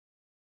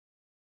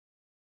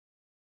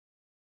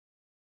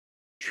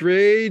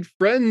Trade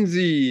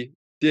Frenzy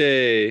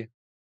Day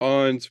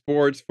on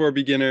Sports for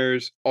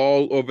Beginners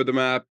all over the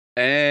map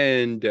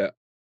and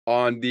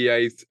on the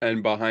ice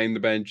and behind the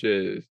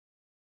benches.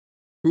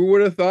 Who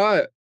would have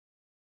thought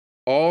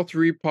all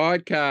three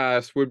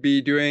podcasts would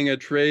be doing a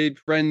Trade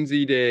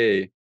Frenzy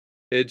Day?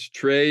 It's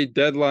Trade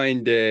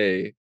Deadline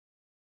Day.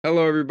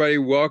 Hello, everybody.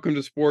 Welcome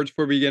to Sports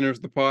for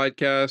Beginners, the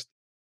podcast.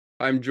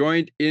 I'm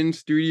joined in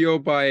studio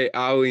by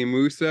Ali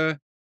Musa,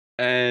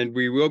 and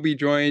we will be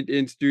joined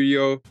in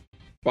studio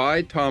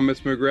by Thomas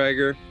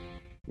McGregor.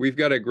 We've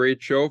got a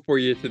great show for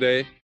you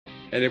today,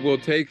 and it will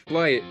take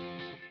flight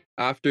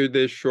after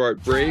this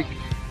short break,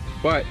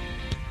 but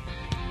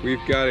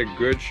we've got a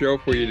good show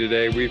for you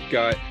today. We've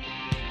got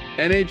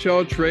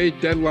NHL trade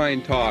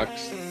deadline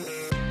talks,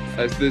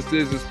 as this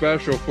is a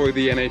special for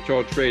the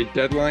NHL trade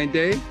deadline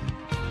day.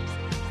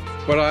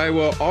 But I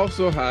will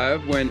also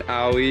have, when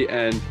Ali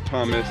and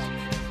Thomas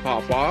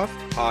hop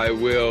off, I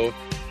will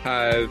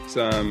have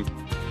some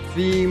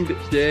themed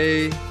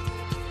day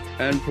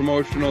and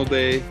promotional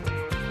day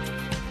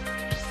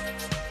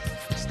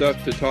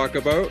stuff to talk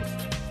about,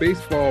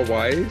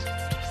 baseball-wise,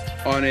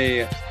 on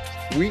a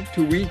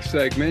week-to-week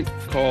segment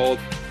called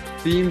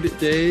Themed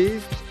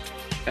Days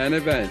and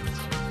Events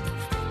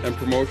and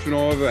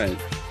Promotional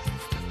Events.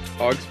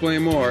 I'll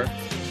explain more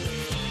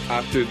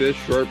after this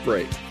short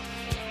break.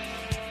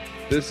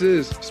 This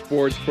is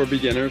Sports for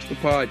Beginners, the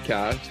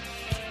podcast.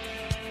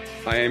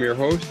 I am your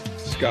host,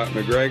 Scott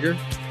McGregor.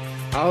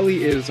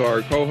 Ali is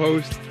our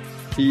co-host.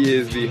 He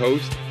is the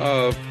host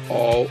of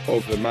All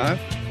Over the Map.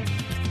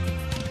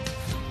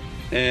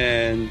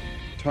 And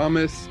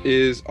Thomas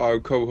is our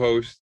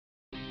co-host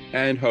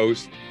and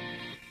host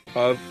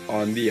of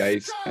On the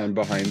Ice and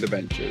Behind the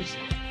Benches.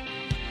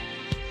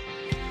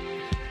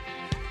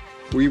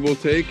 We will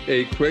take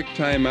a quick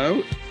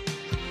timeout,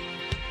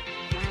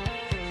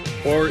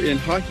 or in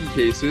hockey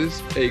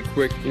cases, a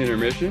quick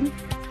intermission,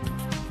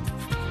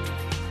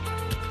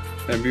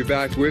 and be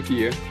back with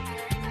you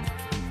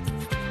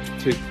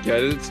to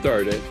get it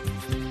started.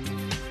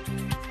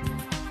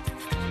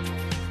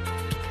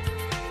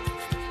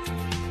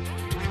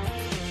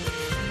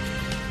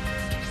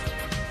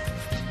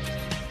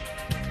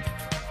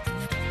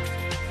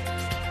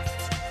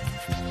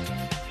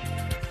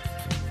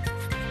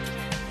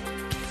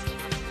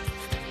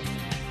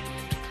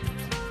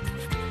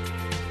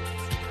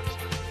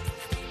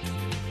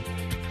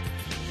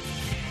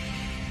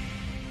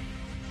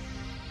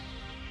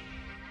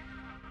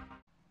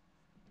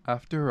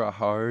 After a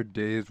hard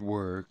day's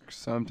work,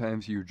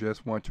 sometimes you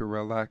just want to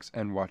relax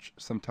and watch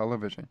some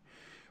television.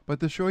 But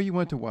the show you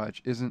want to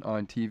watch isn't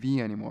on TV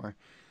anymore.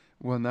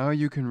 Well, now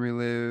you can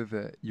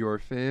relive your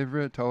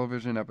favorite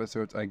television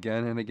episodes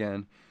again and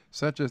again,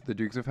 such as The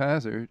Dukes of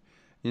Hazzard.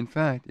 In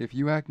fact, if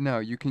you act now,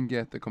 you can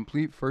get the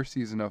complete first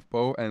season of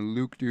Bo and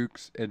Luke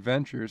Duke's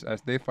adventures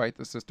as they fight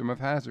the system of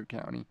Hazzard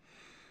County.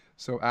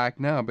 So act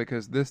now,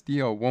 because this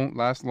deal won't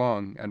last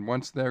long, and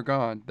once they're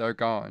gone, they're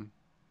gone.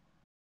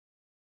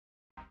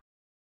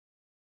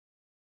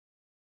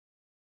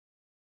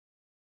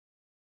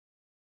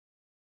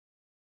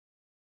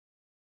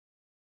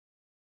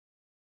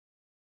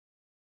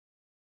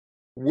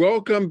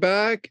 Welcome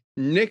back,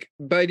 Nick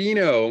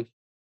Badino.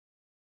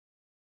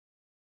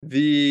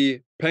 The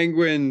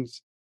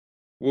Penguins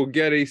will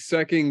get a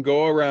second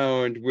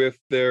go-around with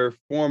their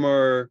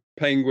former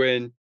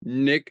Penguin,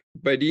 Nick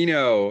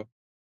Badino.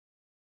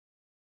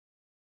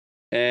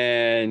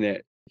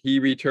 And he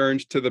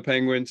returns to the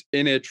Penguins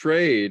in a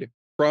trade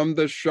from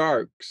the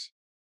Sharks.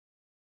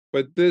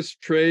 But this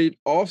trade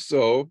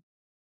also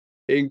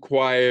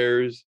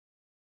inquires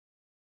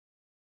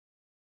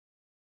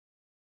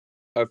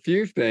a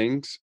few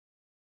things,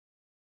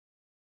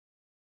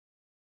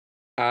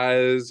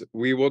 as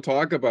we will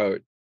talk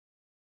about.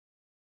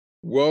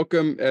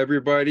 Welcome,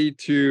 everybody,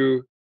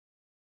 to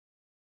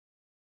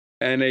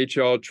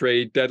NHL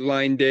Trade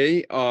Deadline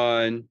Day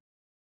on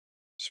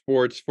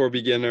Sports for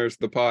Beginners,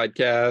 the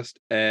podcast,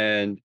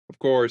 and, of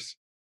course,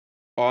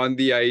 On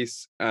the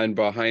Ice and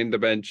Behind the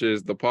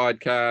Benches, the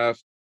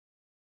podcast,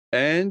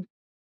 and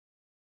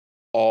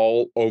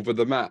All Over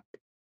the Map.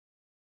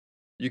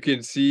 You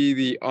can see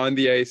the On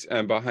the Ice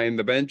and Behind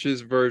the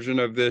Benches version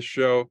of this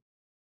show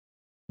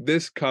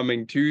this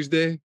coming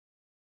Tuesday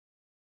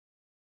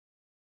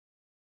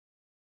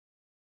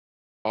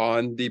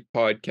on the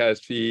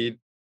podcast feed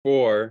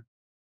for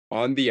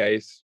On the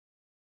Ice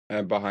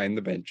and Behind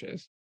the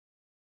Benches.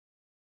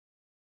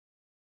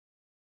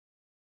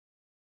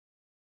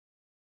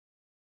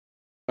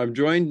 I'm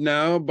joined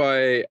now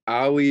by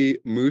Ali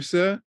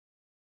Musa,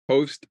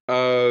 host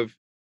of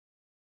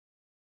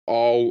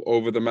All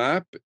Over the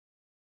Map.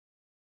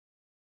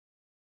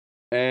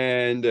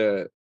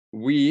 And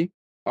we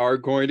are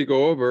going to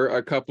go over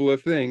a couple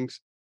of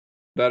things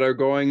that are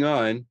going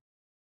on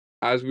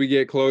as we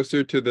get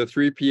closer to the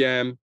 3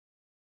 p.m.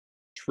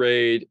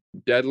 trade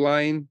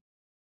deadline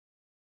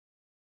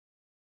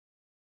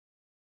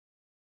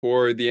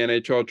for the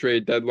NHL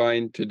trade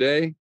deadline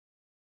today.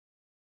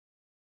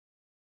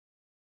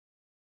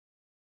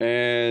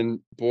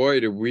 And boy,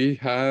 do we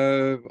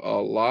have a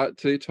lot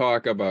to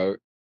talk about.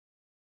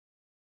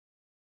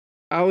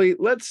 Ali,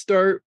 let's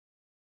start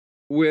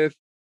with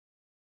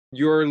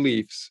your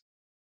Leafs.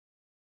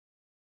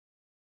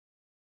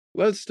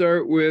 Let's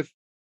start with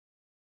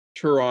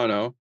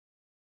Toronto.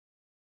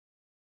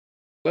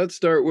 Let's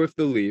start with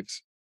the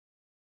Leafs.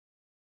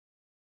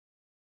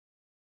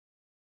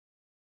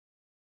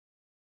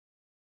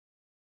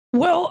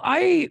 Well,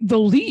 the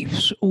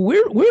Leafs.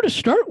 Where to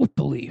start with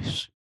the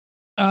Leafs?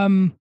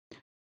 Um,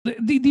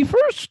 the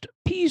first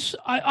piece,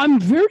 I'm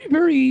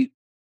very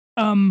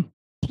um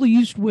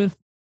pleased with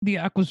the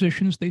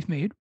acquisitions they've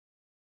made.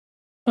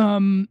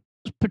 Um,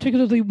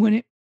 Particularly when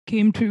it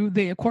came to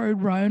they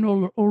acquired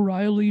Ryan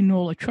O'Reilly,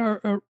 Nola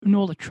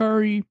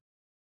Chari,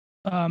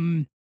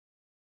 um,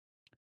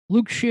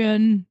 Luke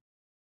Shen,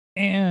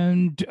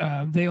 and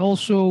they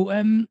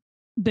also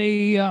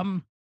they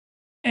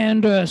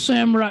and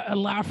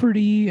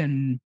Lafferty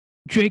and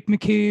Jake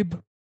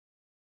McCabe.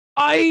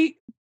 I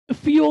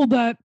feel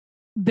that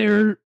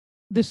they're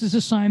this is a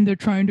sign they're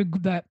trying to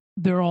that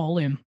they're all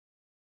in,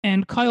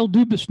 and Kyle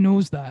Dubas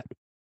knows that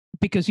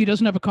because he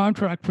doesn't have a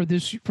contract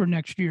for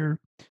next year.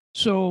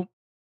 So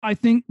I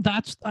feel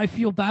that's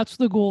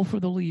the goal for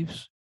the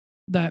Leafs,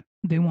 that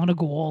they want to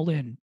go all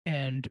in,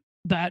 and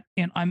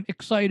I'm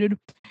excited.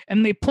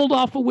 And they pulled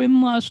off a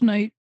win last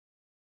night.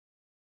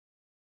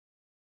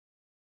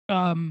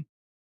 Um,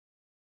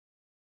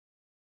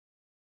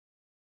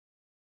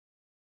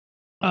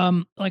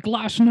 like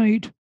last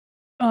night,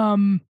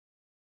 um,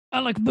 I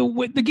like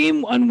the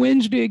game on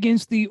Wednesday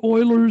against the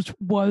Oilers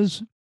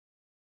was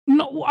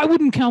no, I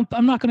wouldn't count.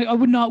 I'm not gonna. I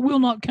would not. Will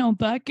not count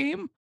that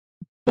game.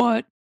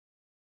 But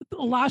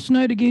last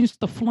night against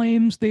the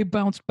Flames, they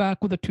bounced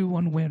back with a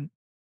 2-1 win.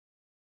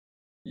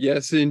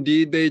 Yes,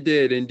 indeed they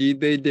did. Indeed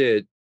they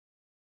did.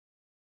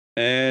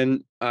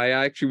 And I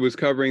actually was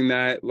covering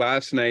that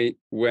last night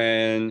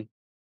when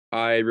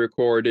I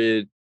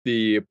recorded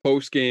the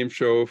post-game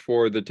show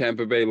for the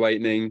Tampa Bay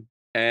Lightning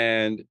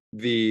and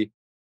the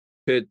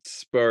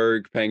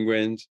Pittsburgh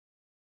Penguins.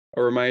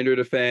 A reminder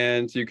to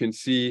fans, you can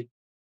see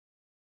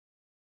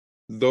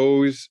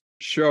those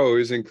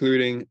shows,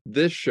 including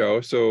this show.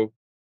 So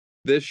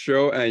this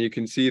show, and you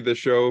can see the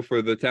show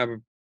for the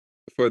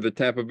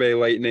Tampa Bay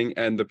Lightning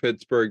and the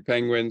Pittsburgh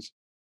Penguins.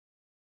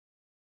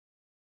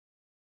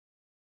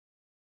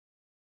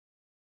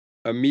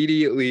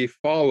 Immediately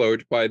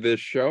followed by this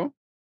show,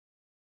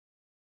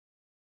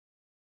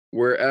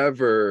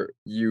 wherever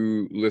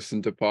you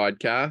listen to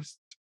podcasts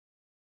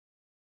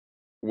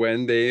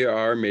when they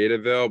are made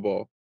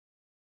available.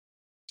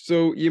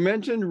 So you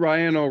mentioned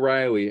Ryan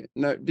O'Reilly.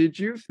 Now, did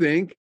you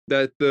think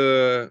that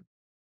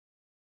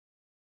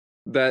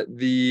that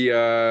the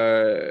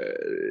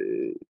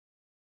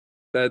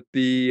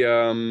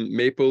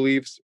Maple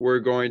Leafs were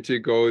going to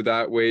go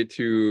that way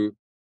to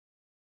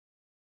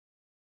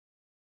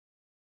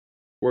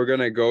we're going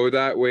to go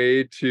that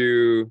way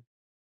to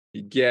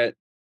get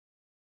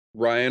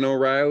Ryan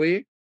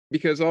O'Reilly?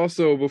 Because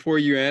also before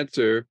you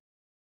answer,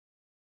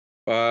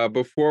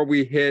 before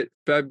we hit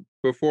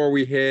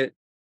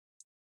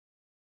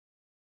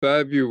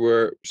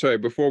February, sorry,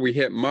 before we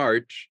hit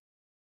March,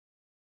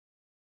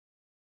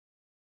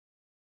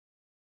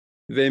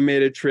 they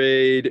made a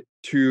trade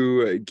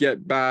to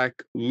get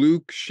back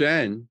Luke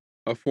Shen,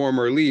 a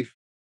former Leaf.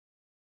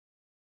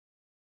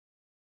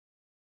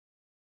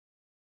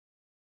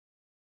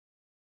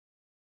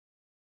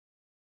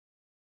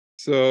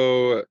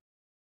 So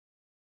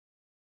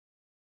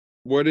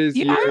what is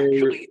Yeah,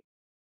 your actually,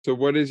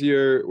 what is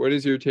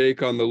your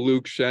take on the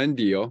Luke Shen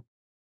deal?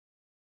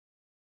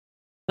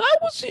 that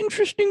was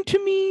interesting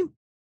to me.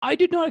 I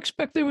did not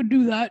expect they would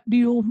do that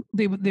deal.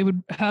 They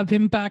would have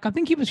him back. I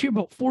think he was here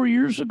about 4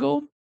 years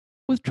ago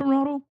with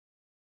Toronto.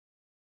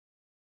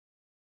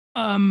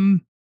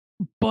 Um,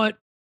 but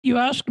you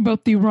asked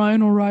about the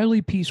Ryan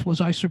O'Reilly piece.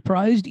 Was I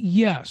surprised?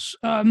 Yes.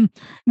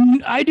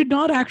 I did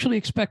not actually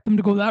expect them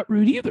to go that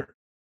route either,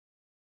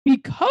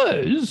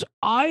 because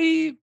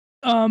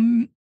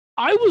um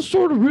I was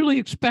sort of really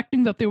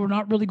expecting that they were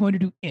not really going to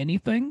do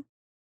anything,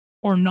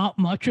 or not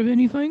much of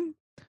anything.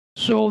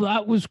 So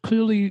that was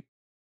clearly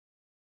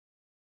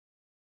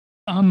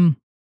um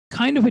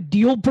kind of a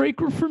deal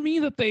breaker for me,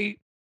 that they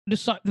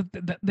decide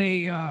that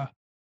they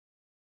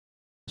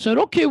said,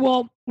 okay,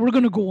 well, we're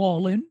going to go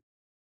all in.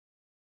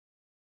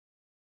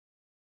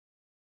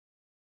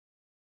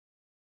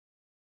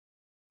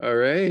 All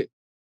right.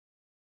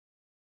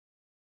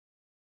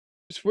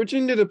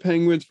 Switching to the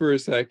Penguins for a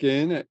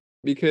second,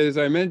 because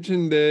I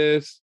mentioned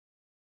this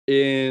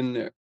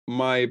in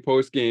my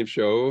post-game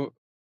show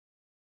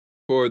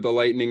for the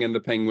Lightning and the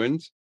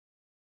Penguins.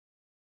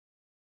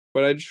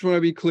 But I just want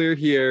to be clear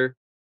here.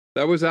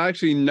 That was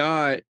actually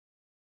not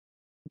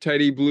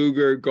Teddy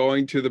Bluger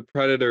going to the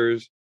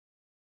Predators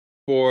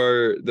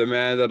for the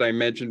man that I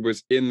mentioned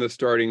was in the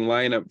starting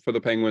lineup for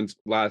the Penguins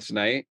last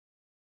night.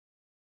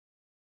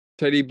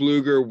 Teddy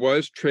Bluger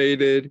was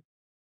traded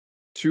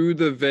to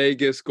the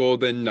Vegas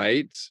Golden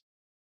Knights,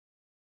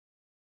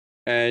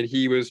 and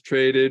he was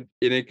traded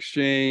in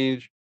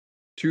exchange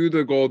to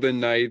the Golden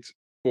Knights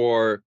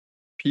for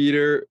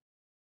Peter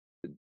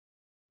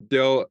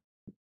Del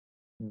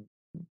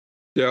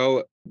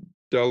Del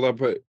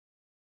Delap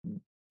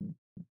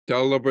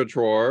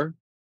Delabator.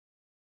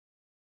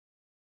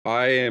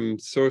 I am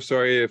so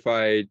sorry if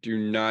I do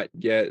not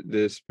get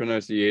this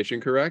pronunciation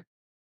correct,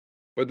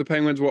 but the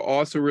Penguins will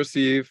also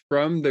receive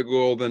from the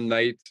Golden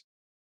Knights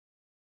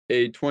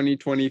a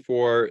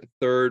 2024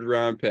 third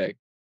round pick.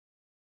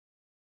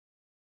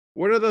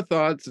 What are the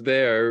thoughts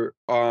there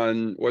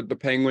on what the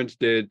Penguins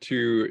did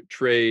to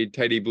trade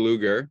Teddy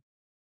Bluger?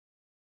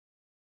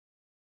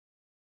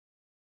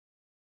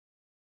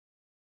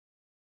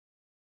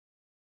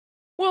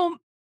 Well,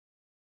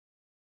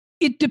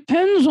 it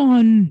depends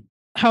on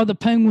how the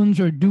Penguins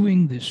are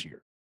doing this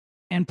year.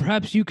 And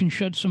perhaps you can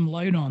shed some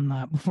light on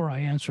that before I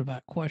answer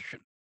that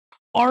question.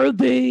 Are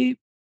they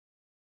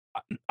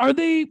are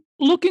they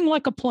looking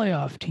like a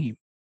playoff team?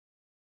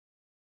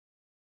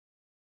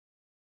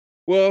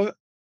 Well,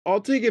 I'll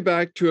take it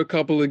back to a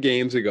couple of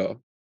games ago.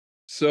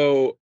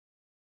 So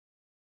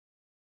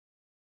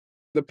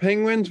the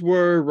Penguins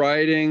were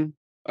riding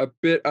a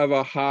bit of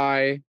a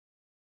high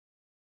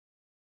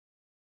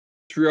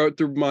throughout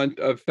the month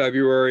of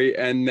February,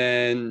 and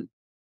then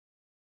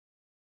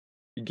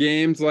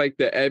games like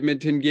the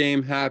Edmonton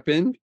game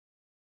happened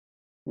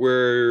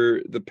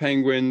where the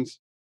Penguins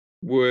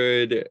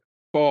would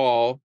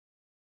fall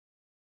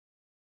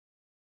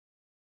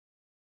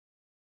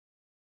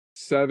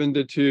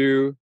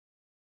 7-2,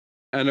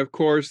 and of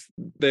course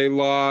they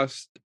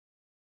lost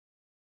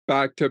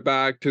back to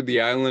back to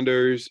the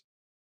Islanders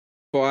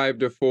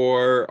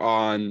 5-4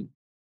 on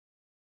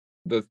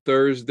the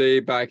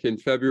Thursday back in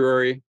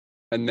February,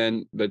 and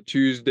then the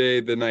Tuesday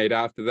the night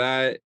after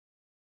that,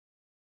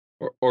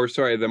 or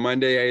sorry, the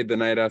Monday the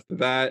night after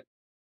that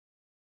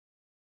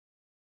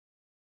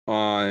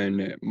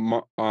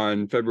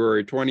on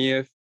February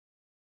 20th.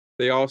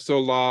 They also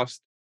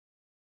lost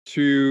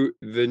to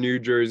the New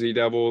Jersey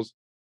Devils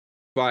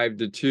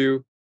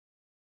 5-2,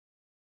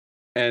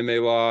 and they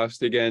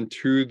lost again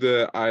to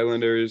the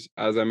Islanders,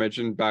 as I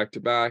mentioned, back to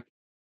back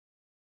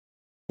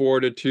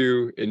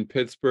 4-2 in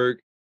Pittsburgh,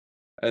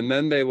 and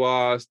then they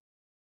lost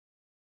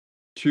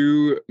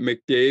to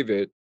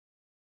McDavid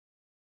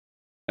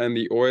and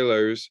the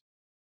Oilers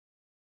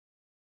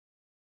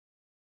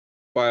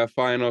by a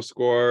final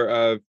score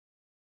of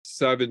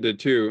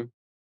 7-2.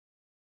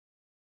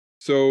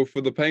 So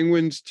for the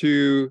Penguins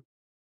to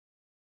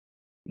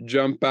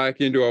jump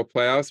back into a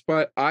playoff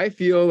spot, I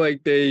feel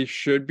like they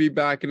should be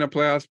back in a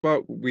playoff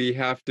spot. We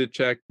have to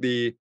check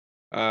the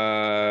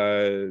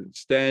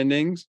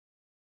standings,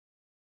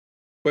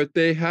 but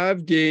they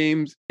have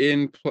games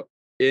in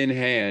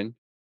hand,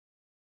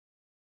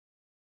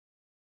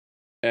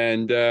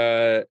 and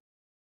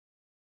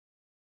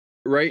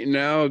right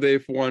now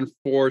they've won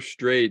 4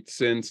 straight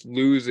since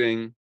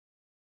losing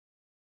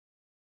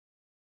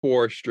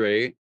 4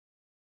 straight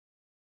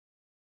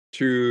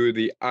to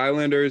the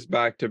Islanders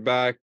back to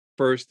back,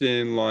 first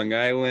in Long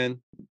Island,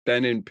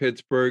 then in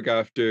Pittsburgh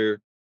after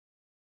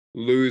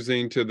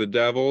losing to the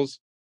Devils.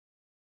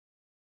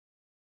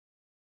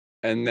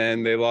 And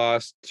then they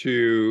lost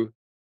to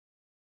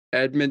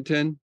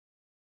Edmonton.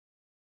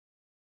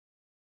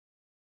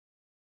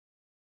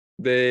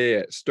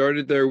 They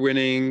started their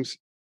winnings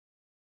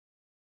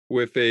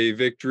with a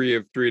victory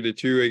of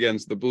 3-2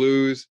 against the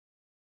Blues.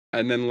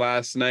 And then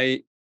last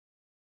night,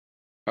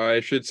 or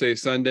I should say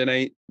Sunday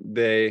night,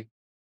 they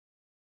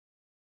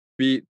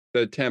beat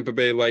the Tampa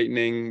Bay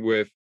Lightning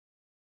with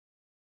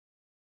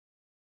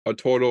a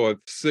total of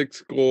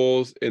 6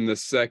 goals in the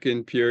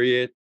second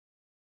period.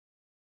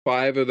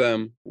 5 of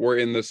them were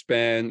in the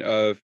span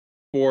of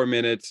 4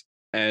 minutes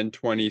and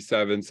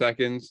 27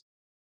 seconds.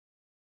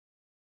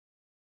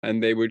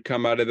 And they would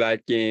come out of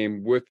that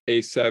game with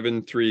a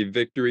 7-3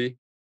 victory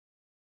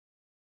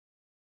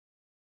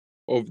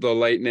over the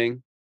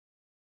Lightning.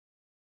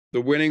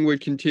 The winning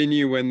would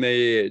continue when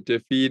they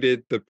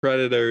defeated the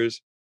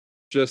Predators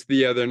just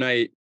the other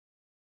night,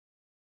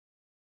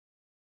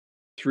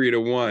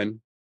 3-1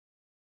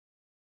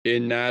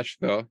 in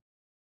Nashville.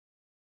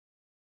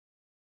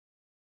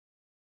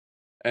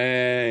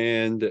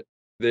 And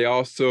they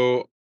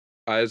also,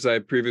 as I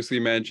previously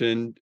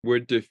mentioned,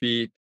 would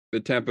defeat the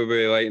Tampa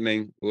Bay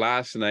Lightning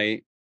last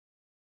night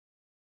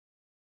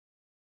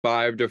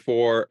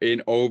 5-4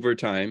 in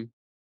overtime.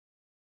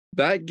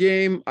 That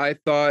game I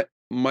thought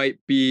might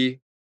be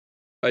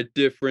a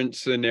different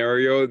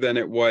scenario than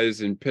it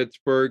was in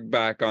Pittsburgh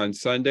back on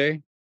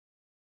Sunday.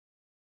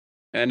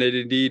 And it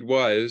indeed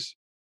was.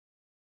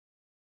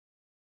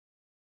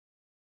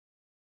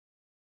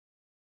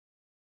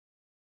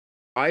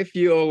 I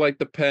feel like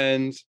the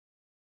Pens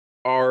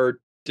are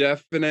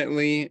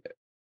definitely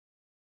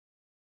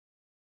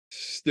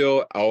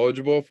still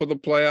eligible for the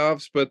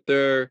playoffs, but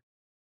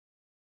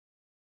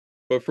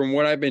from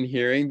what I've been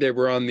hearing, they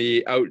were on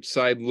the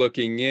outside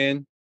looking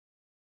in.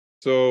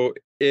 So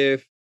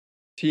if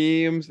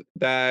teams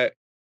that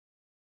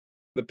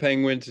the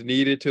Penguins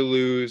needed to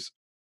lose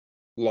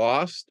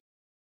lost,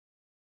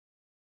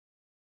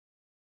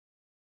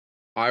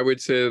 I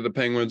would say the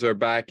Penguins are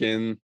back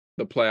in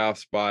the playoff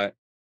spot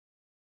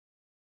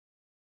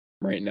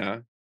right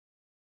now.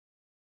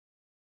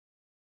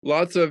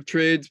 Lots of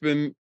trades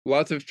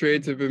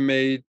have been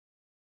made.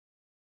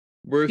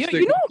 We're Yeah,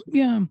 sticking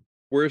yeah.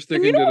 we're And you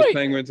sticking know to the what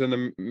Penguins and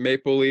the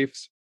Maple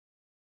Leafs.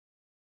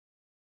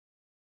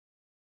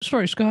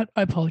 sorry, Scott,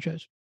 I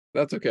apologize.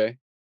 That's okay.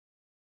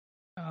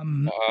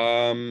 Um,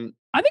 Um,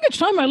 I think it's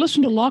time I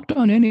listened to Locked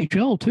On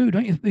NHL too,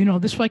 don't you? You know,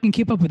 this way I can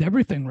keep up with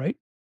everything, right?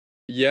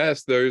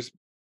 yes, there's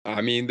a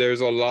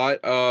lot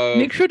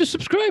Make of sure to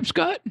subscribe,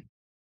 Scott.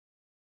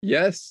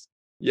 yes,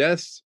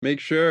 yes, make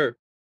sure.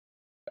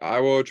 I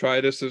will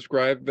try to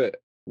subscribe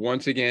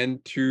once again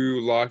to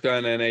Locked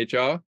On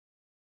NHL.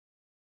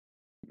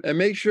 And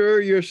make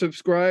sure you're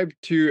subscribed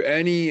to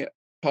any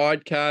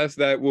podcast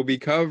that will be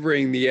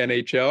covering the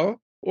NHL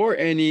or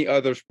any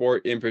other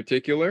sport in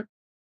particular,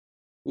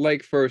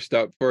 like First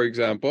Up, for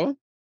example.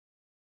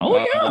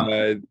 Oh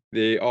yeah.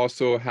 They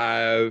also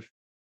have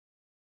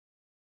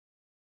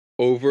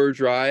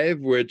Overdrive,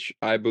 which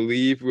I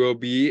believe will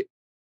be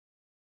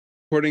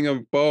putting a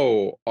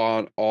bow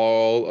on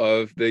all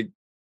of the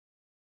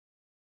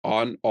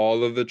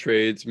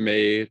trades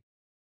made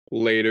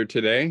later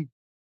today.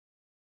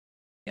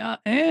 Yeah,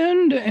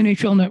 and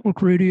NHL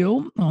Network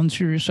Radio on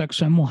Sirius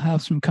XM will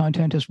have some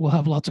content as we'll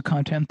have lots of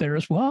content there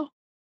as well.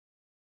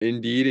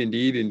 Indeed,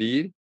 indeed,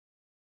 indeed.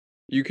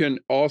 You can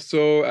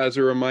also, as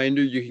a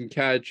reminder, you can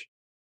catch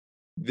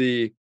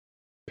the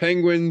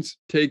Penguins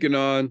taking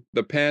on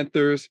the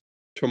Panthers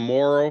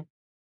tomorrow,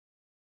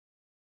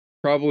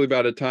 probably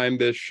by the time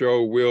this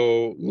show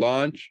will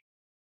launch.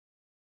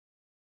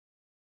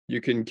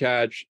 You can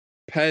catch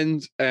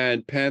Pens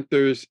and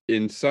Panthers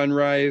in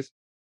Sunrise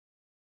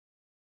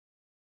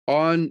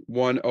on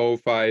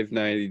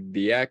 105.90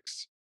 The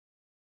X.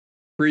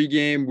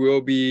 Pre-game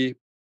will be,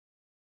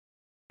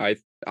 I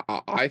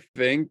I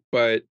think,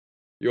 but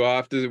you'll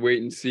have to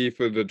wait and see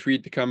for the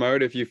tweet to come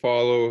out if you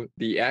follow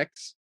the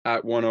X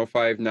at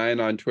 1059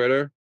 on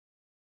Twitter.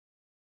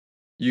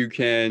 You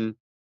can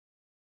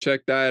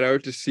check that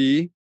out to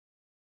see.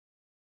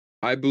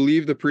 I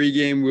believe the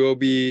pregame will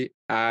be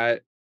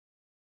at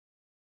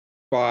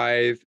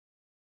 5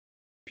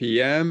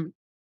 p.m.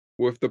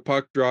 with the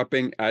puck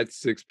dropping at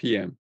 6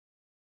 p.m.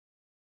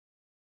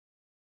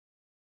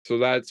 So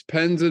that's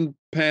Pens and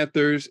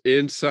Panthers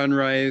in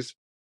Sunrise.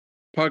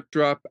 Puck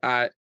drop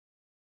at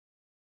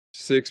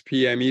 6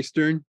 p.m.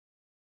 Eastern.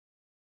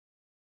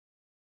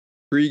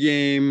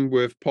 Pregame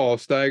with Paul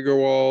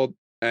Steigerwald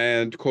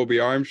and Colby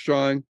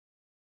Armstrong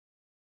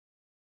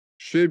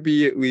should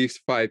be at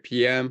least 5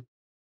 p.m.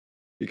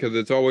 because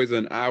it's always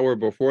an hour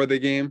before the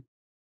game.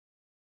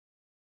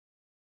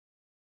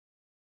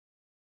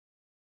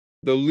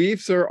 The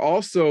Leafs are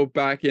also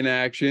back in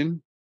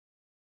action.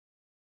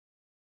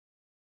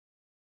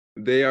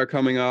 They are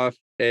coming off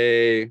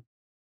a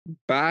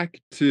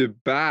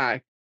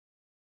back-to-back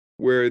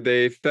where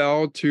they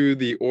fell to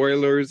the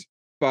Oilers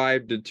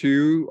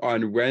 5-2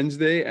 on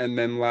Wednesday, and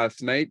then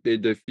last night they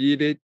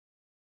defeated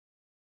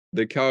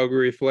the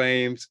Calgary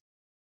Flames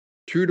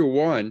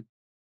 2-1.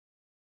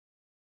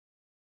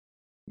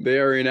 They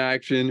are in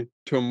action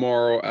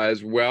tomorrow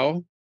as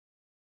well.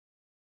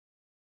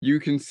 You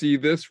can see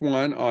this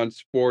one on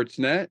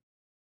Sportsnet.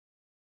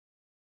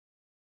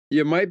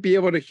 You might be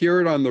able to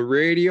hear it on the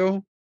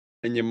radio,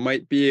 and you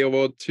might be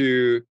able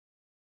to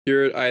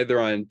hear it either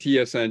on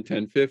TSN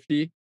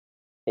 1050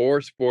 or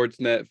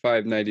Sportsnet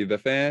 590 The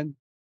Fan.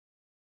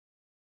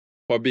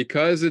 But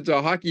because it's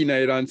a hockey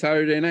night on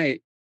Saturday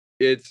night,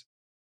 it's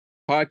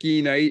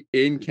hockey night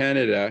in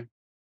Canada.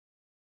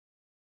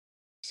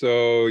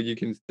 So you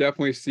can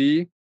definitely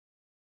see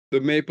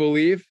the Maple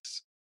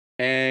Leafs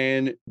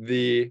and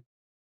you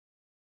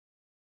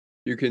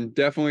can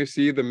definitely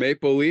see the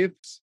Maple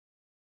Leafs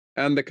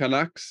and the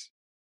Canucks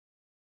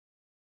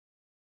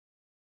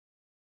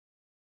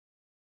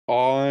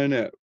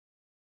on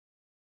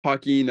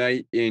Hockey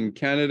Night in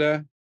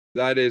Canada.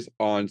 That is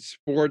on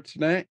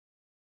Sportsnet,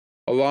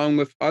 along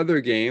with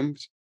other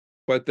games,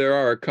 but there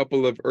are a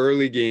couple of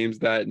early games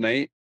that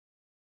night.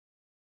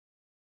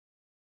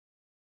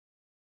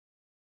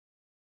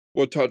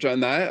 We'll touch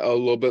on that a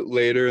little bit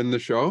later in the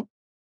show.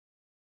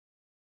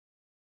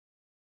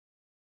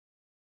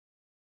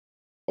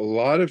 A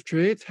lot of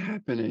trades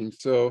happening.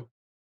 So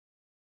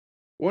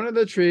one of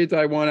the trades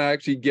I want to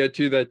actually get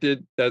to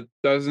that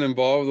doesn't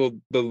involve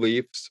the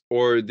Leafs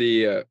or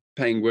the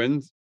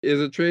Penguins is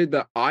a trade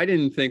that I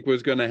didn't think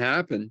was going to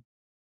happen.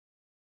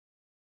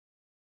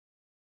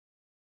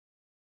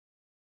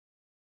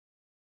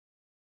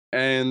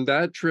 And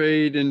that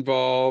trade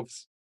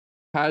involves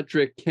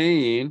Patrick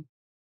Kane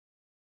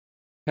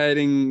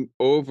heading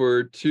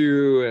over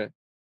to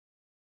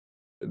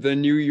the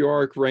New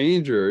York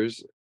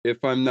Rangers,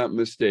 if I'm not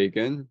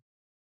mistaken.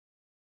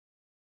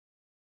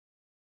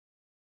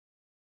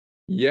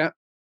 Yeah.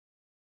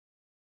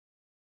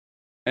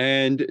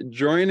 And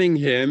joining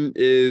him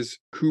is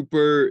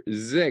Cooper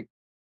Zeke.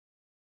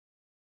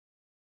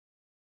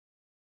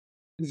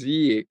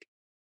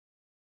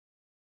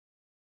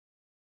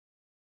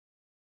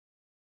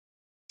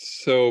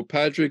 So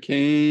Patrick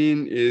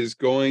Kane is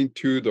going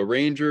to the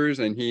Rangers,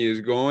 and he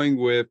is going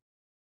with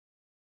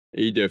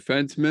a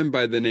defenseman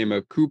by the name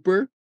of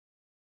Cooper.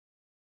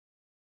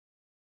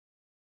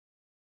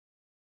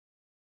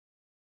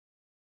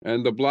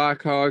 And the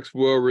Blackhawks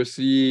will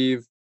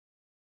receive,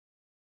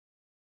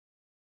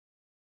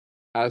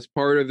 as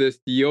part of this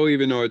deal,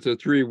 even though it's a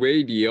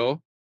three-way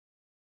deal,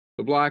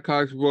 the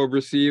Blackhawks will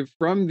receive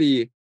from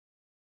the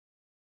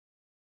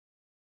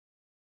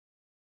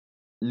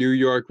New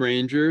York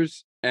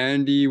Rangers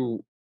Andy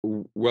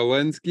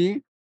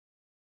Welenski,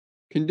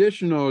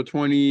 conditional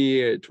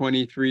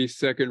 2023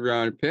 second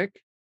round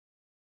pick,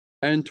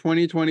 and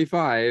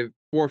 2025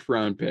 fourth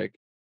round pick.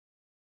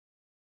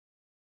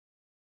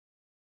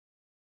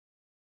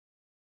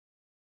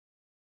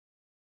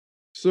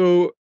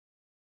 So,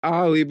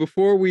 Ali,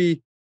 before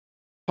we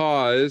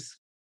pause,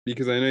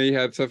 because I know you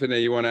have something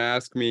that you want to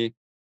ask me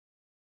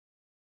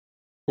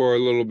for a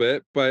little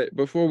bit, but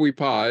before we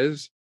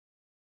pause,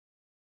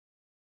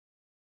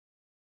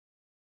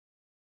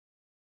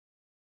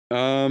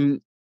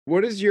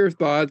 what is your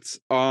thoughts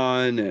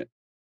on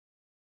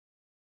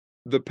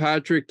the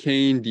Patrick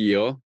Kane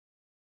deal?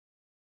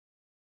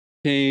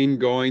 Kane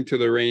going to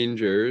the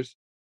Rangers.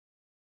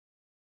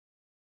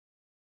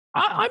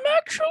 I'm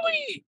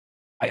actually,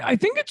 I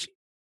think it's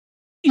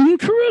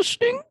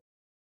interesting,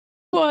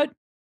 but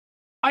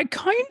I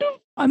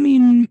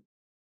mean,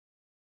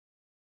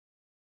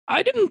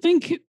 I didn't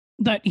think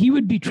that he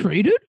would be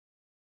traded,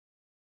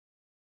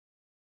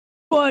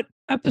 but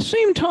at the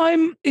same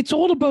time, it's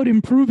all about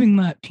improving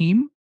that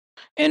team.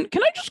 And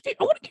can I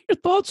want to get your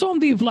thoughts on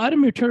the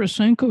Vladimir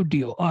Tarasenko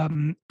deal,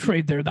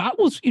 trade there. That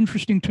was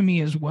interesting to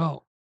me as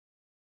well.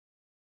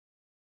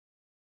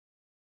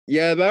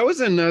 Yeah, that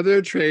was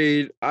another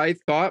trade I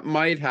thought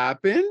might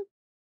happen,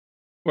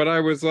 but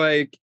I was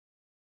like,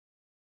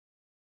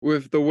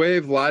 with the way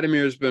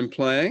Vladimir's been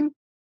playing,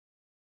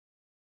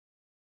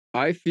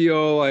 I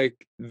feel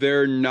like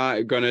they're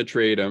not gonna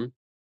trade him.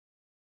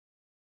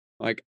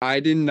 Like, I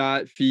did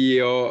not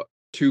feel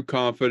too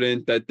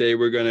confident that they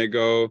were gonna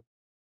go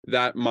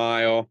that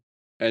mile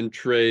and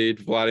trade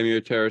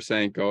Vladimir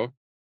Tarasenko.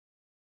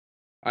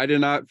 I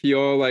did not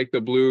feel like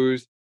the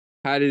Blues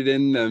had it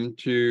in them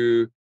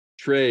to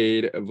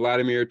trade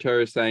Vladimir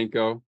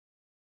Tarasenko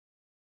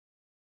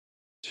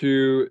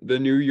to the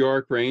New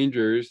York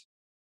Rangers,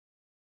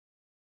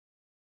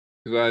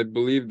 because I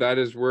believe that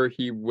is where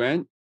he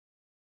went.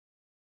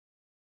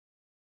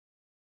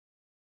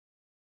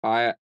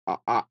 I I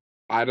I,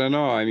 I don't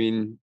know. I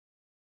mean,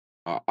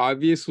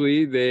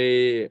 obviously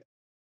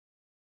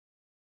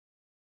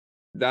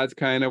that's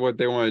kind of what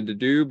they wanted to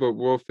do, but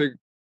we'll figure.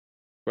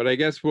 But I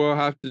guess we'll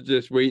have to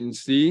just wait and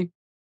see.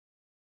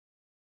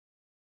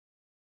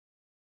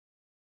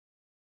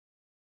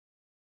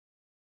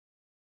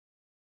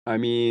 I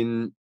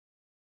mean,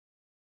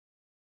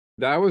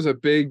 that was a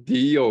big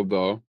deal,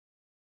 though,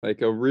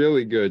 like a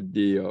really good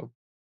deal.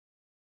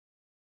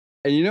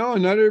 And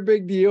another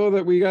big deal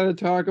that we got to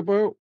talk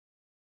about,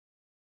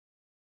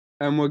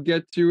 and we'll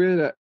get to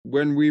it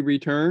when we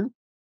return,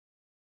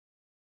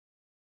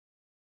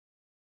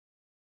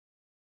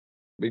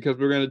 because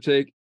we're going to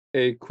take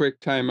a quick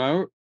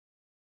timeout.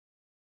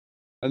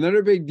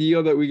 Another big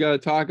deal that we got to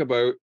talk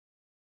about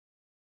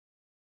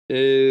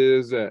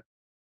is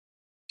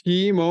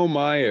Timo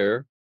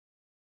Meyer.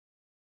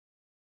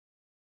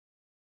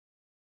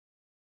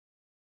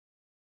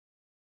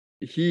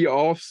 He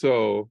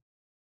also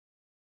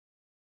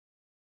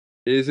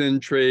is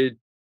in trade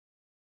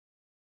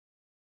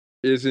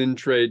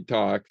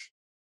talks.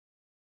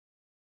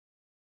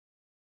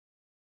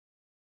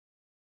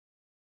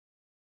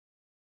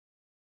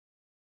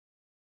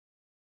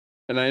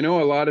 And I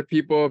know a lot of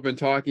people have been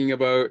talking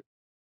about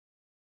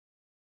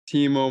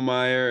Timo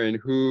Meyer and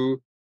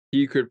who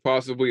he could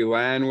possibly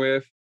land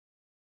with.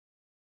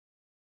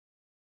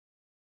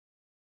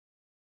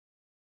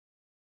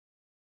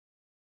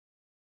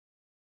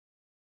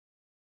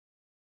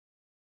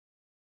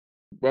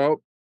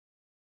 Well,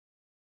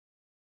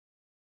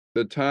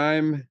 the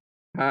time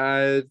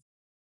had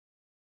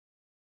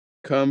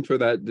come for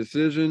that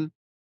decision,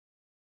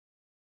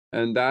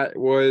 and that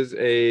was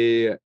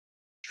a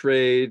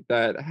trade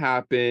that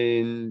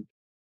happened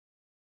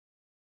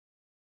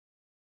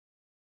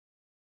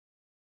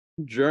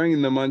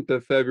during the month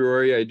of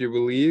February, I do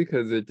believe,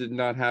 because it did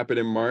not happen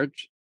in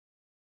March.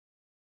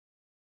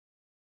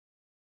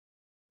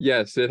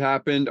 Yes, it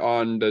happened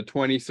on the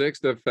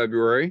 26th of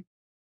February.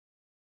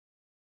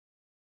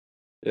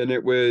 And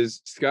it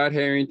was Scott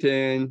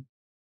Harrington,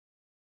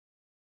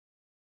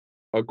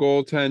 a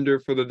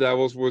goaltender for the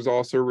Devils, was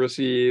also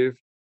received.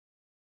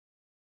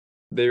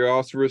 They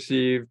also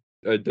received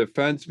a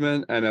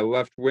defenseman and a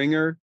left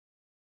winger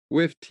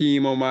with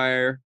Timo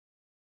Meyer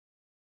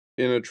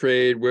in a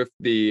trade with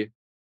the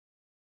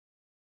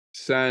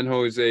San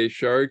Jose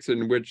Sharks,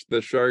 in which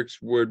the Sharks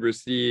would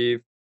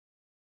receive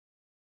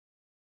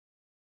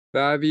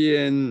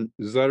Fabian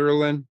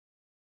Zutterlin,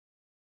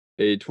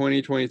 a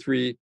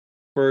 2023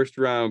 first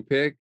round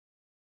pick,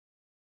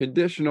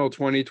 conditional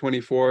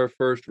 2024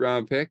 first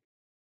round pick,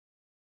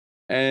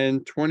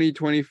 and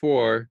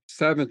 2024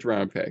 7th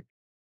round pick.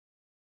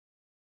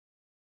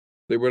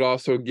 They would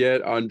also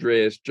get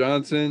Andreas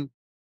Johnson,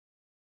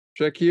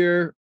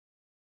 Shakir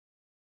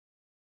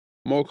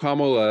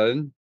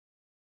Mohammad,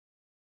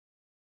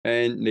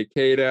 and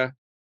Nikita,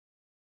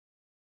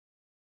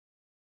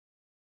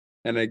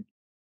 and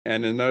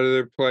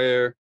another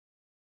player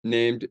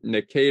named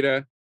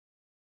Nikita.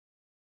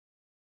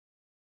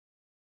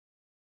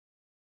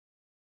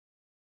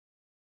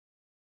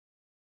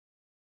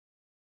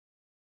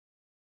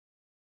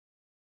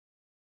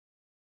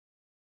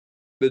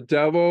 The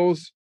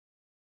Devils,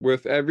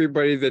 with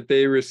everybody that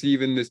they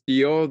receive in this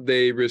deal,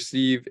 they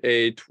receive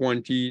a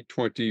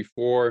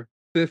 2024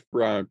 5th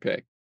round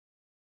pick.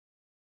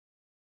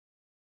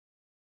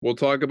 We'll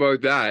talk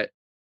about that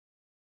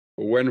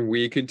when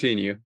we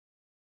continue.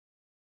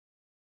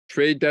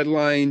 Trade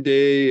deadline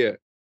day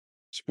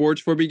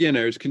sports for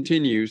beginners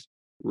continues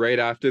right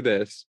after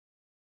this.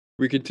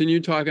 We continue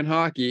talking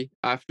hockey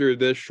after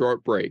this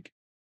short break.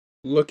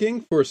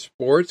 Looking for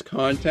sports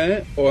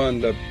content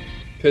on the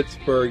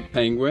Pittsburgh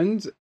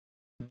Penguins,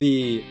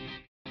 the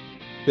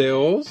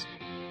Bills,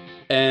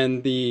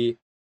 and the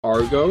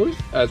Argos,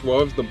 as well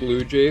as the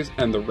Blue Jays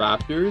and the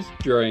Raptors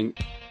during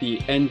the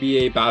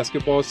NBA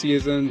basketball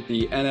season,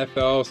 the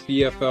NFL,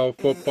 CFL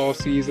football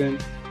season,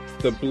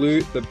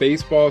 the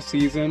baseball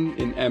season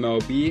in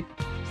MLB,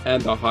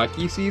 and the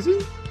hockey season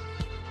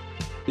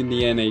in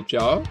the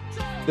NHL,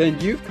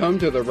 then you've come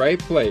to the right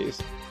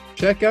place.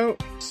 Check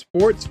out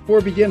Sports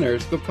for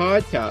Beginners, the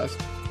podcast,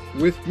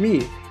 with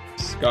me,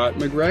 Scott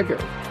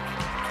McGregor,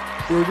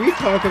 where we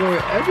talk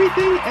about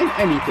everything and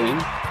anything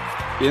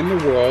in the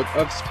world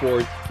of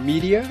sports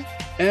media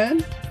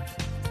and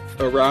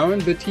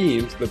around the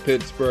teams, the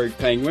Pittsburgh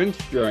Penguins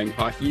during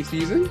hockey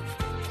season,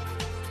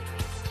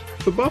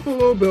 the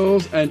Buffalo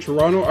Bills and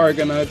Toronto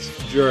Argonauts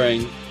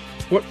during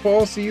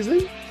football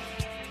season,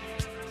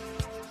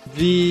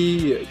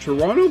 the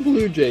Toronto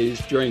Blue Jays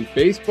during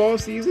baseball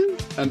season,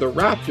 and the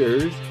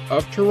Raptors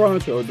of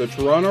Toronto, the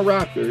Toronto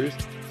Raptors,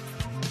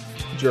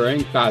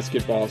 during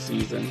basketball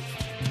season.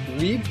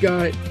 We've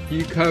got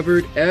you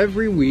covered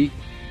every week,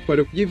 but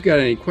if you've got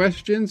any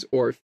questions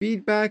or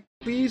feedback,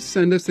 please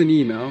send us an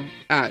email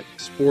at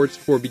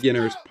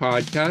sportsforbeginners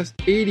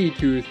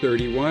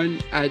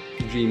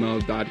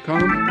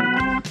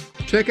podcast8231@gmail.com.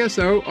 Check us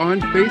out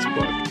on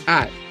Facebook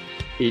at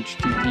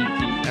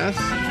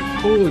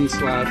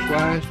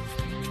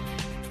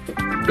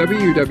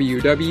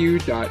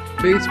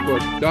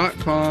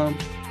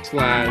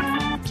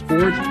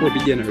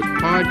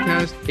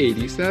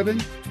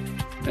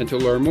And to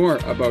learn more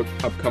about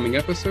upcoming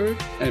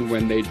episodes and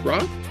when they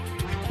drop,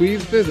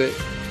 please visit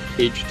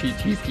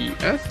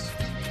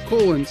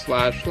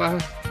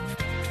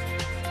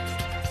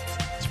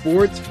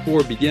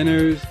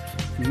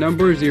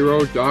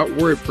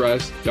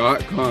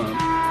https://sportsforbeginners0.wordpress.com.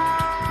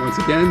 Once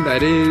again,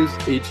 that is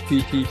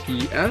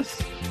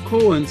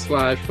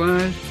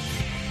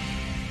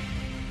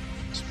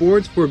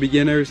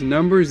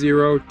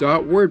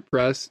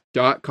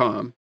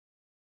https://sportsforbeginners0.wordpress.com.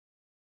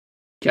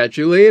 Catch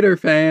you later,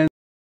 fans.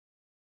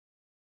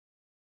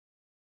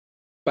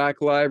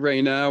 Back live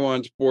right now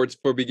on Sports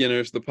for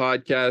Beginners, the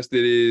podcast.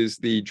 It is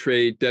the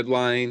trade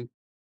deadline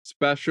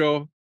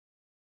special.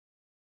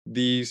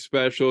 These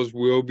specials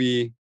will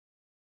be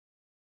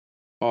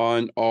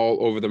on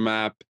all over the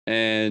map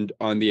and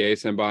on the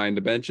ice and behind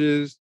the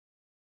benches.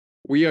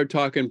 We are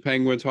talking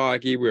Penguins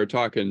hockey. We are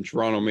talking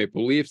Toronto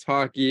Maple Leafs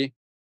hockey.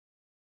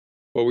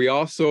 But we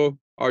also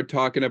are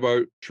talking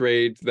about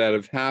trades that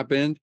have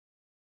happened.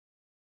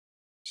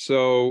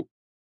 So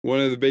one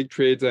of the big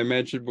trades I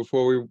mentioned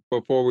before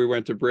we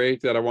went to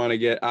break that I want to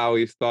get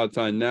Ali's thoughts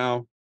on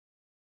now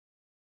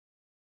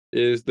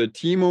is the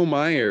Timo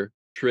Meier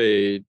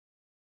trade.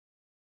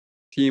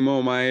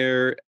 Timo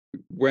Meier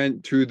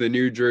went to the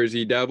New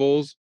Jersey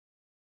Devils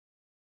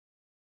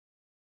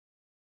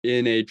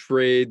in a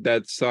trade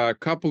that saw a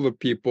couple of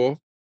people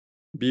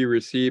be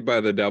received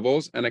by the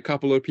Devils and a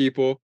couple of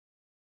people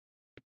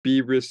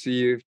be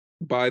received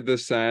by the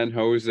San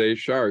Jose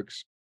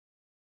Sharks.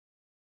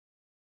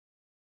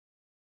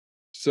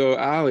 So,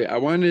 Ali, I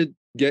want to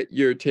get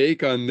your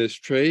take on this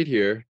trade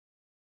here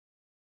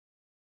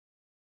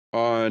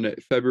on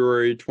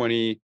February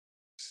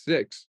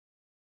 26,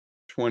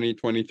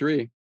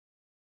 2023.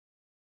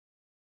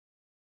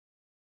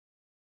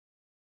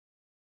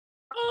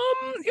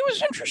 It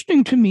was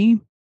interesting to me.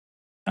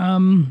 I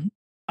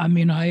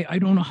mean, I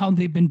don't know how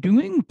they've been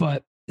doing,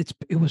 but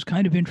it was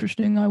kind of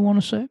interesting, I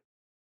want to say.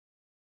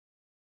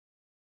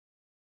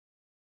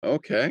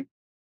 Okay.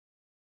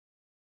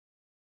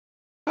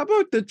 How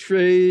about the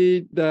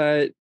trade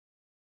that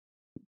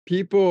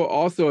people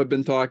also have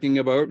been talking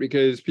about,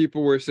 because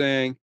people were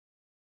saying,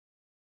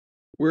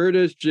 where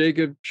does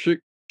Jacob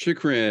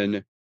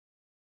Chikrin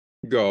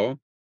go?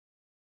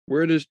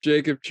 Where does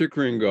Jacob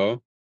Chikrin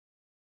go?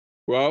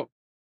 Well,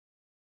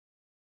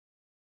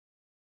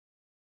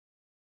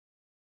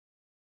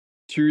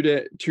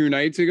 two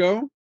nights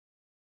ago,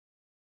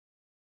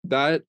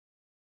 that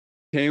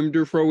came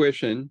to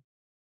fruition.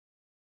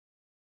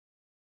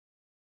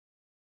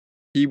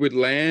 he would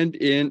land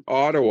in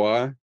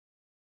Ottawa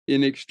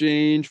in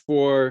exchange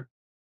for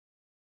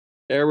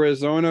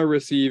Arizona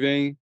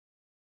receiving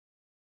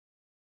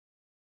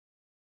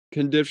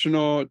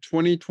conditional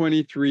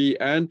 2023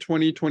 and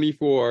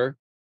 2024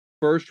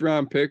 first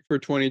round pick for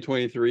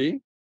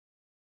 2023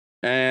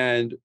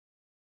 and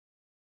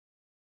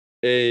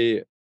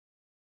a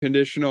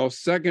conditional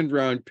second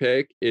round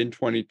pick in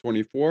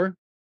 2024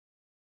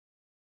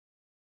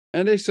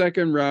 and a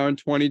second round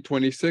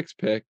 2026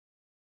 pick.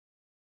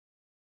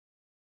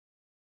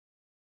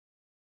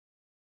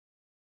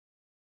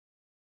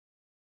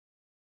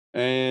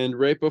 And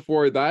right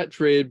before that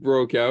trade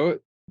broke out,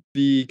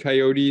 the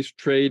Coyotes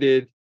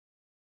traded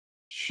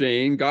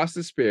Shane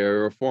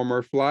Gostisbehere, a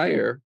former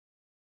Flyer,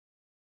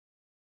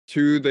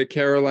 to the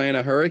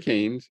Carolina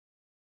Hurricanes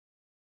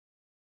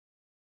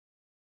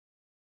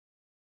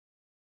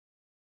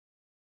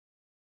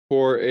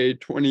for a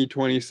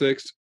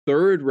 2026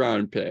 third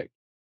round pick.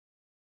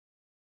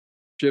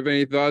 Do you have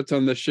any thoughts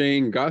on the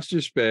Shane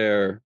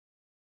Gostisbehere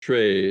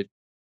trade?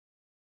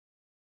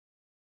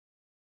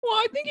 Well,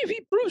 I think if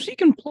he proves he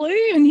can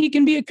play and he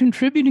can be a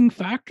contributing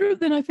factor,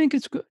 then I think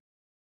it's good.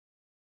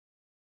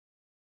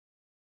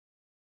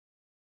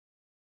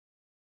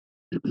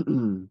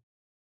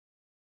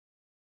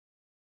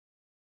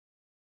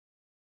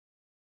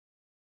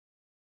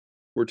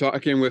 We're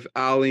talking with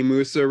Ali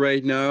Musa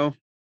right now.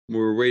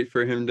 We're waiting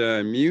for him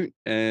to mute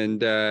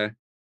and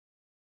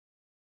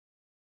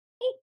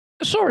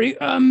Sorry,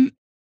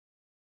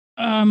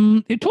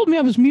 it told me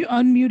I was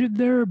unmuted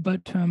there,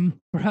 but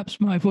perhaps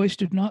my voice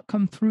did not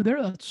come through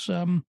there. That's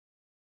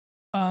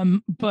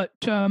but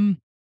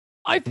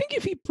I think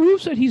if he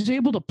proves that he's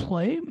able to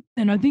play,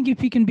 and I think if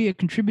he can be a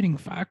contributing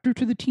factor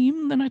to the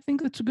team, then I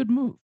think that's a good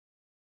move.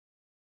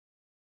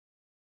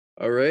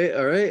 all right,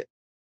 all right.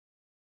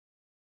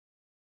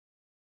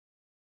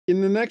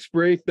 In the next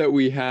break that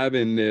we have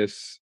in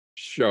this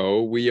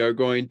show, we are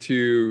going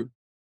to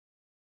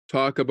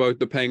talk about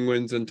the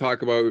Penguins and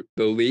talk about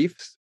the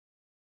Leafs.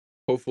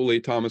 Hopefully,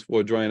 Thomas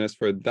will join us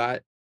for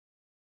that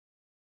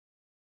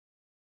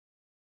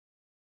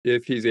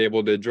if he's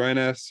able to join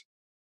us.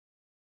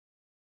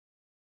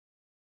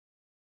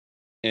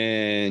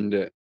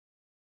 And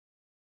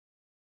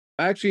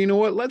actually, you know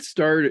what? Let's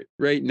start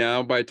right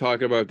now by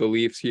talking about the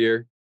Leafs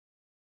here.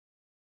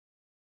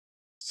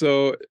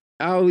 So,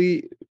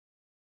 Ali,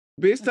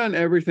 based on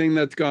everything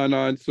that's gone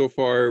on so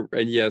far,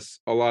 and yes,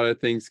 a lot of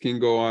things can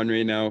go on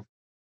right now,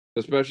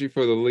 especially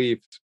for the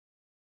Leafs,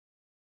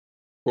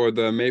 for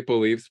the Maple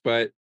Leafs,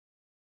 but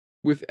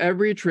with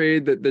every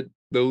trade that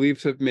the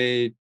Leafs have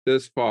made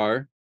this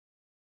far,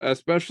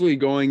 especially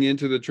going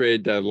into the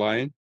trade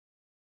deadline,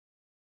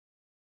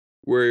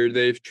 where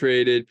they've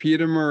traded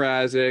Peter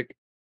Mrazek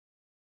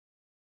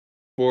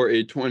for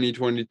a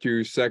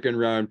 2022 second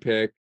round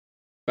pick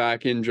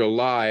back in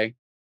July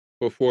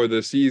before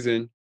the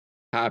season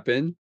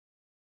happened.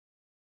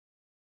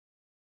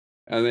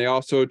 And they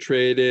also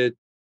traded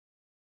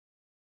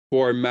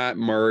for Matt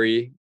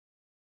Murray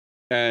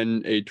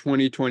and a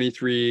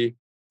 2023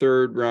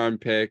 third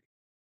round pick,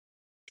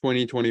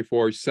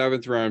 2024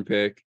 seventh round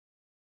pick.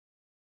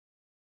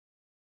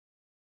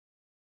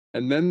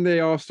 And then they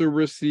also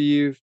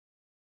received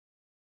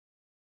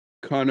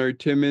Connor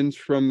Timmins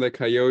from the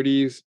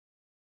Coyotes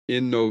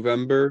in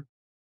November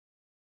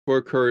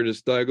for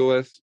Curtis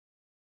Douglas.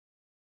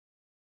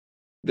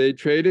 They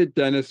traded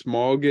Dennis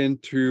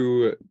Malgin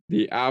to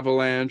the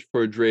Avalanche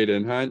for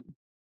Drayden Hunt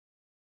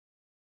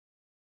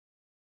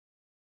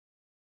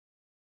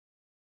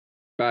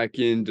back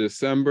in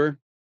December.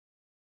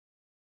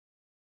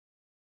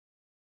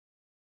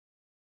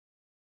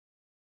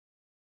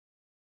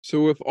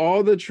 So with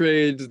all the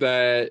trades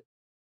that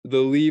the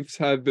Leafs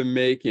have been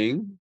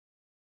making,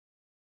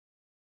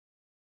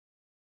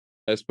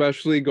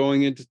 especially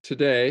going into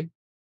today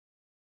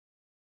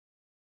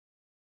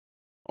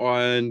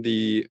on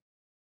the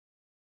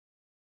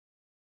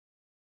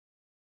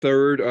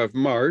 3rd of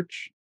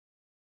March,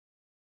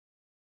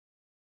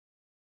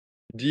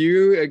 do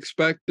you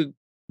expect the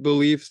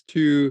Leafs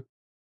to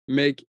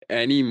make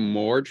any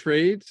more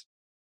trades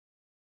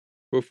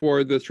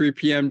before the 3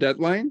 p.m.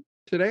 deadline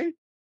today?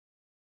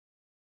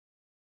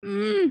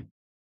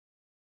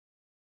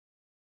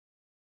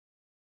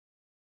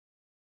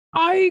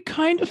 I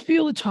kind of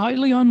feel it's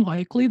highly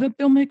unlikely that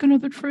they'll make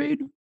another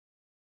trade,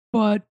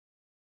 but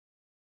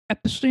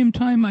at the same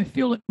time, I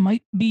feel it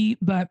might be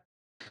that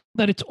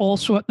it's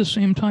also at the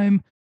same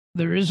time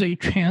there is a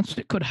chance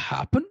it could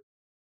happen.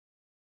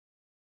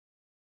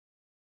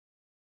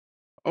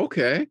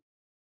 Okay.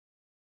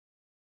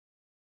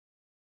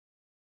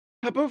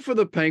 How about for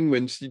the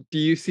Penguins? Do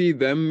you see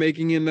them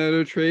making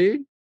another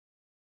trade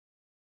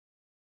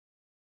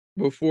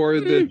before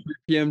the 3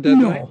 p.m.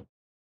 deadline?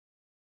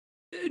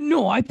 No,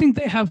 no, I think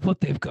they have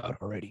what they've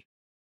got already.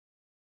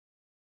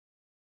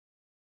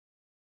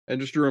 And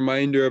just a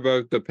reminder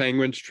about the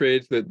Penguins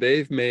trades that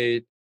they've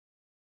made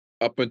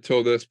up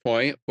until this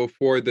point.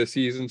 Before the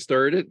season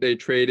started, they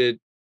traded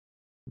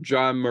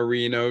John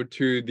Marino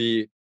to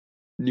the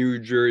New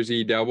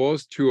Jersey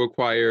Devils to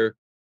acquire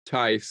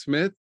Ty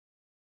Smith.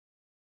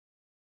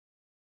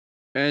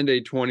 and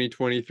a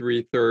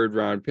 2023 third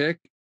round pick.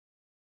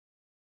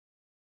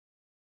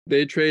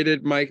 They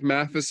traded Mike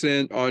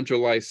Matheson on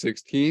July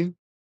 16th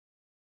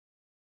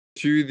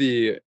to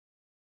the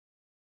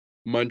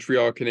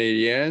Montreal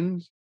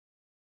Canadiens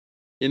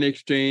in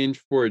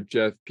exchange for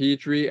Jeff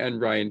Petrie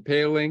and Ryan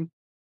Poehling.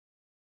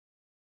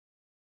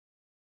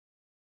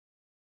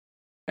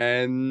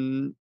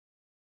 And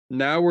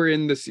now we're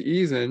in the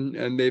season,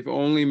 and they've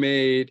only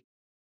made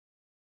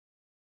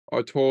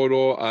a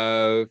total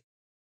of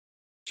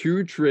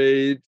 2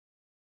 trades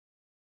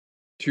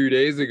 2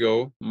 days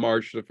ago,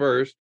 March the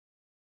 1st.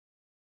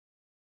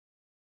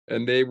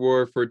 And they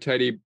were for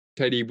Teddy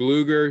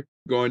Bluger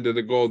going to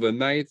the Golden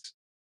Knights,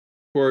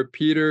 for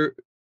Peter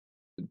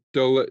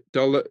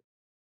Delabrator,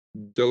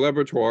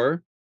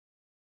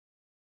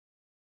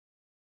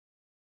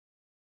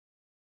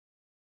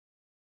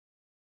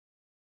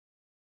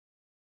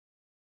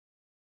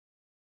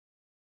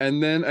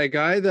 and then a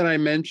guy that I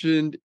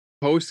mentioned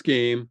post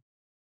game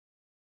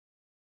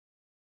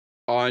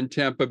on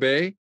Tampa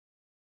Bay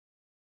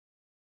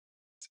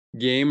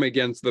game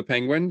against the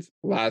Penguins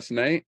last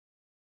night,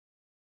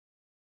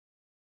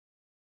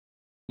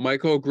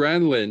 Michael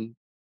Granlund,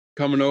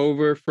 coming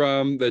over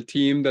from the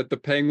team that the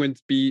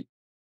Penguins beat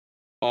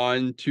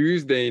on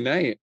Tuesday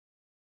night,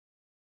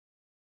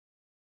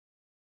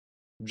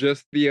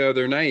 just the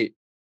other night.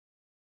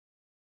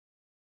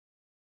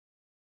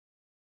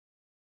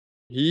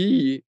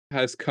 He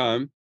has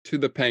come to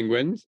the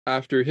Penguins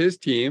after his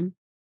team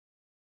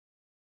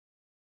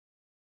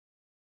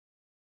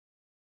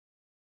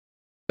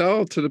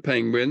fell to the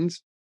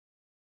Penguins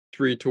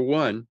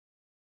 3-1.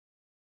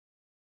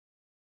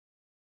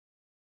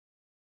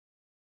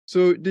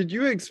 So did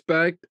you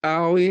expect,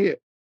 Ali,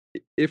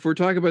 if we're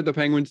talking about the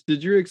Penguins,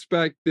 did you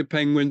expect the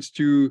Penguins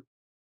to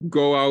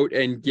go out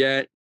and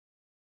get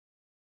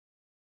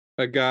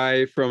a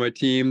guy from a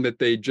team that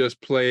they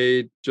just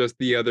played just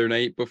the other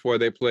night before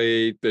they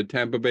played the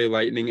Tampa Bay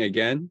Lightning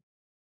again?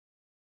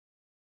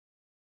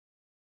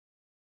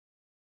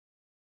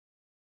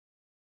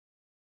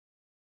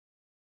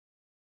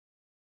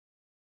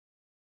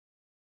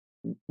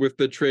 With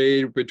the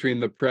trade between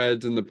the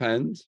Preds and the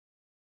Pens?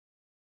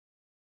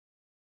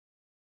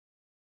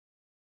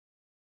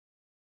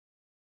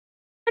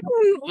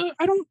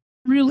 I don't know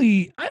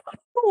really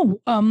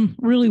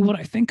what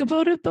I think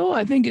about it though.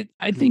 I think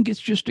it's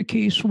just a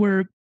case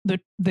where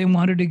they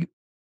wanted to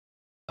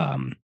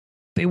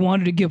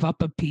give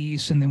up a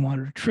piece and they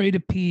wanted to trade a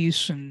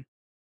piece. And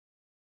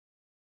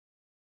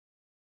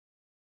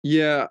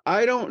Yeah,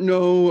 I don't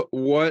know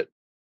what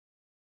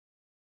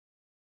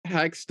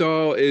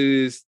Hextall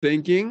is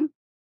thinking,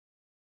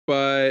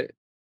 but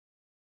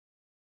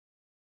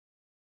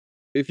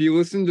if you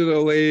listen to the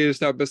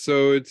latest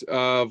episodes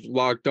of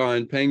Locked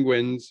On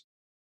Penguins,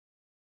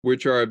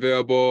 which are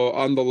available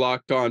on the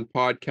Locked On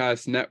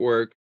Podcast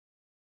Network,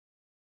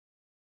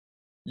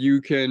 you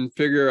can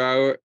figure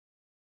out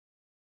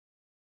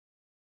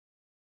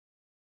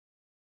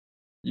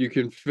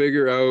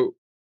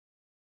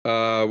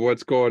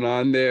what's going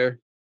on there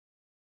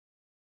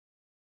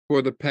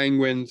for the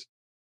Penguins.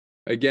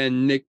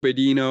 Again, Nick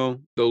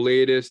Bodino, the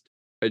latest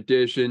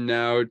addition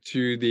now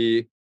to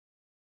the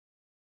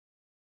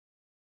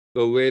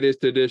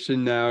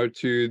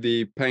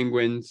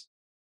Penguins.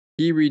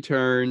 He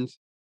returns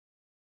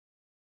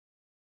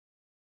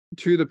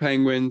to the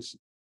Penguins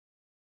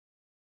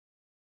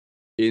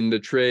in the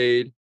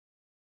trade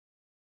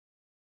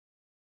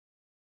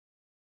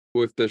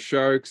with the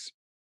Sharks.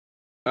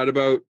 At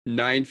about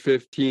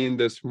 9:15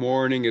 this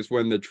morning is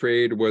when the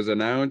trade was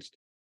announced.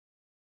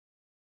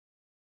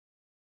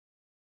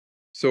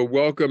 So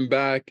welcome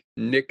back,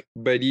 Nick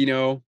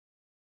Bodino.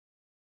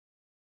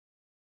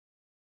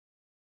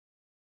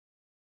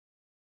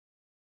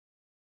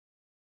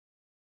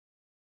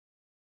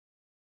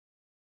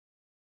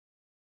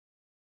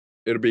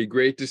 It'll be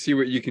great to see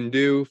what you can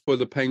do for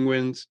the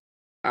Penguins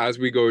as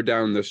we go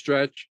down the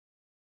stretch.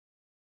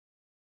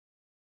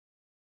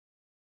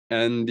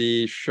 And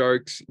the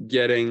Sharks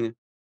getting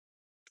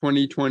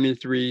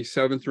 2023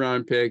 7th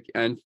round pick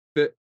and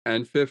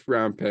 5th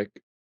round pick.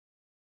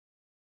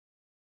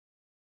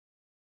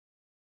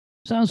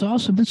 sounds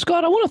awesome. And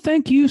Scott, I want to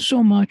thank you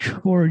so much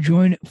for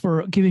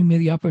giving me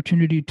the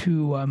opportunity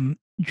to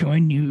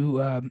join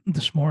you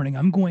this morning.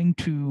 I'm going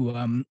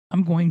to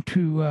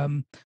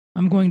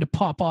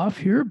pop off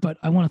here, but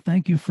I want to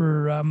thank you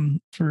for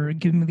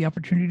giving me the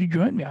opportunity to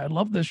join me. I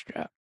love this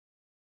chat.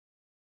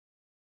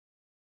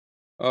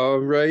 All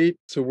right,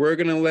 so we're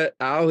gonna let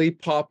Ali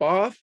pop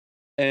off,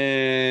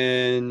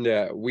 and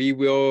we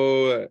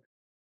will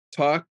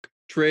talk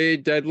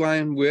trade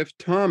deadline with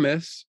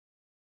Thomas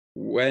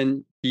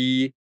when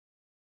he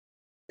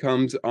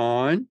comes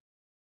on.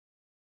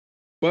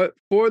 But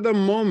for the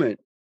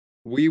moment,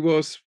 we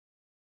will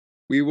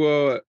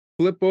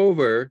flip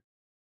over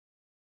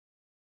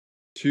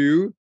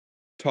to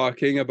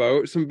talking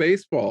about some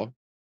baseball.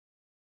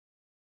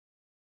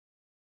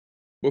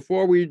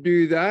 Before we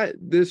do that,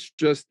 this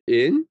just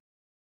in.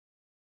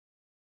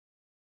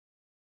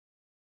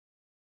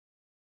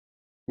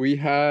 We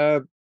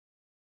have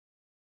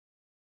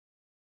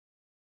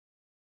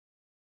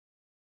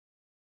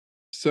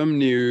some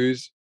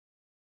news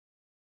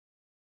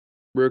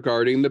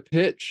regarding the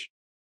pitch.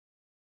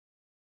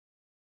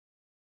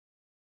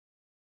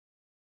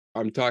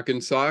 I'm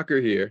talking soccer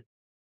here.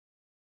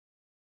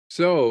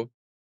 So,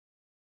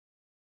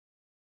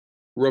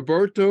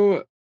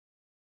 Roberto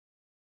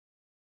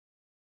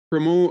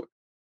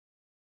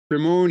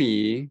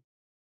Cremoni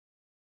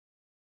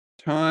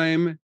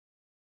time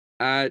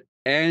at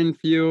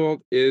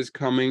Anfield is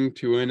coming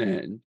to an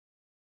end.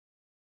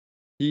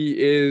 He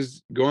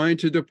is going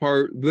to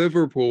depart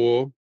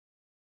Liverpool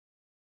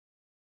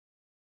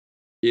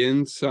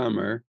in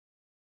summer.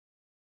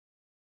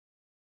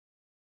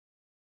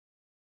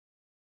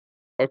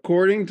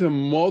 According to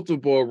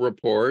multiple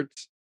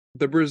reports,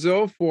 the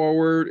Brazil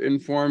forward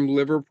informed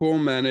Liverpool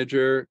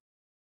manager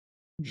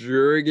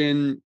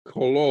Jurgen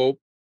Klopp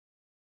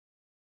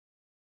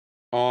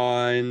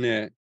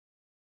on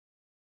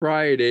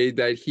Friday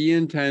that he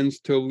intends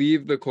to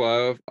leave the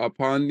club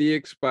upon the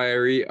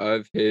expiry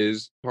of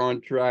his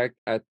contract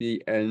at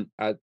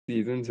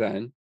season's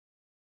end.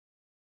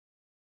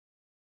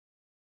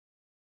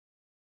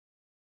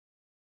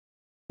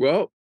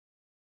 Well,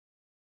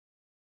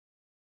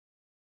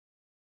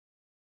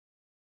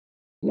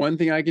 one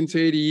thing I can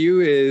say to you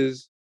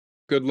is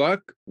good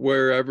luck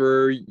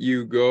wherever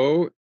you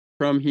go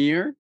from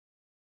here.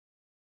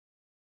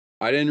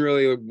 I didn't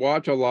really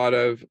watch a lot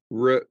of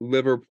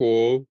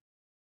Liverpool,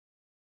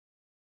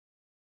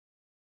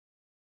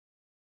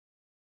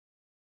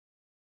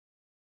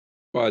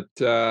 but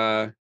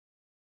good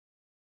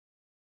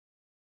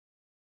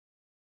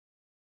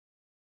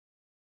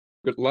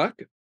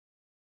luck.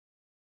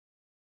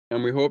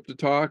 And we hope to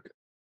talk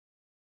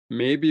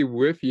maybe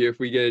with you if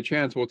we get a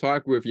chance. We'll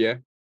talk with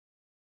you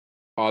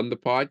on the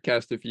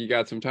podcast if you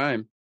got some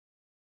time.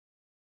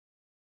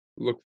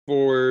 Look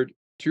forward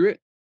to it.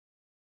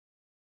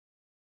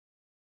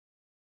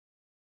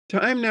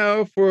 Time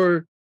now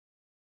for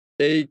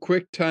a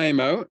quick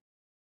timeout.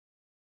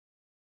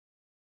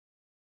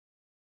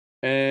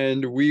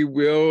 And we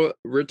will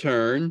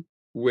return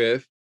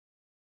with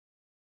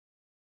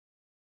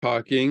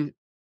talking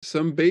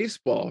some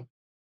baseball.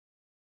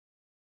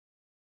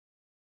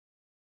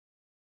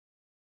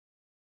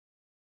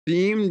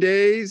 Theme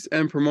days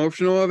and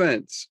promotional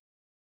events.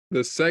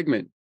 The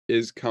segment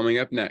is coming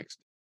up next.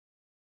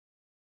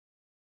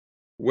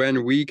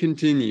 When we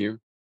continue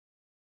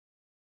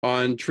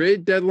on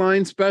Trade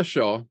Deadline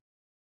Special,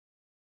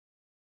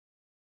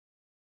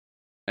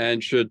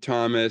 and should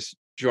Thomas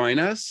join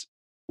us,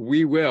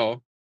 we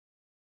will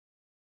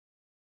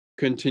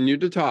continue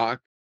to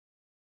talk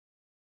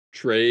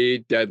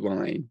trade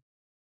deadline.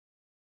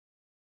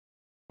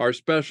 Our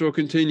special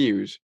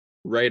continues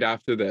right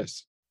after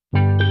this.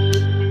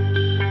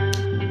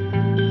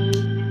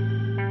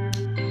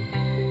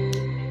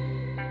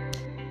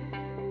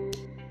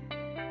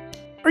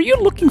 Are you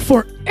looking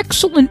for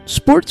excellent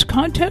sports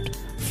content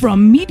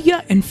from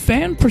media and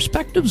fan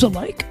perspectives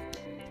alike?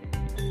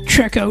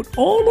 Check out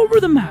All Over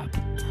the Map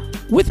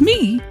with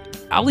me,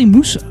 Ali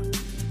Musa,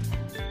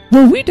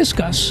 where we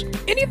discuss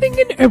anything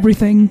and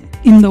everything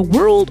in the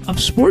world of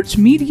sports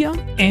media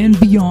and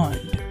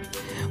beyond.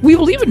 We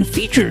will even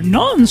feature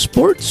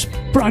non-sports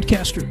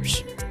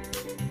broadcasters.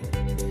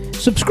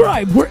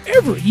 Subscribe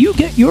wherever you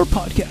get your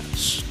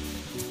podcasts.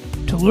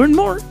 To learn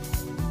more,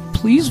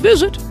 please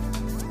visit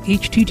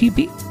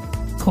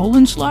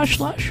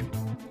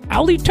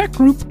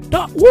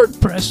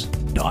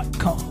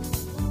http://alitechgroup.wordpress.com.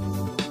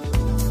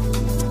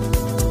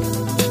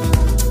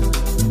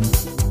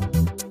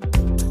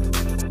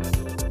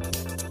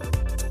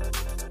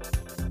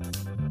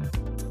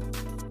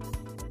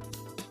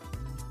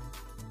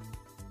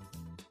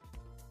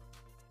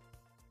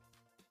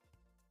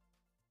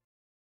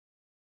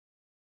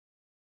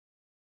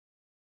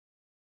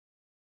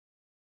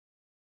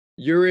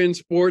 You're in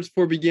Sports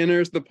for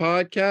Beginners, the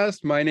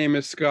podcast. My name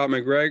is Scott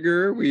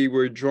McGregor. We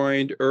were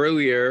joined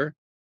earlier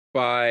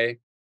by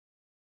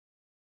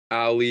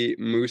Ali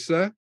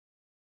Musa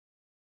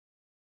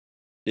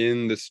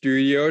in the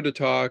studio to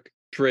talk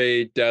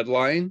trade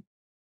deadline.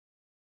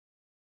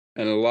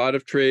 And a lot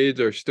of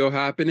trades are still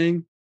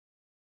happening.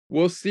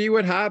 We'll see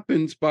what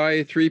happens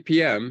by 3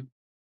 p.m.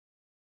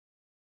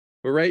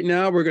 But right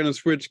now, we're going to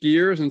switch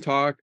gears and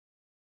talk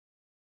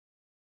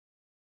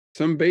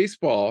some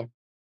baseball.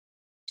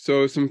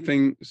 So some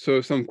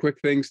quick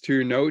things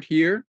to note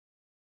here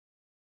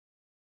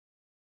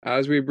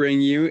as we bring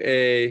you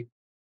a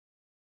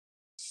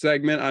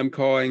segment I'm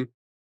calling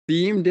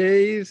Theme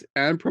Days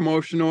and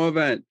Promotional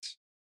Events.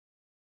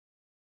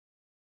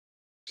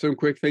 Some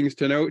quick things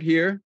to note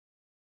here.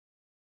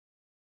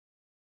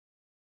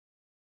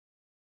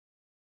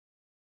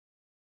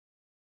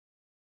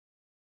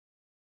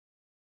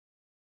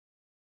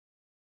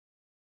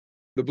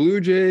 The Blue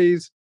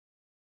Jays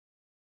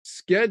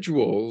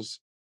schedules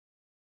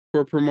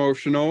for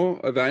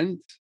promotional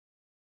events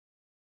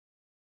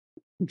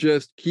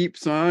just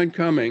keeps on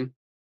coming.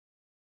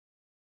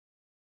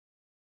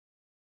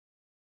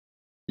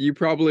 You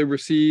probably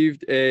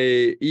received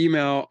an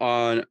email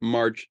on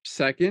March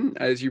 2nd,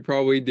 as you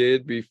probably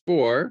did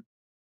before,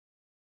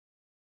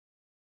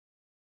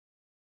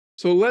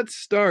 So let's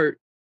start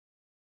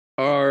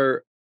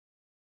our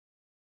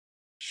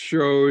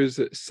show's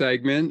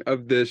segment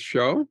of this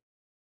show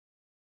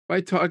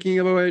by talking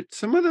about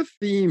some of the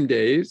theme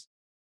days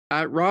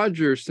at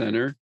Rogers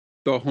Center,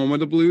 the home of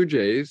the Blue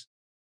Jays.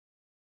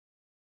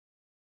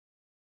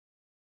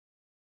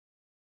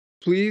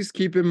 Please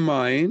keep in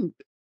mind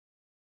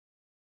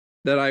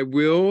that I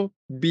will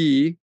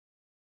be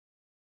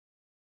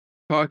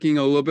talking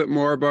a little bit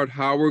more about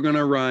how we're going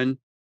to run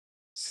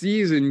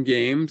season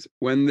games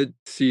when the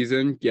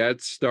season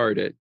gets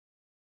started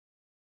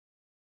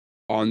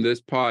on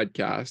this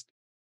podcast.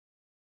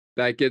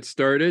 That gets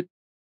started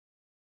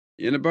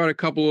in about a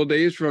couple of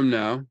days from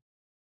now.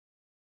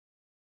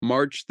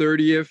 March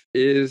 30th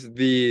is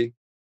the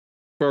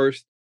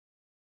first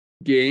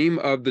game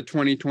of the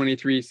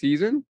 2023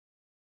 season.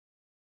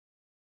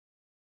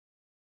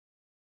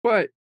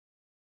 But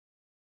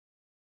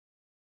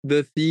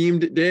the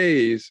themed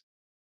days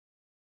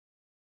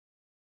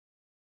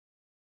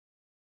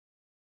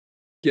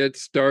get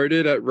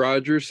started at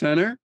Rogers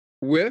Center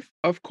with,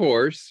 of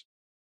course,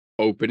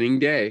 opening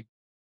day.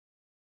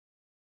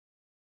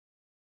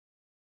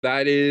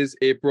 That is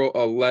April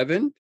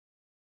 11th.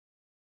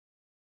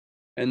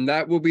 And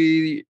that will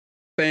be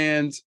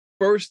fans'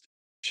 first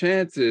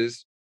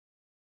chances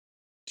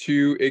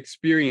to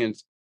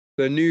experience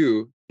the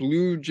new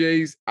Blue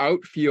Jays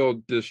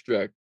outfield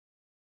district.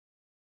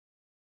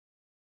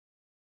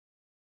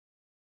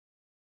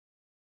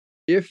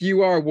 If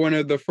you are one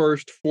of the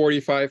first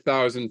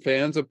 45,000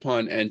 fans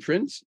upon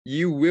entrance,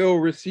 you will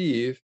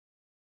receive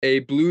a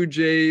Blue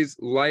Jays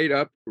light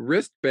up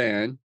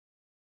wristband.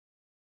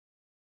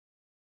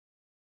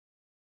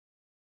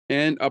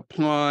 And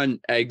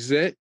upon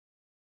exit,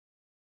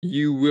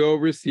 you will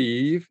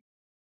receive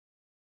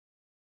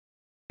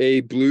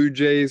a Blue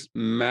Jays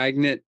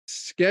magnet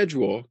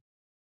schedule.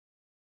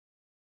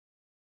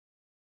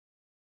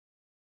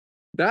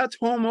 That's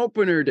home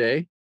opener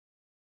day.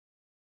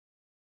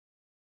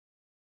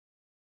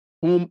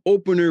 Home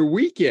opener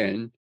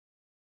weekend,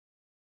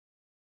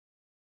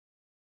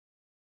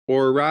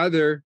 or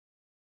rather,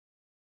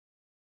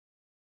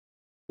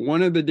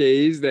 one of the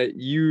days that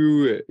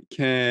you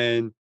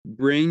can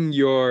bring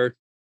your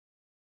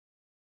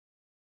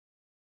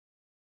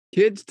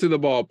kids to the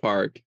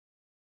ballpark.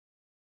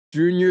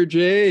 Junior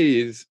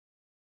Jays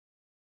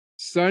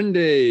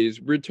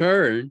Sundays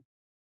return.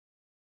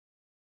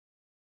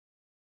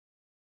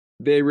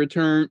 They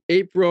return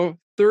April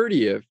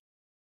 30th,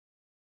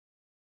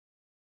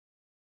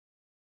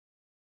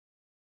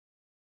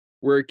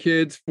 where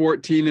kids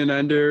 14 and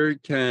under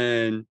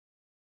can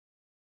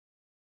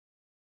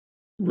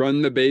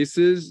run the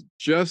bases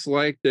just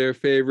like their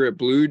favorite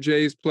Blue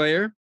Jays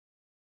player.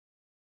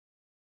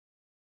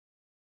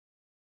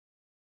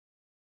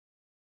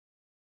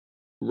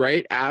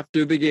 Right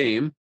after the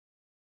game,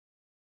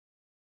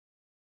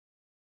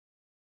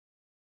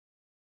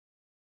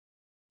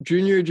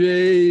 Junior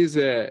Jays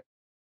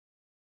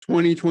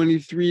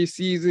 2023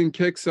 season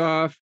kicks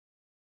off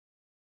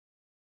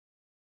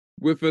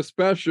with a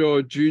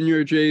special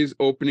Junior Jays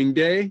opening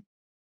day.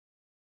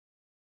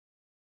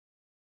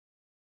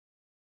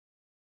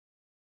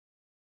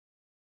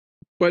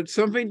 But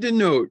something to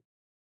note,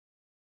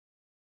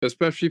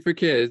 especially for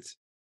kids,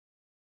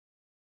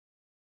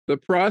 the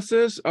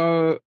process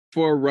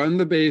for run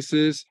the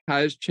bases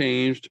has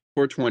changed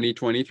for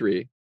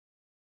 2023.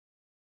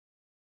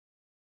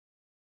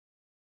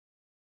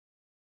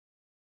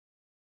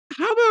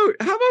 How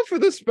about for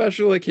the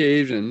special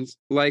occasions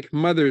like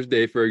Mother's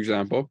Day, for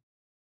example?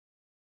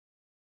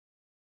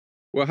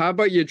 Well, how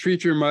about you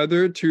treat your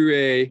mother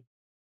to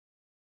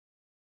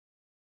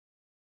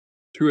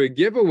a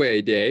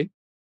giveaway day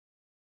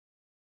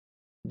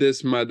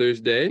this Mother's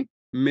Day,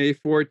 May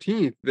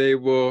 14th.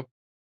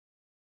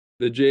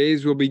 The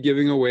Jays will be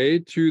giving away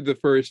to the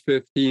first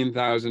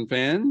 15,000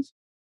 fans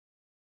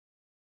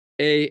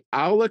a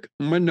Alec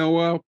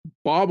Manoah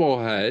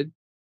bobblehead.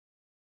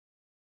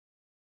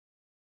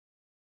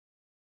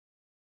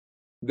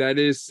 That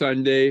is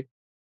Sunday,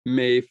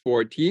 May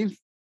 14th.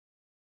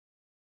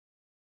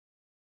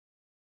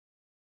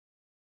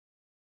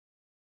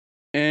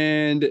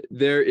 And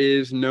there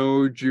is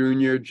no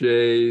Junior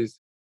Jays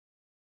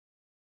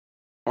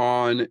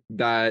on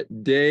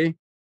that day.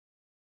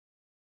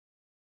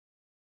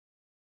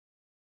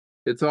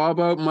 It's all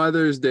about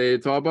Mother's Day.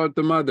 It's all about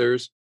the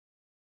mothers,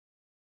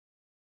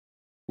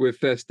 with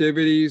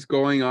festivities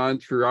going on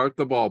throughout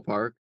the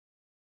ballpark.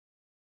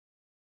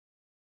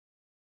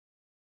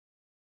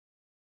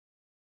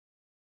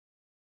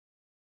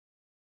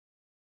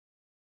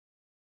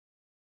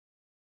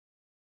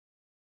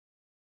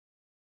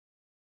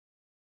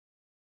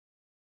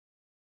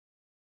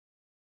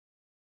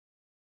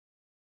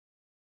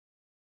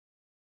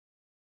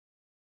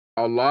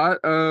 A lot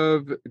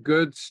of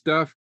good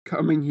stuff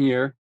coming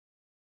here.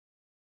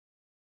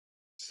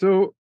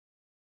 So,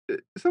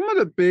 some of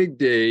the big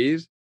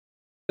days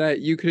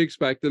that you could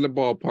expect in the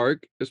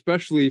ballpark,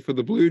 especially for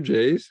the Blue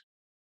Jays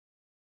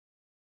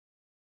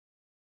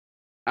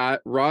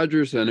at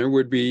Rogers Center,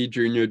 would be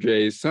Junior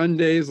Jays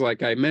Sundays,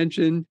 like I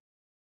mentioned.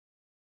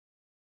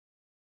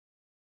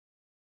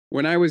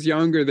 When I was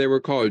younger, they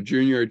were called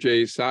Junior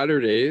J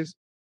Saturdays,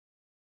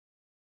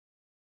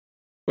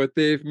 but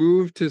they've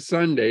moved to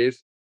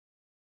Sundays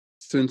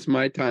since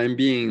my time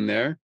being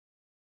there.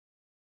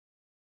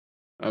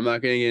 I'm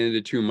not going to get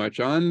into too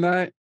much on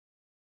that.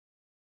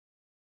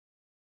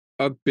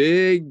 A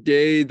big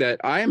day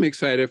that I'm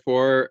excited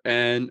for,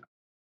 and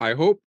I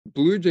hope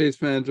Blue Jays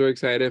fans are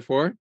excited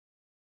for.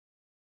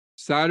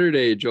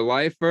 Saturday,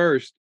 July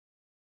 1st,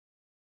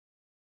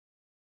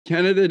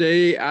 Canada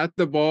Day at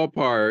the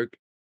ballpark.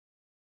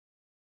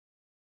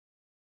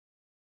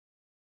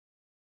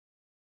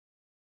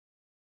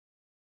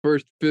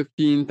 First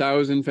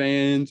 15,000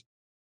 fans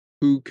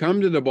who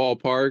come to the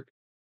ballpark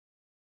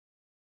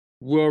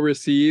will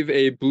receive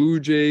a Blue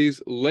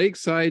Jays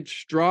Lakeside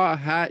Straw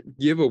Hat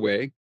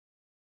giveaway.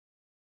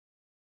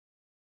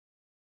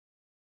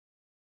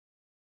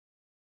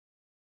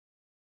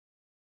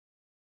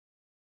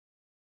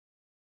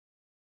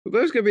 So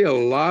there's going to be a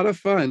lot of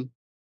fun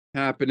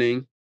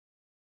happening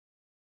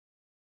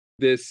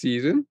this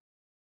season.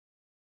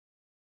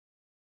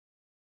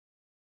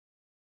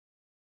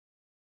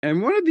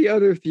 And one of the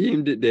other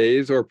themed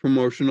days or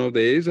promotional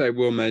days I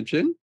will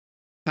mention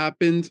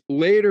happens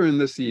later in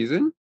the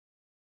season.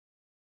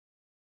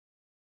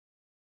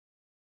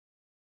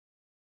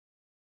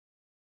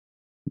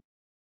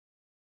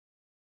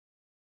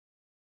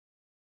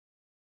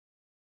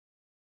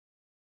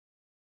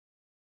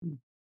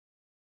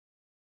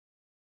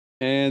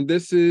 And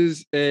this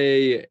is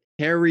a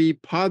Harry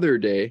Potter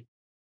Day.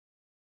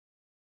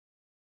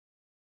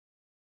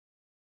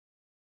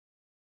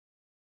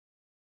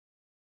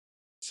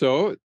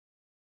 So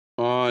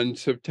on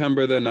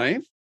September the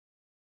 9th,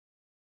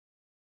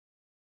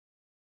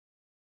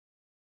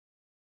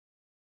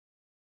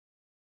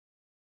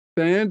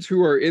 fans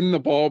who are in the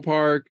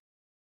ballpark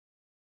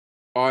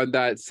on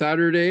that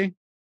Saturday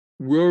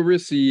will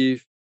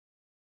receive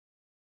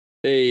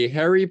a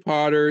Harry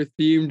Potter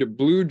themed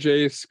Blue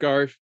Jay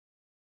scarf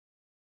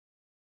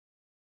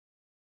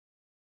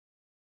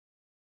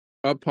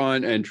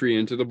upon entry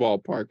into the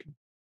ballpark.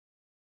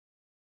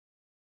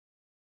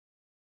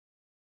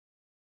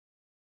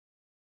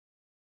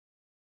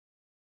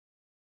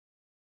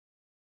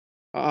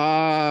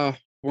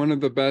 One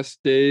of the best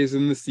days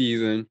in the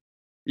season,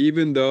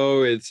 even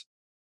though it's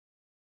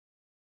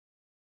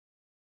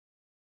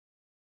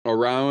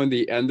around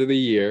the end of the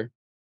year.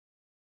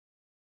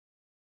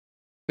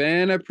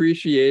 Fan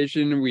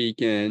Appreciation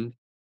Weekend.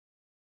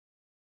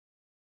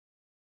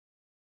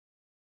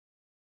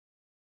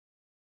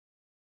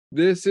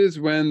 This is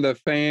when the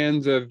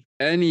fans of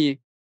any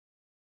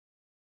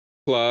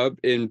club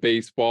in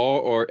baseball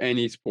or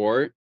any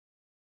sport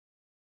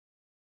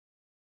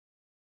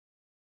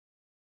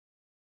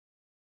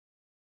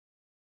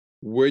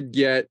would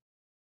get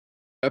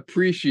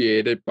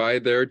appreciated by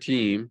their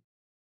team.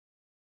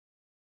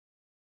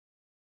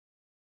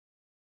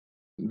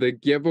 The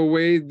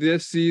giveaway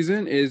this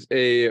season is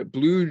a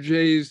Blue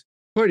Jays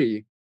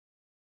hoodie.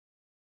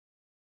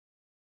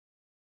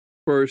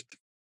 First,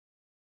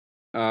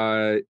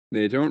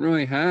 they don't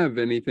really have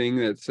anything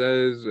that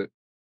says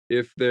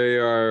if they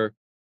are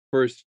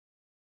first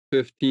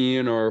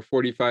 15 or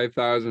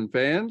 45,000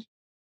 fans.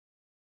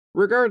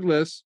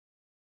 Regardless,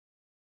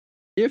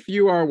 if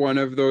you are one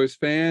of those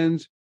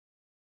fans,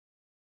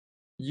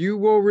 you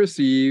will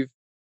receive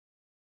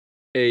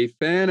a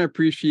fan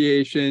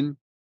appreciation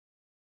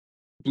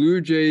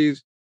Blue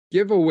Jays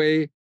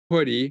giveaway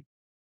hoodie.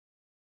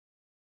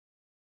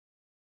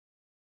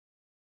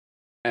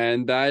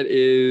 And that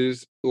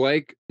is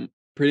like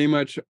pretty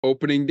much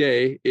opening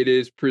day. It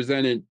is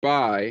presented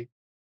by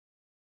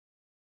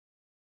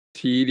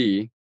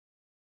TD.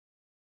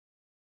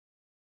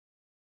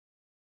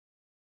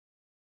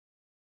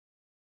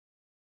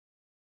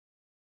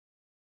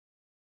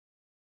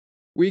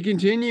 We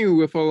continue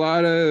with a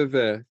lot of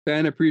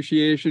fan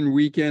appreciation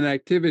weekend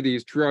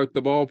activities throughout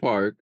the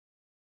ballpark.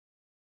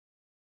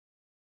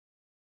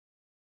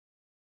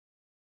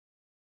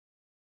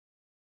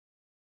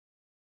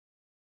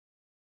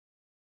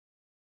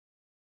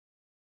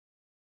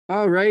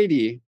 All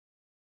righty.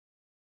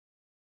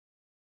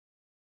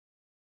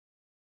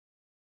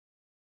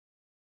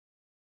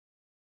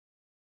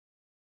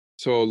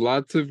 So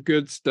lots of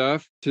good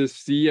stuff to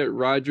see at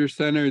Rogers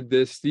Center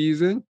this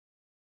season.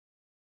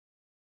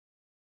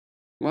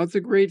 Lots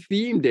of great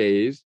theme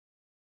days.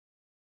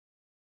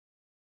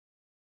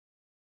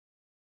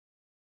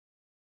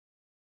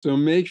 So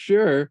make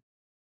sure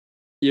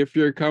if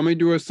you're coming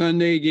to a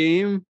Sunday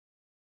game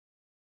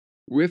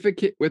with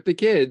the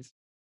kids,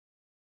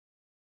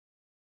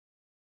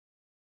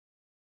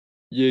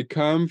 you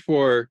come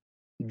for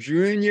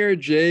Junior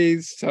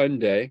Jay's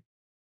Sunday.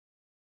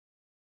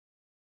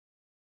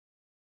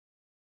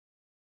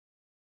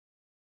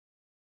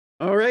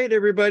 All right,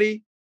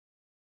 everybody.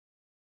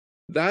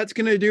 That's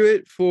going to do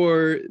it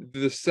for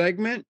the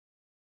segment.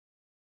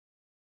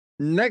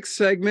 Next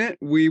segment,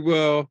 we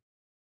will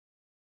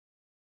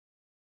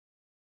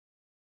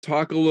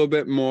talk a little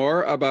bit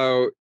more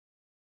about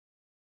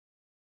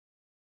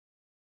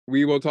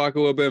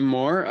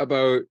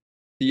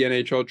the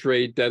NHL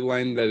trade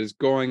deadline that is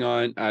going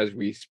on as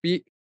we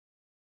speak.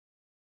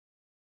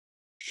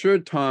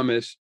 Should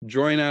Thomas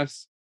join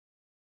us,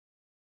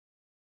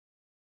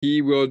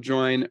 he will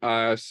join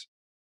us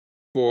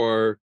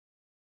for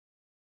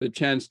the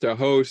chance to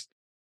host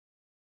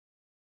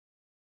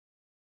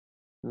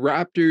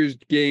Raptors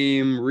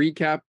game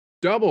recap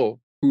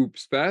double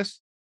Hoops Fest.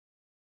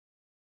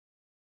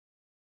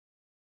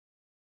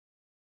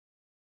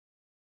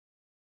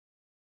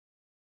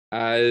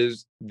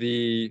 As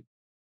the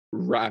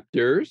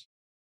Raptors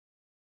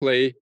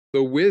play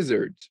the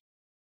Wizards.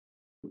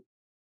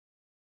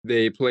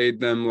 They played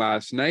them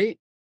last night,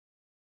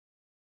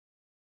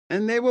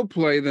 and they will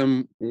play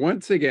them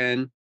once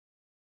again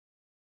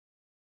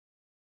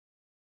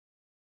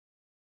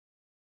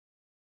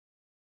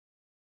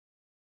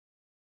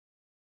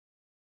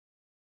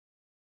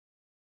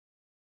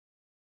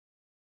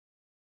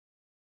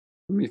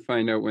let me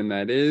find out when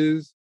that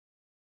is.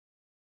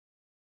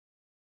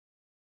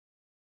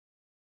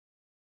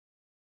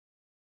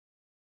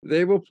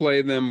 They will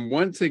play them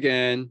once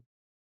again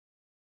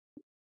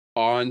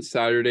on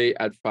Saturday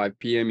at 5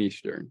 p.m.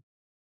 Eastern.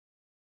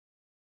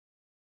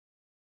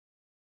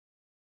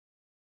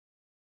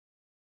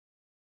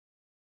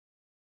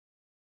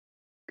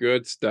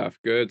 Good stuff.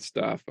 Good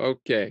stuff.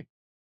 Okay.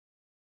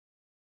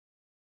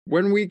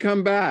 When we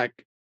come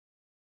back,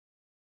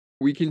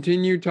 we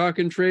continue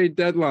talking trade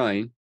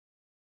deadline.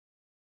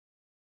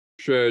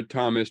 Should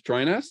Thomas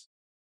join us?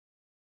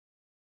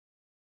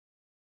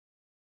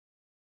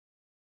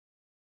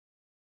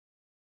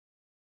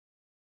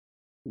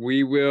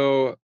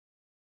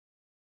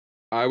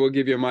 I will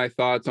give you my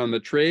thoughts on the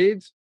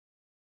trades.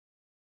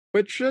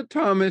 But should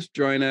Thomas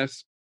join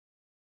us?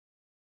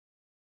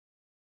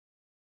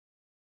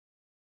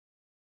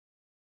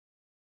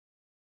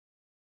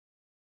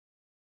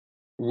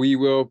 We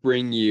will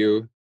bring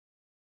you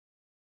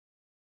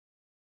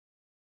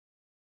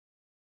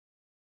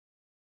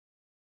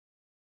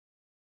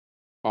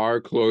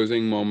our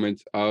closing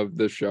moments of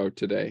the show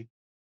today.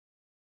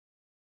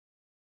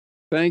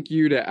 Thank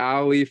you to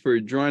Ali for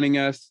joining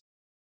us.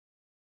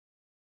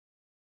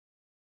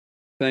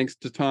 Thanks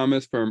to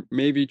Thomas for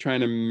maybe trying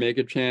to make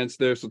a chance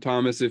there. So,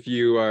 Thomas, if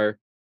you are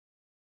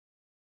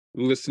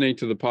listening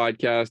to the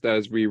podcast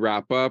as we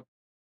wrap up,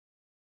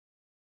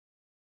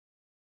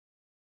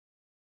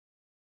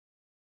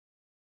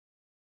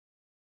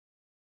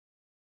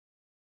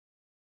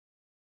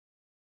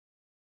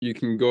 you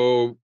can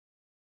go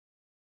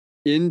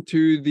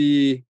into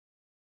the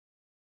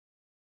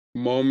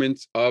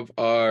moments of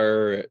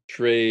our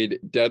trade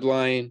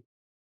deadline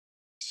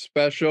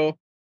special.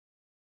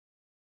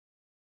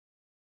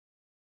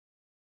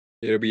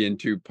 It'll be in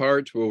two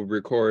parts. We'll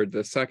record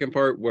the second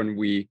part when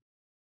we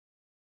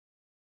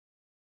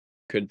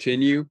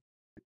continue.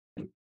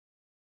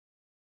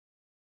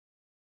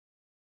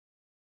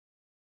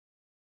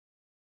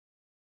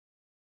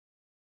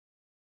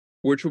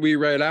 Which will be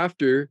right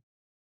after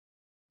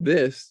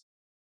this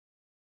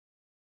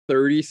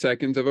 30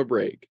 seconds of a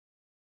break.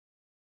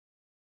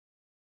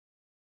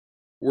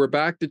 We're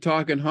back to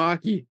talking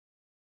hockey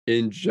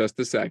in just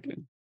a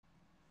second.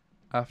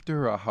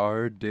 After a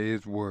hard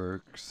day's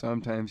work,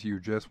 sometimes you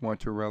just want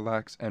to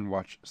relax and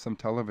watch some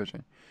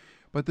television.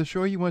 But the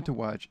show you want to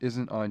watch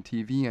isn't on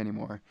TV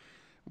anymore.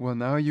 Well,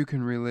 now you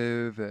can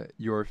relive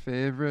your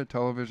favorite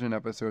television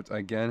episodes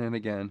again and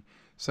again,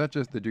 such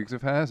as The Dukes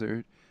of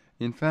Hazzard.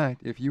 In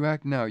fact, if you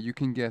act now, you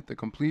can get the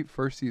complete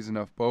first season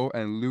of Bo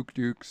and Luke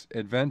Duke's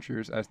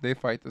adventures as they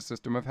fight the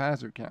system of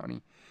Hazzard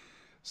County.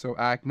 So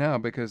act now,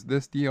 because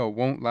this deal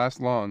won't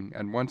last long,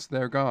 and once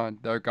they're gone,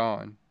 they're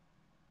gone.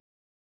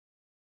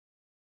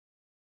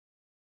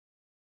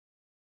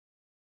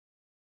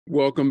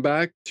 Welcome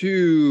back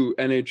to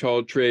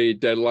NHL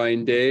Trade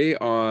Deadline Day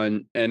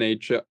on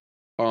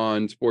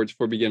Sports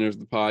for Beginners,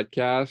 the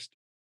podcast.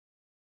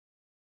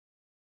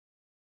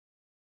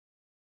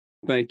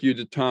 Thank you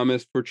to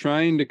Thomas for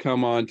trying to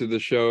come on to the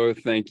show.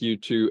 Thank you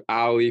to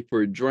Ali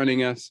for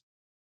joining us.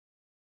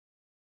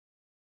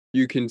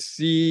 You can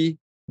see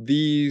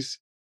these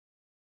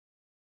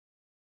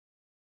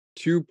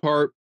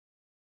two-part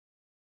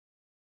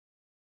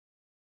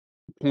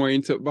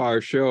points of our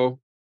show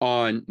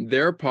on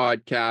their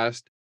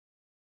podcast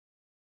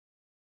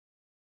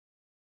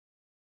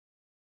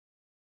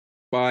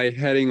by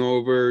heading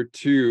over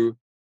to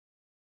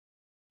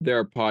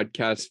their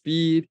podcast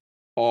feed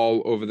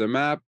all over the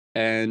map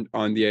and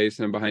on the ice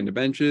and behind the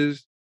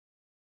benches.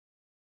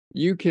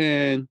 You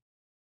can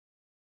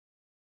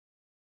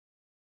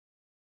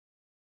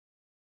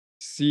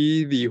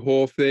see the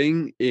whole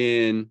thing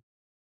in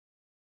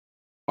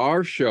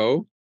our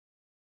show,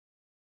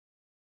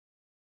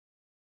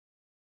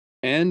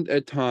 and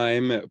a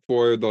time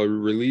for the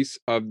release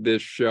of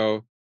this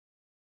show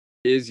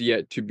is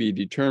yet to be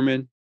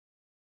determined.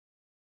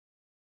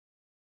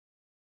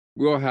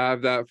 We'll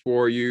have that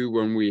for you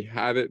when we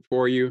have it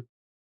for you.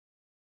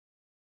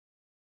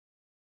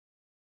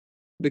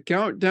 The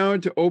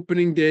countdown to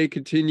opening day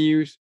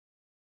continues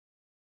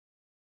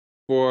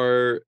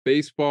for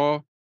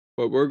baseball,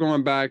 but we're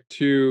going back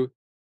to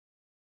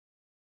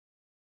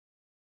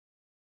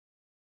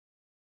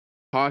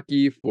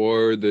hockey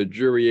for the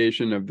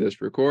duration of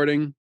this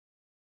recording.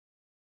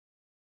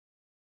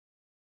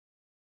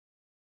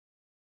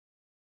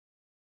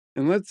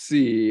 And let's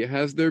see,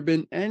 has there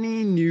been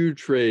any new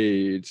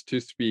trades to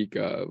speak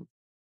of?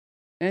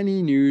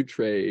 Any new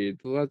trades?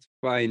 Let's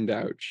find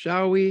out,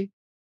 shall we?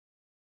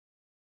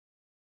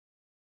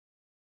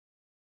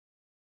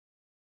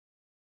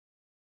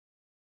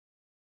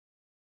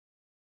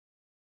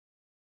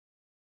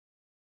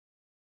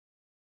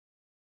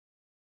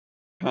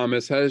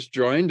 Thomas has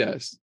joined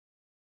us.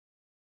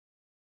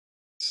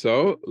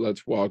 So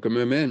let's welcome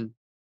him in.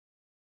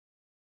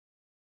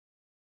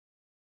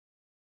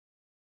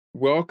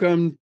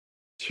 Welcome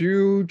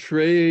to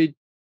Trade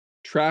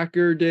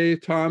Tracker Day,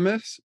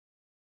 Thomas.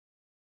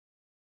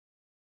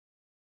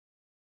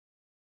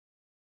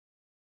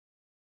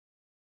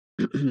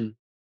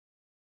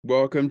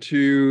 Welcome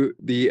to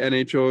the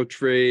NHL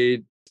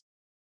Trade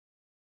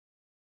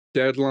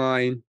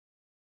Deadline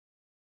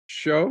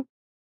show.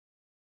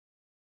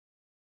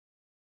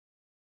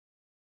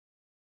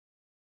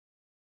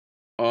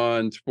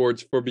 On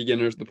Sports for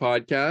Beginners, the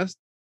podcast.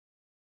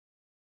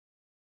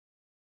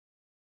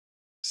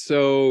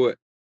 So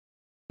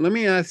let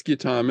me ask you,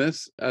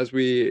 Thomas, as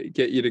we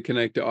get you to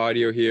connect to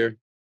audio here.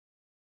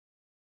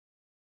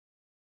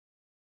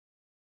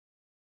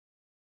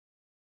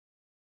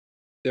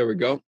 There we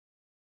go.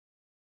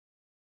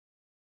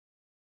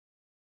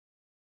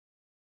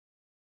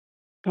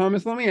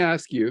 Thomas, let me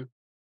ask you.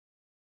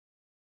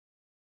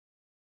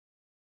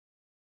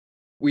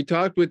 We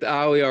talked with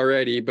Ali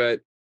already, but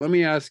let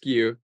me ask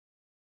you.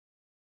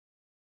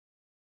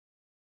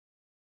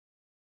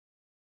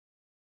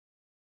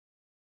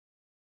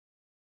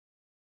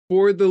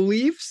 For the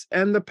Leafs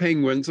and the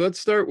Penguins, let's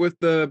start with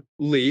the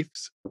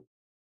Leafs.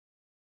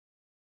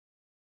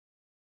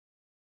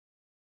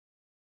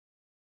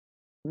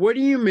 What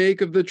do you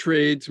make of the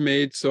trades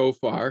made so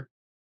far?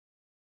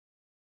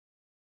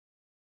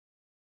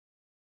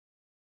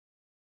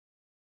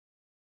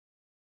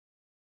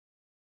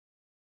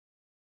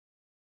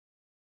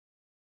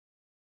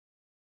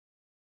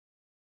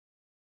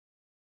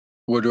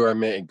 What do I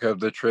make of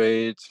the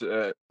trades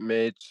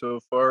made so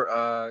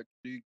far?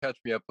 Can you catch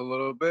me up a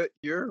little bit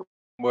here?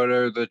 What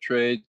are the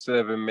trades that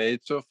have been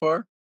made so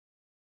far?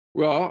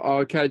 Well,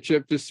 I'll catch you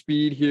up to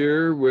speed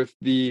here with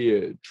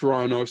the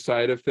Toronto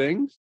side of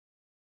things.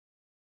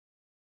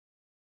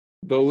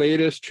 The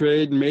latest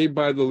trade made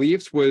by the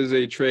Leafs was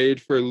a trade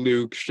for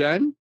Luke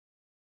Schenn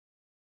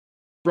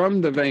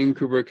from the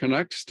Vancouver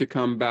Canucks to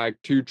come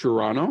back to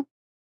Toronto.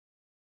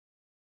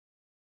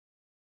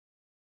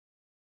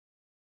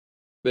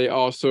 They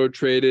also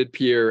traded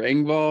Pierre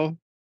Engvall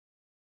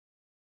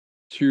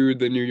to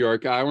the New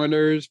York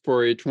Islanders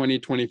for a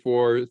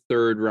 2024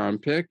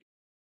 third-round pick.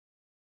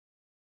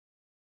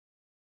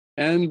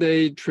 And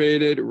they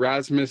traded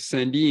Rasmus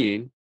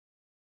Sandin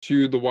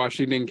to the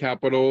Washington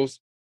Capitals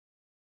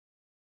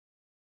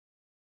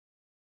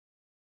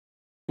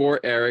for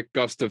Eric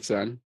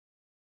Gustafsson.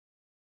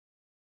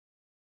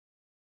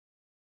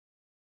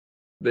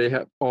 They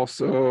have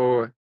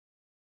also,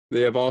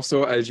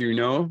 as you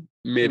know,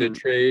 made a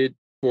trade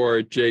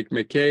for Jake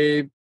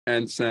McCabe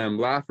and Sam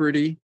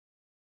Lafferty.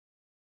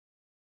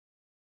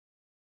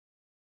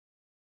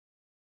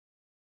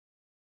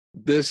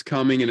 This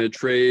coming in a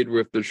trade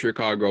with the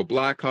Chicago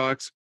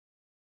Blackhawks.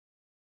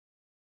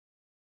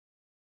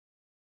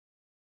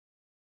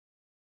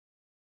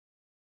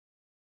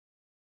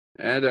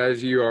 And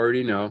as you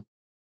already know,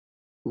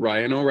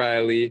 Ryan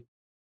O'Reilly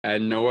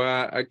and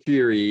Noah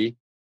Akiri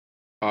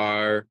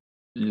are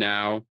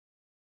now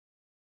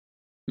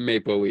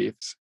Maple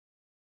Leafs.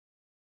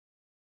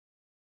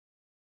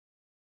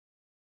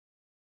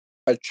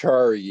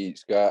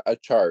 Achari's got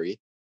Achari.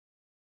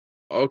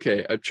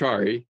 Okay,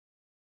 Achari.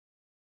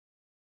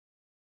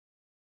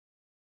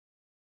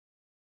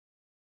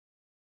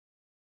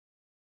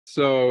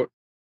 So,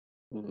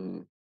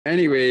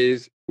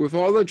 anyways, with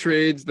all the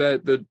trades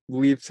that the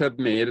Leafs have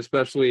made,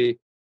 especially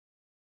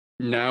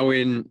now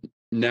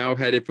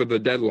headed for the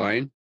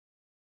deadline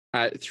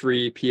at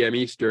 3 p.m.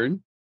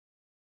 Eastern,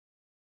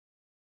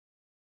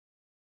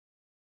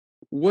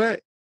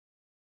 what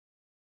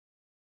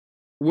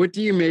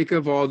do you make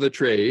of all the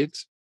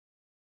trades?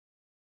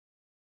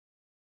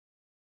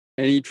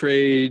 Any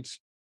trades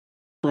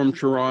from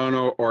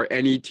Toronto or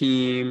any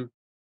team,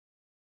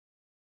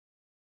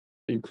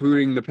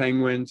 including the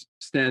Penguins,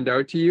 stand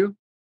out to you?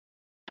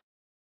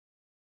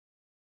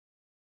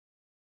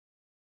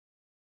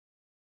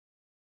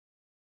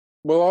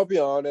 Well, I'll be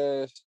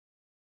honest.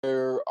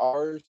 There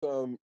are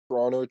some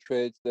Toronto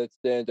trades that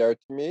stand out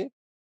to me.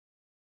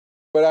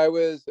 But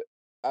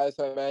as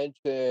I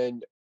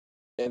mentioned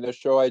in the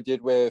show I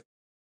did with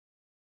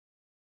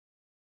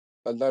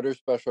another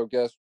special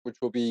guest, which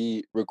will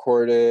be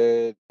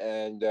recorded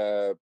and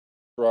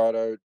brought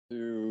out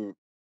to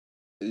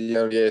the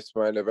youngest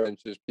mind of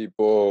Ventures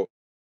people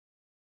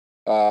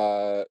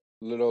a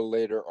little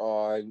later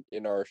on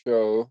in our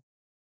show.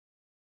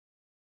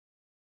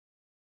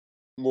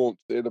 Won't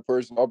say the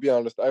person. I'll be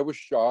honest, I was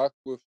shocked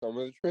with some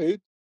of the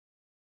trades.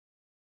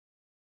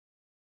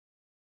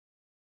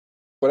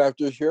 But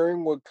after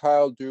hearing what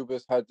Kyle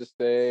Dubas had to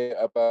say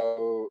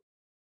about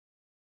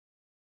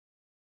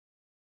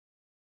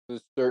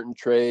the certain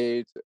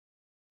trades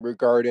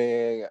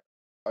regarding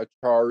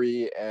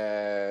Atari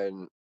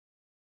and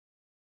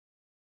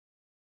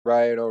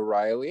Ryan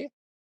O'Reilly,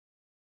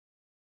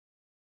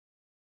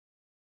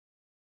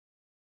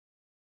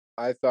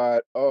 I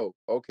thought, oh,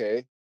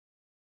 okay,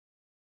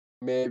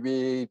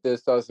 maybe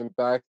this doesn't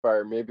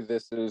backfire. Maybe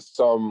this is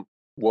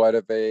somewhat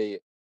of a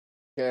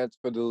chance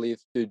for the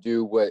Leafs to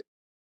do what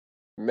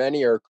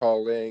many are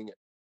calling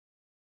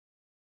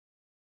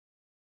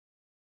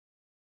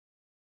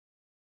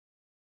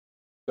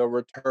the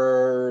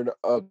return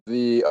of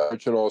the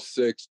original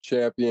six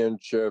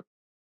championship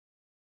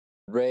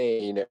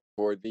reign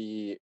for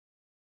the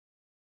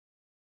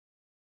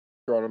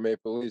Toronto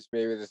Maple Leafs.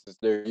 Maybe this is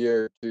their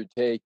year to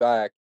take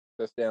back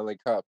the Stanley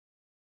Cup.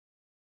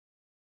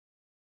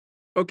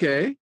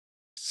 Okay.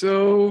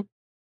 So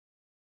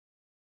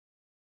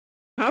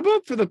how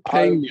about for the I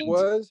Penguins?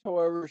 was,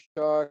 however,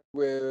 shocked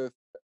with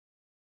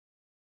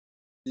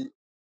the.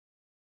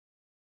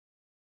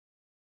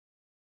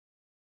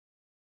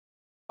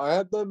 I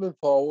haven't been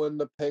following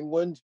the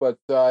Penguins, but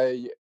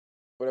I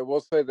will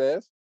say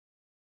this: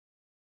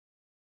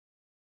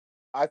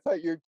 I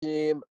thought your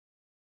team,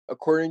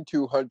 according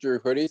to Hunter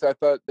Hoodies, I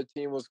thought the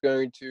team was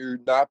going to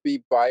not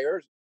be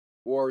buyers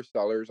or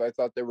sellers. I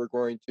thought they were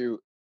going to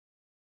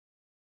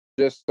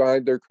just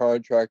sign their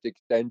contract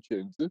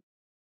extensions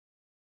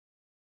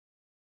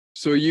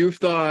So you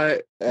thought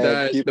and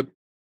that keep. the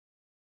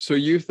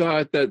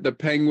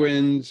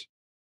Penguins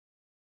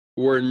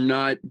were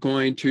not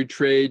going to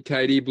trade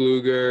Teddy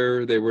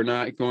Bluger. They were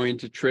not going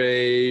to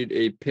trade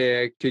a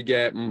pick to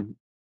get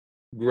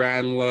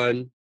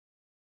Granlund.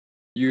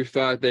 You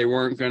thought they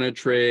weren't going to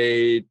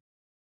trade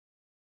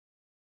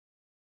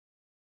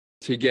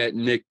to get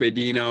Nick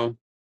Bedino,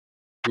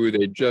 who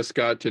they just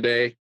got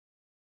today.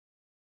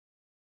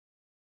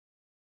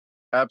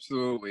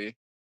 Absolutely,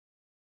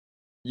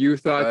 You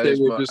thought that they is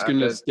were my just going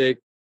to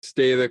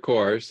stay the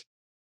course.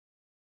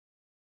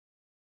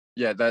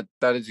 yeah. That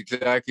is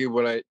exactly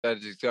what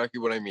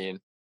I mean.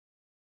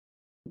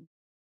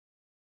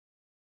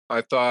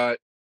 I thought,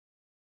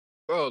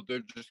 oh,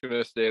 they're just going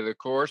to stay the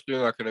course. They're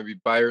not going to be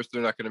buyers.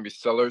 They're not going to be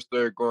sellers.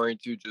 They're going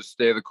to just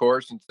stay the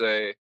course and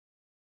say,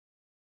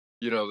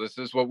 this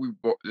is what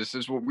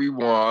we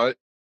want.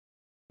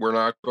 We're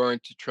not going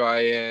to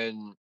try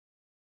and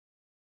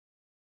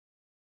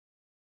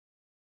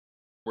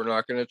we're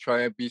not going to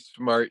try and be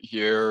smart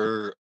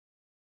here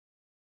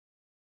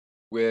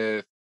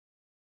with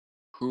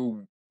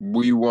who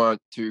we want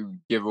to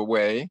give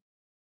away.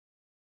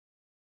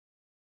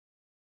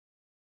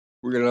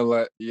 We're going to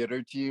let the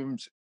other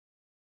teams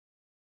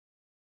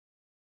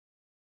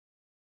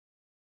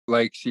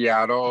like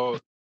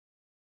Seattle,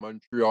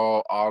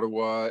 Montreal,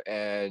 Ottawa,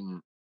 and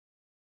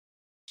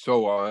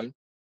so on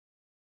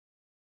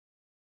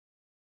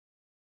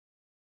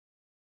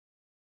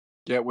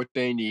get what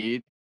they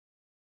need.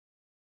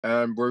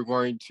 And we're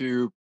going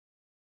to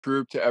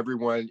prove to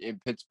everyone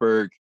in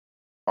Pittsburgh,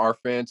 our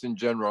fans in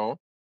general,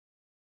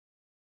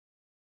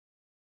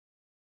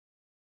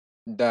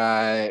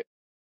 that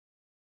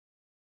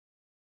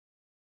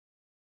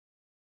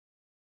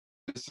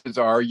this is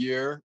our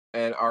year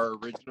and our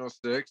original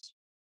six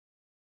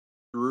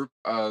group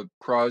of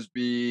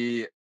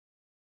Crosby,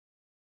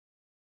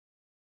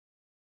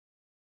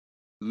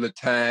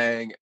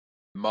 Letang,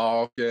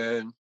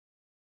 Malkin,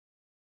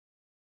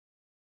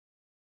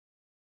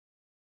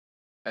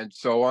 and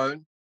so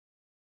on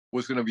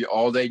was going to be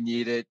all they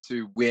needed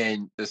to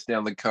win the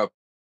Stanley Cup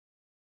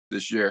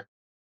this year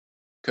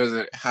because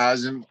it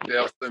hasn't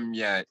failed them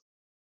yet.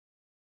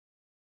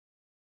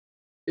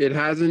 It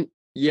hasn't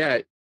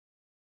yet.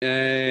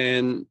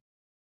 And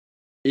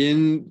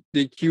in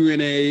the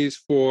Q&As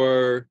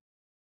for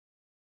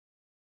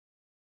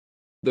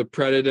the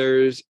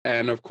Predators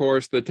and, of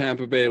course, the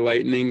Tampa Bay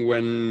Lightning,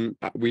 when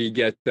we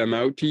get them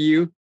out to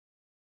you,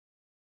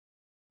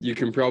 you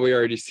can probably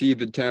already see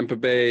the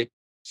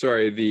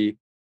the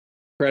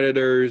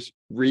Predators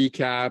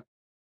recap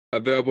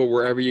available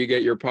wherever you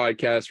get your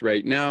podcast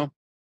right now.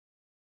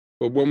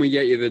 But when we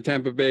get you the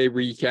Tampa Bay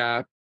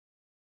recap,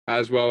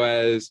 as well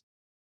as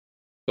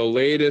the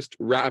latest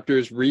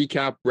Raptors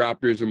recap,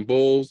 Raptors and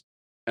Bulls,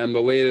 and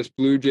the latest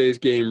Blue Jays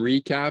game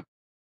recap,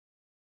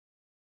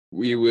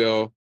 we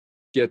will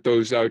get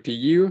those out to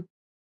you.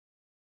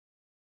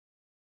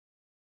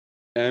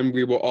 And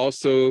we will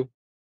also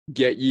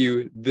get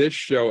you this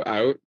show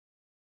out.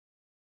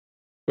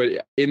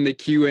 But in the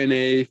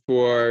Q&A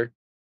for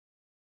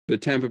the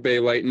Tampa Bay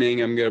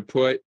Lightning, I'm going to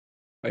put,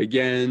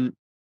 again,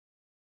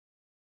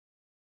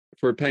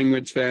 for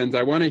Penguins fans,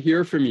 I want to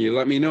hear from you.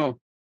 Let me know.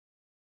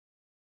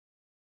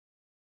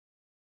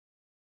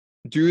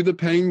 Do the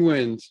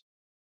Penguins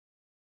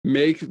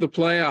make the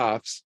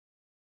playoffs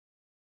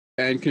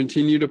and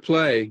continue to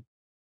play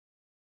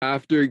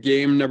after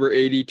game number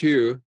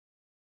 82?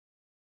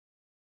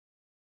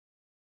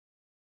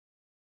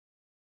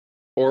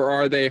 Or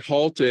are they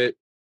halted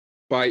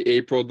by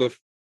April the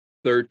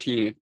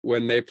 13th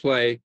when they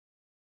play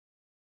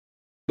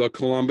the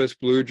Columbus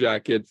Blue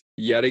Jackets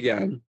yet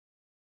again,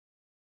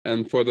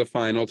 and for the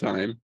final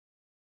time.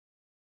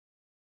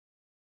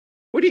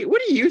 What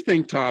do you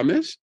think,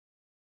 Thomas?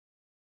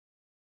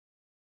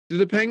 Do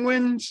the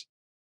Penguins,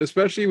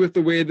 especially with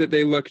the way that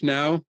they look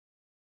now,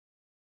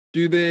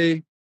 do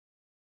they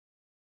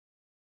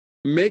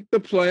make the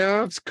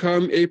playoffs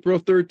come April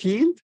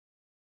 13th?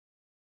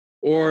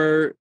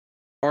 Or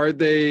are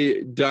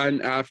they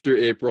done after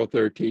April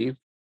 13th?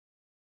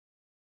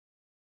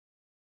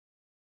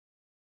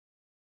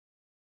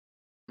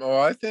 Oh,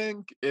 I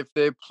think if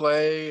they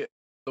play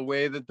the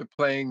way that they're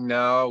playing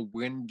now,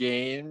 win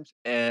games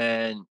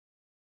and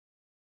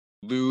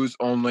lose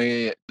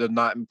only the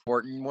not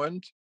important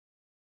ones,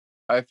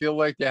 I feel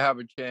like they have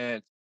a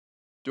chance.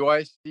 Do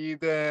I see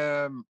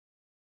them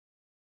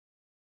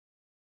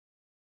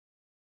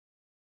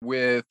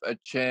with a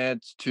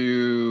chance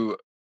to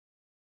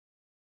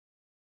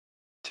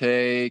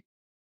take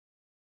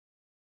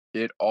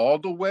it all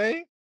the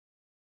way?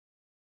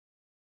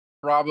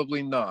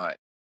 Probably not.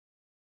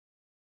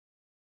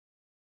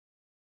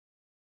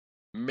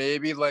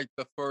 Maybe like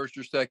the first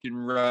or second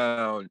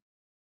round.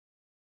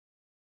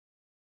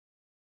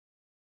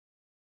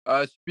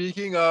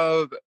 Speaking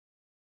of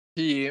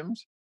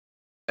teams,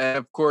 and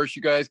of course,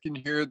 you guys can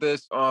hear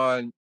this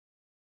on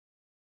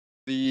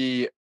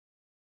the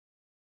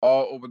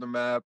All Over the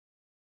Map,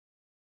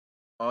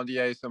 on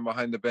the ice and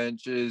behind the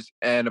benches,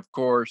 and of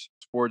course,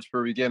 Sports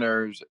for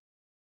Beginners.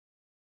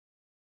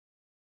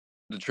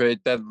 The trade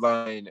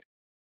deadline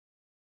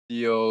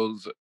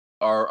deals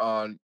are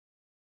on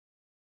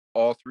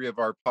all three of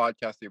our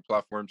podcasting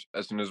platforms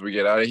as soon as we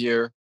get out of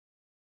here.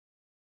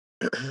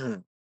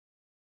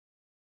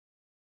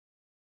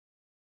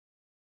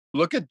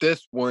 Look at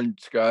this one,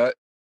 Scott.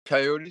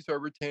 Coyotes are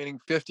retaining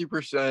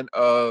 50%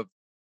 of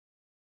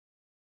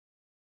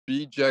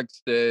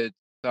Bjugstad's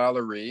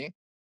salary.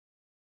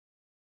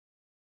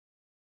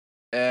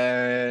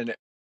 And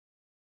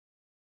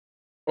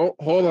Oh,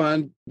 hold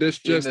on. This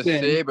in just the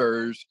in.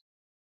 Sabres,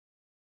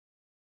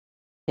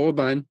 Hold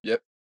on.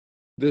 yep.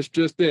 This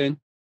just in.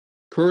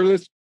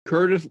 Curtis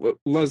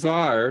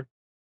Lazar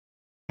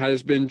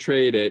has been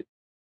traded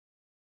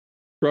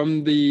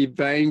from the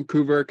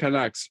Vancouver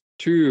Canucks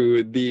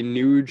to the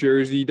New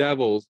Jersey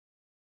Devils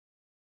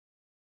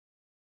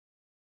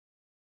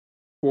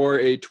for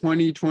a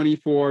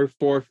 2024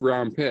 fourth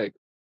round pick.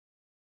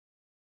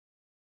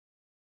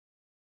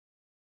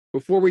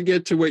 Before we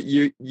get to what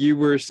you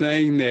were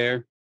saying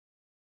there,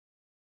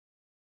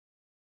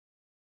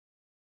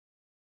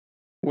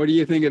 what do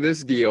you think of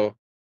this deal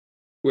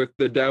with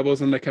the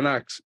Devils and the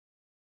Canucks?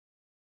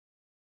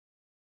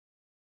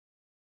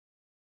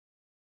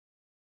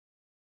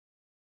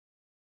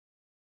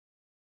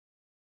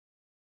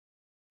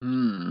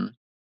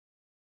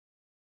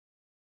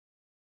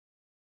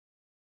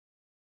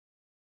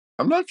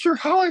 I'm not sure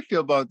how I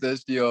feel about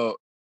this deal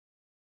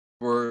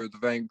for the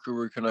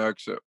Vancouver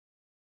Canucks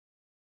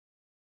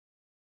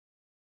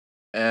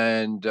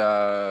and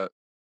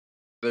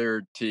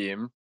their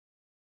team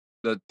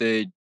that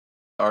they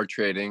are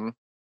trading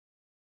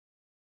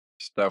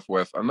stuff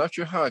with. I'm not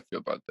sure how I feel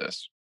about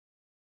this.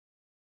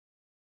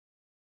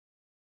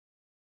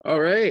 All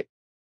right.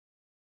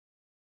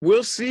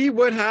 We'll see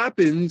what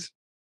happens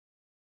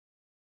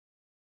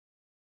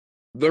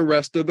the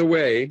rest of the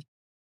way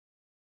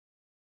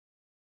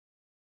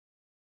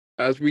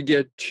as we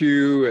get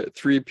to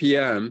 3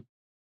 p.m.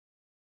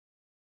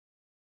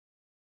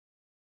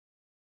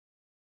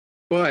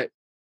 But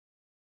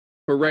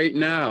for right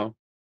now,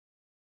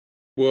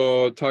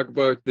 we'll talk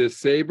about the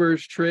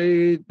Sabres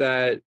trade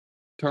that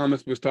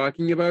Thomas was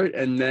talking about,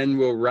 and then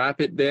we'll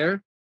wrap it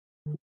there.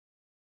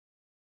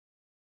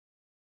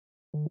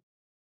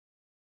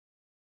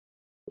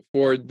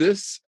 For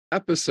this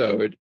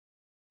episode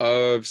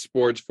of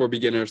Sports for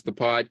Beginners, the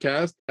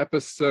podcast,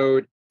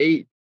 episode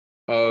 8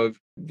 of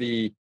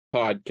the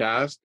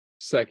podcast,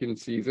 second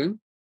season,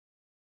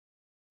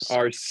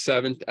 our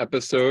 7th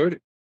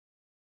episode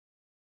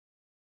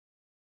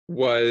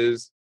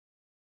was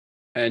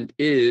and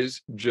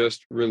is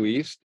just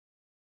released.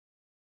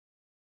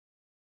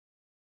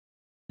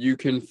 You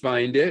can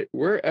find it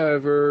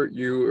wherever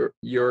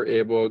you're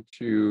able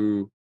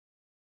to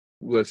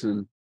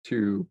listen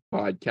to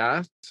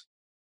podcasts.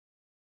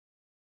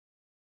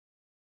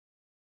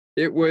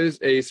 It was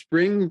a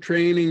spring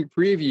training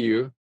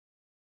preview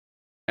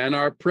and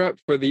our prep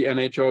for the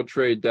NHL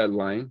trade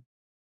deadline.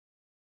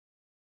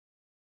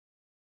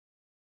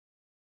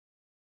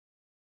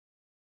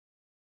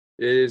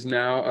 It is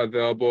now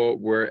available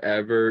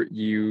wherever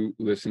you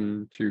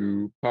listen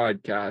to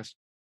podcasts.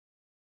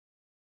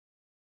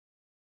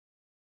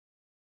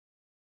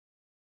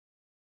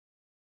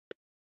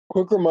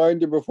 Quick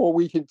reminder before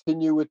we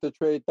continue with the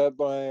trade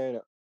deadline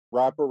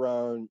wrap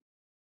around,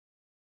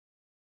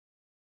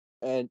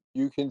 and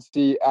you can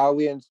see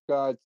Ali and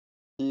Scott's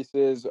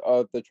pieces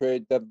of the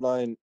trade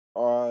deadline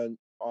on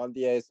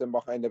the ice and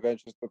behind the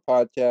benches, the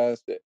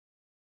podcast,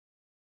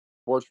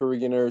 Sports for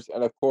Beginners,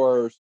 and of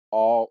course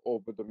All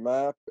Over the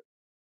Map.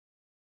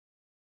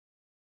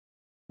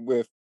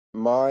 With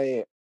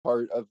my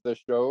part of the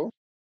show,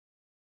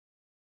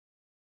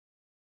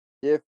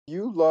 if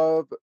you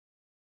love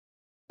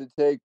to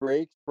take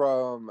breaks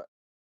from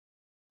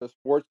the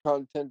sports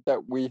content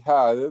that we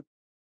have,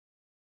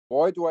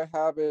 boy, do I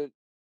have a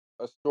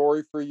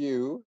story for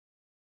you.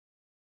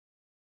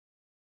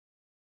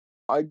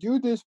 I do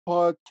this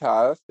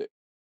podcast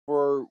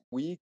for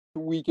week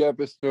to week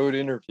episode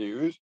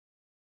interviews,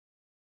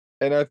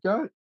 and I've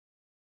got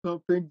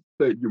something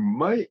that you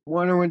might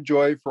want to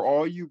enjoy for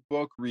all you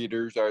book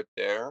readers out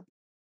there.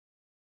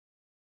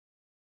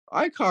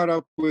 I caught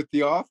up with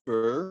the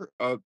author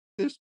of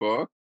this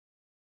book,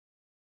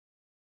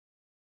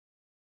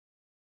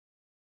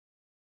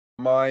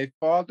 My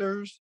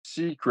Father's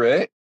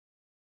Secret,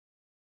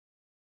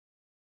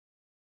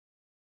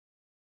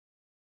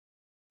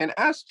 and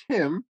asked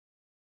him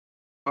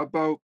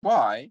about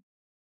why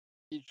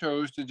he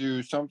chose to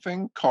do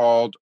something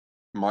called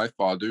My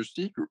Father's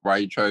Secret,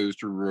 why he chose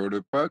to write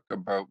a book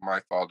about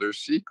My Father's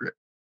Secret.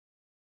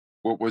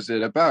 What was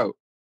it about?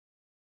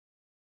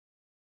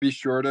 Be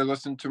sure to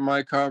listen to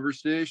my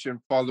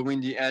conversation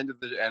following the end of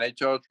the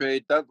NHL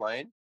trade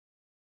deadline.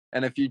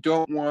 And if you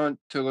don't want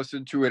to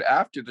listen to it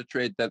after the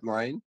trade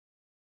deadline,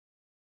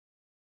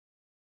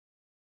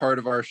 part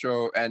of our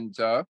show ends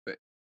up,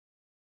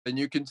 then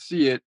you can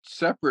see it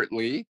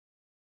separately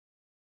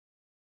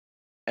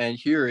and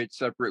hear it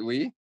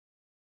separately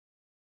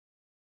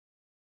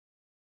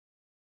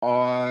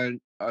on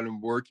a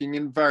working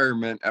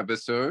environment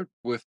episode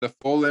with the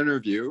full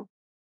interview.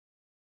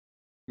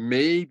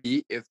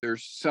 Maybe if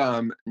there's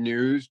some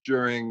news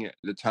during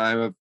the time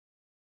of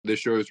the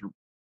show's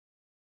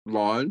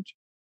launch,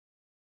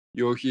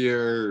 you'll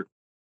hear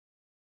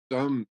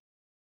some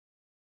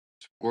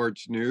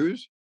sports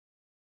news,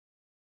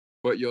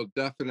 but you'll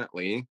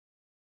definitely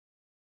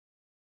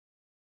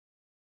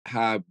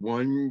have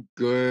one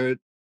good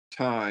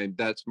time.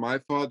 That's My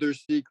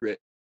Father's Secret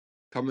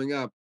coming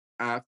up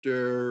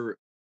after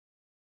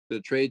the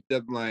trade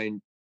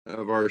deadline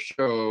of our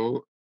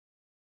show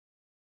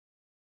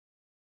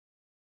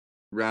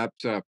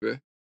wraps up.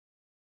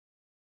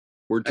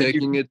 We're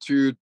taking it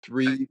to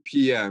 3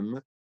 p.m.,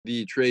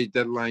 the trade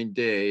deadline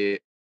day.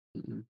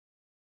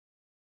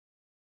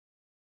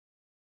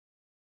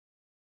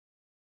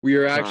 We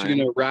are actually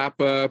going to wrap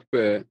up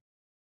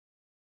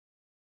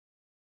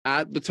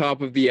at the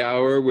top of the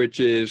hour, which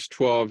is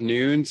 12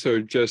 noon, so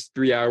just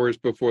 3 hours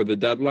before the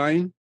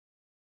deadline.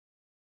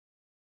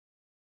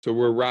 So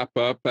we'll wrap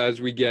up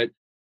as we get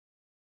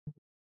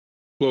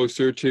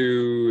closer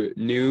to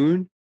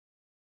noon.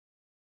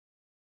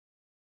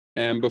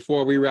 And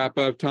before we wrap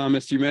up,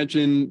 Thomas, you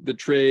mentioned the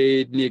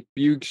trade, Nick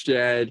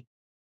Bjugstad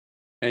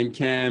and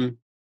Cam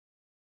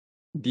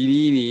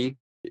Dinini,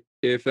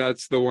 if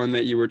that's the one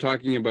that you were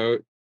talking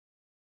about.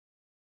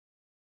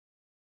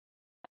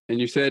 And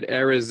you said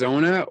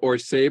Arizona or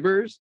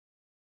Sabres?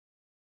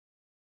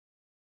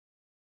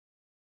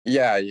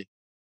 Yeah,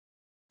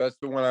 that's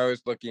the one I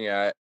was looking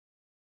at.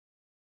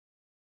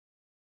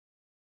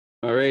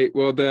 All right.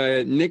 Well,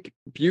 the Nick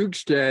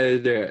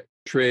Bjugstad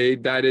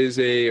trade, that is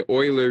a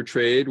Oiler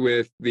trade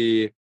with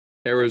the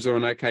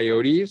Arizona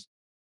Coyotes.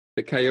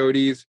 The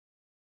Coyotes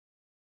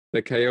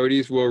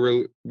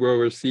will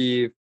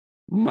receive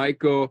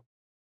Michael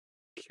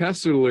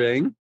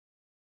Kesselring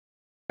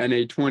and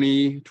a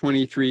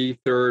 2023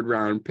 third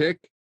round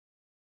pick.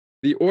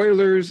 The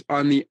Oilers,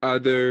 on the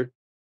other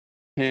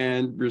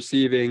hand,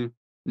 receiving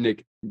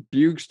Nick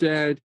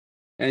Bjugstad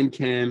and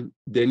Cam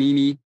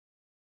Danini.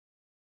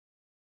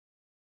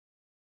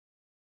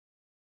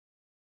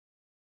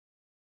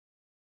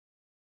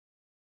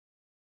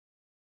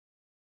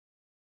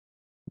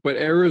 But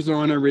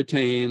Arizona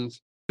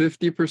retains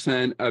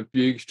 50% of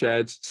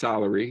Bjugstad's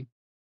salary.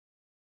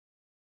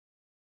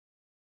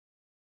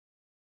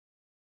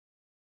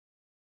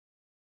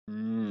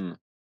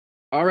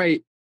 All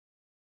right.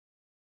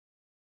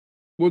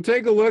 We'll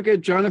take a look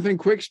at Jonathan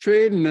Quick's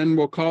trade, and then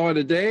we'll call it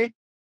a day.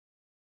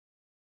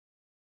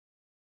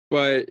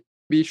 But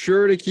be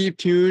sure to keep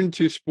tuned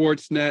to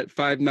Sportsnet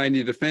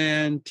 590 The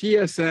Fan,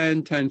 TSN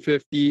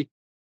 1050,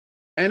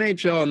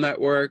 NHL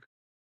Network,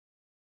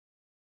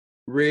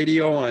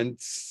 radio on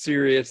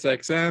Sirius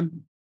XM,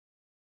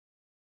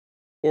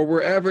 or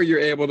wherever you're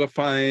able to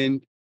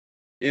find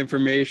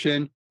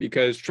information,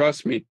 because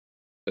trust me,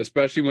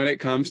 especially when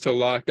it comes to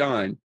Locked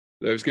On,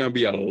 there's going to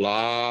be a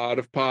lot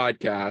of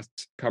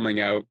podcasts coming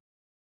out.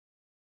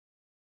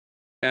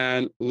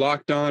 And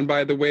Locked On,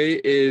 by the way,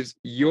 is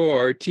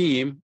your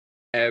team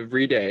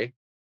every day.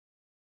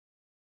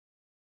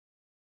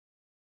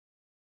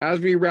 As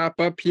we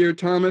wrap up here,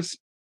 Thomas,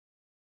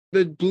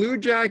 the Blue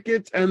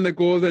Jackets and the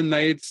Golden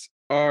Knights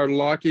are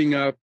locking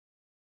up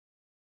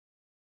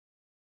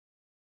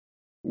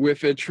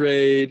with a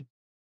trade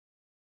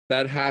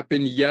that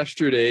happened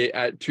yesterday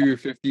at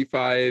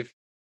 2:55.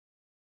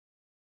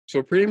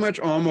 So pretty much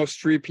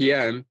almost 3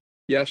 p.m.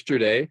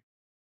 yesterday.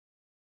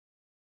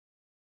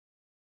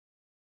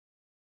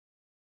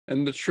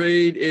 And the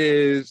trade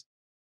is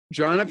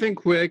Jonathan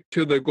Quick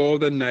to the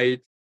Golden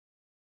Knights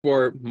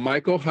for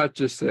Michael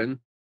Hutchison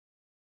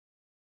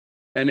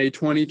and a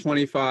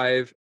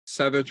 2025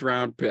 seventh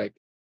round pick.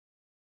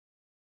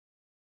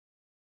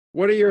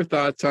 What are your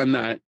thoughts on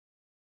that?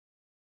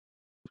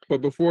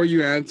 But before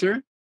you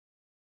answer,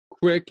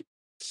 quick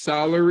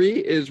salary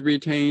is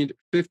retained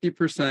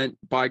 50%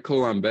 by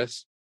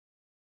Columbus.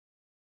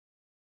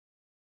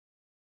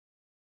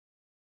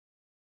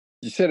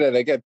 You said that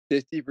I got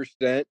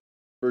 50%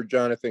 for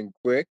Jonathan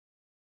Quick.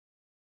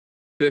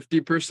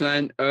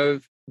 50%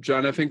 of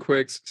Jonathan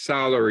Quick's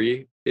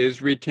salary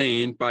is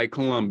retained by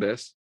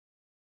Columbus.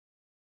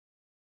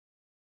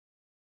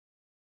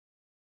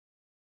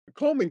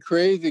 Call me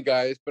crazy,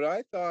 guys, but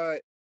I thought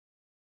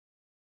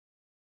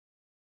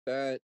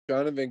that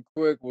Jonathan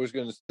Quick was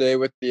going to stay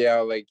with the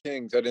LA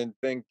Kings. I didn't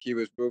think he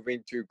was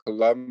moving to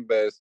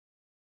Columbus,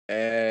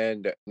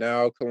 and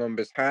now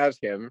Columbus has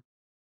him.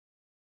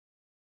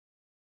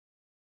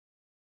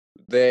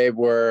 They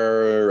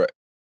were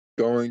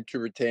going to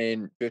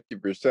retain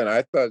 50%.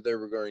 I thought they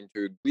were going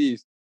to at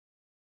least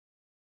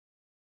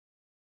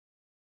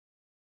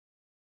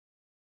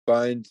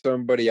find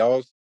somebody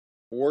else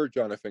for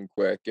Jonathan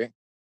Quick.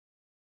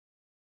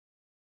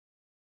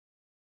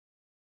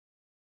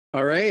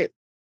 All right.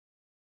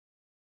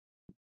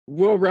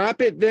 We'll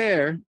wrap it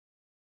there.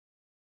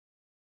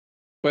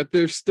 But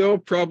there's still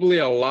probably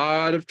a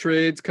lot of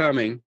trades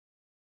coming.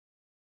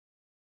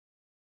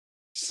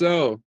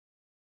 So,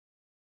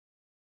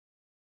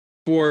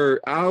 for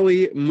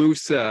Ali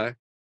Musa,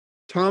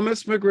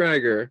 Thomas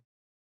McGregor,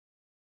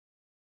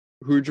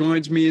 who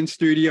joins me in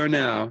studio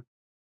now,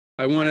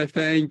 I want to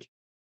thank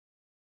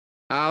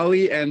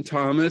Ali and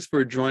Thomas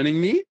for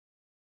joining me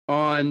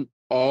on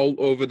All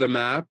Over the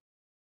Map,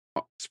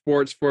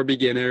 Sports for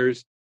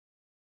Beginners,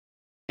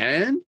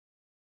 and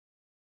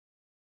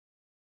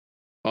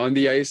On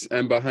the Ice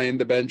and Behind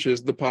the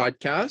Benches, the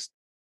podcast,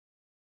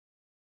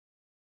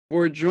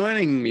 for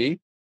joining me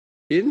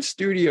in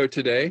studio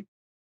today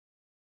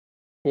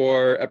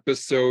for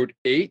episode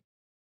 8,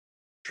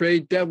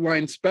 Trade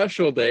Deadline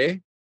Special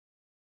Day.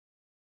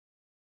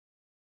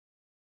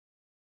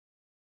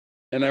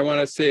 And I want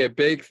to say a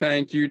big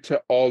thank you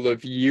to all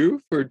of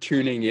you for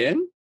tuning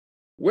in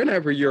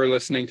whenever you're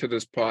listening to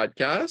this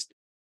podcast.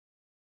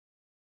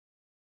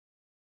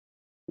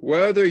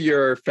 Whether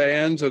you're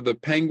fans of the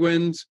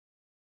Penguins,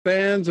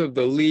 fans of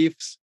the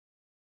Leafs,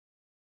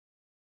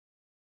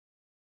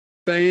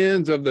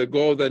 fans of the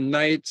Golden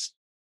Knights,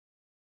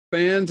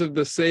 fans of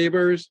the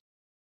Sabres,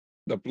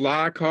 the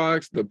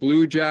Blackhawks, the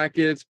Blue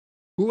Jackets,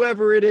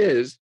 whoever it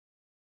is,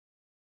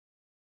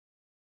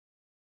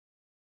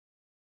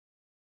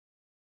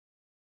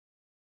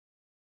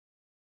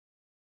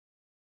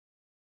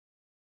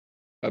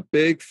 a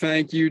big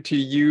thank you to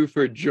you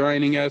for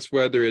joining us,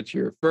 whether it's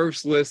your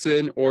first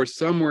listen or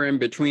somewhere in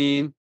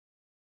between.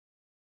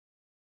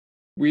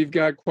 We've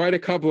got quite a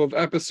couple of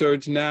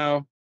episodes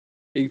now,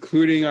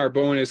 including our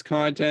bonus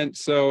content.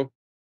 So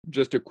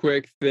just a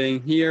quick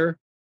thing here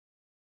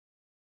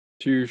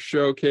to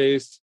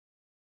showcase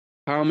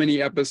how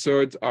many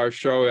episodes our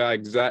show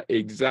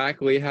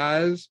exactly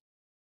has.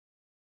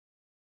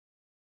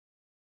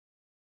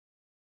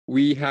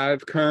 We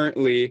have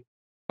currently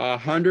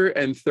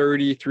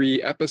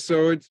 133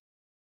 episodes.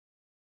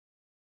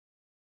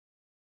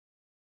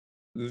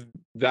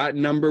 That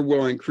number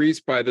will increase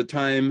by the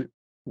time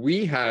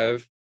we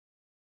have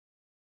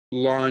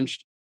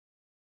launched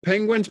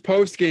Penguins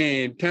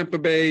postgame, Tampa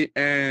Bay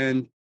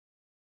and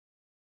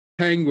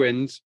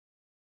Penguins.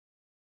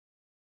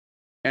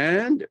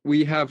 And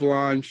we have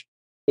launched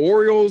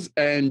Orioles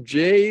and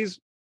Jays,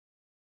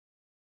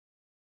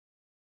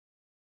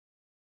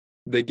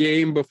 the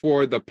game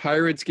before the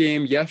Pirates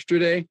game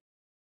yesterday.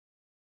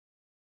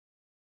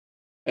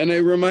 And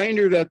a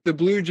reminder that the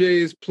Blue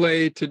Jays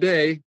play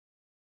today.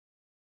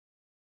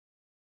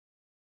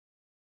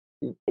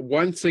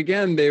 Once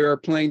again, they are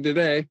playing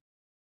today.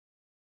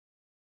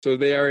 So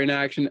they are in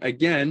action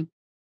again.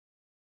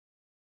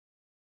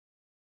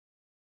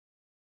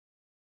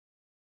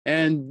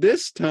 And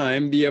this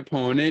time the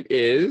opponent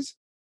is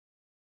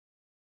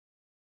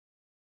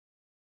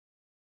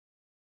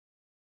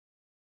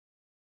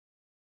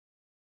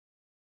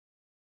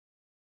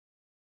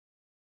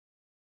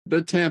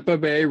the Tampa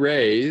Bay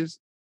Rays.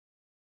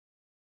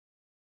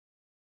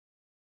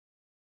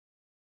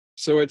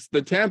 So it's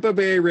the Tampa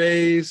Bay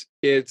Rays,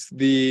 it's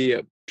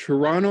the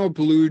Toronto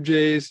Blue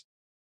Jays.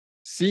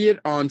 See it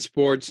on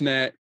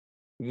Sportsnet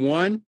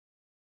 1.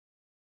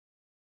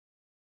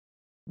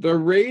 The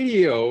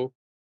radio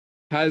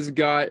has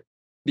got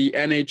the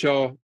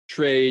NHL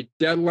trade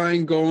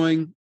deadline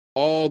going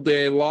all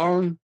day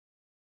long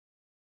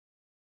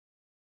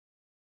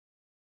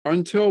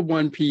until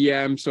 1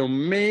 p.m. So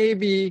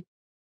maybe,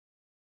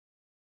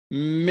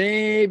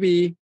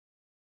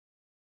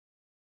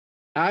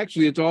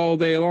 actually it's all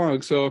day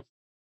long. So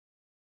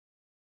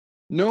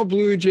no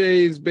Blue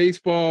Jays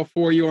baseball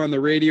for you on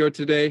the radio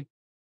today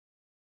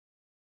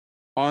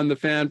on the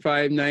Fan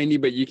 590,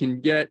 but you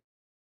can get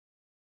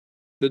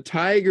the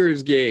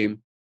Tigers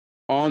game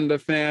on the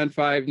Fan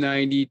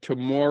 590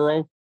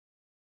 tomorrow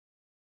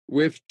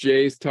with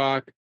Jays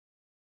Talk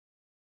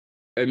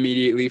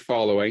immediately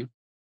following.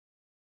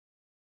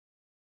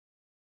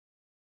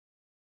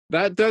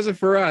 That does it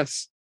for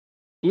us.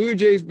 Blue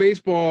Jays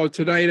baseball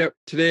today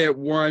at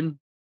 1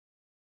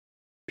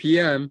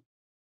 p.m.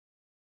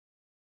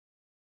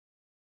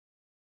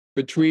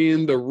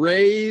 between the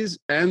Rays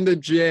and the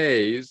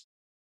Jays.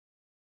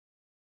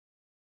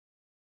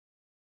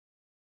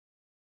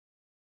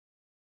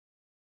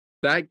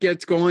 That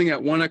gets going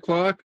at 1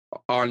 o'clock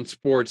on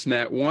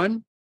Sportsnet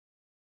 1.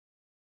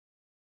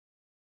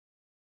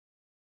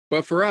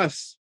 But for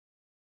us,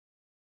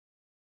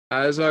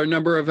 as our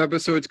number of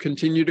episodes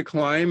continue to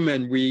climb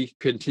and we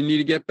continue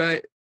to get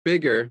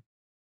bigger,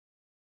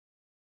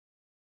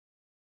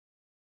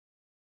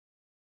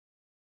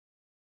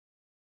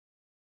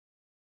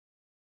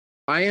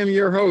 I am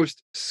your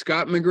host,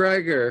 Scott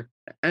McGregor.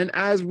 And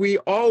as we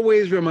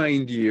always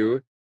remind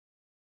you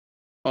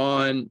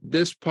on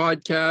this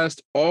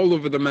podcast, all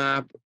over the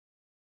map,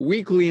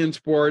 weekly in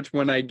sports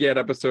when I get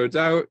episodes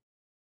out,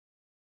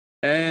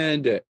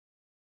 and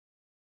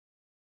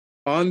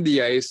on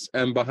the ice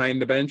and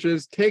behind the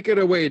benches. Take it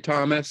away,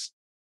 Thomas.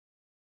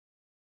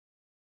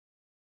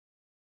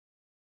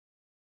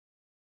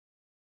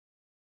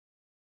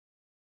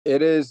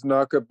 It is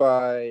not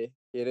goodbye.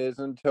 It is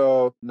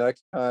until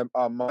next time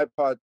on my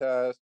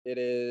podcast. It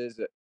is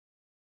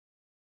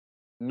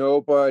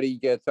nobody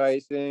gets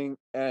icing.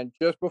 And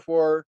just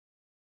before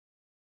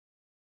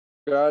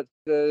Scott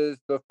says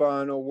the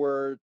final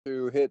word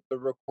to hit the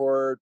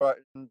record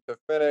button to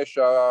finish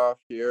off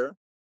here,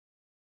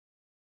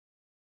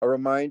 a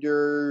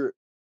reminder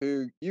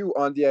to you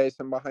on the ice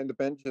and behind the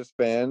benches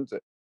fans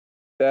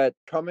that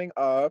coming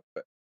up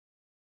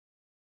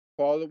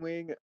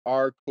following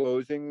our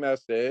closing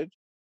message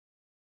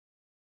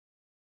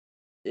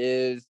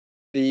is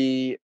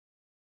the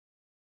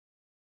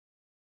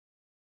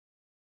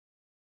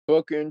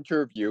book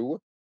interview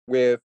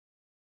with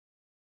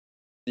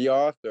the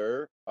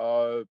author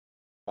of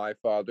My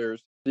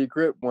Father's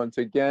Secret. Once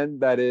again,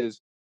 that is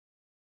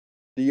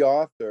the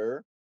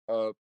author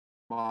of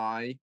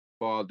My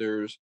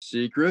Father's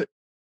Secret.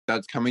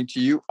 That's coming to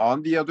you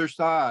on the other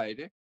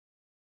side.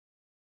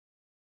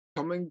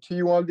 Coming to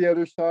you on the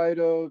other side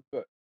of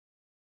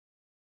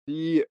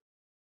the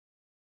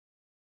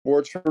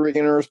Sports for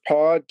Beginners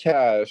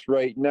podcast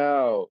right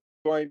now.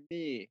 Join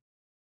me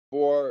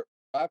for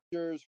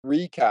Raptors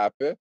recap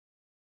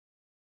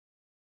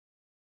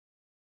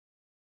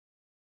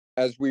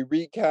as we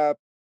recap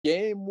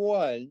game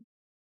 1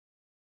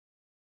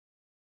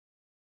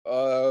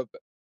 of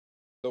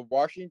the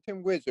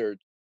Washington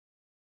Wizards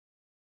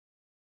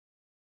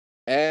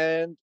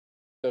and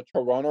the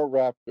Toronto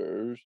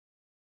Raptors.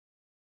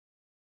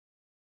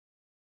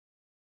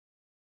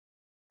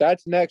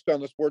 That's next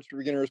on the Sports for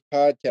Beginners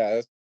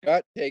podcast.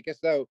 Scott, take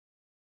us out.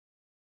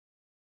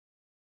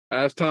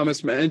 As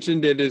Thomas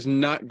mentioned, it is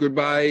not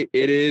goodbye.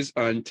 It is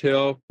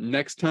until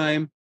next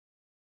time.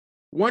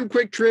 One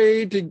quick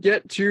trade to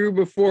get to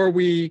before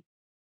we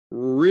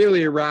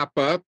really wrap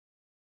up.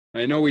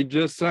 I know we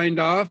just signed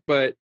off,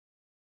 but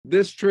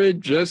this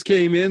trade just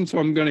came in, so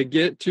I'm going to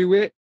get to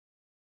it.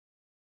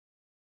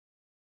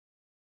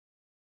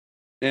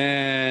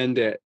 And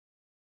it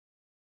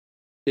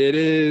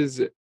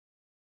is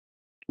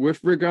with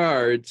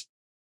regards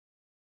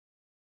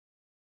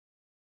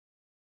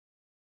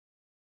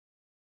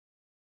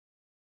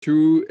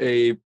to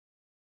a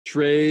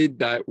trade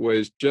that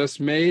was just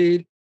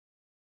made.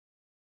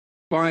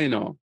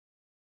 Final.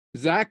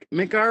 Zach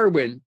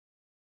McArwin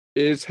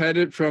is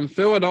headed from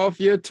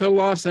Philadelphia to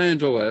Los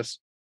Angeles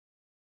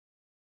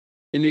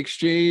in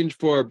exchange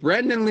for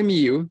Brandon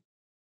Lemieux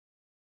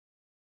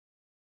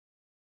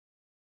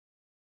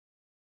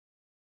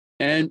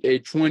and a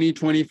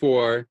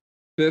 2024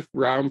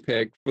 fifth-round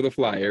pick for the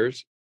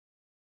Flyers.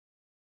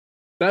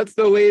 That's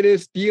the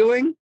latest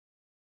dealing.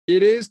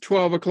 It is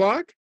 12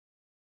 o'clock.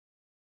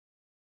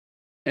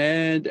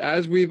 And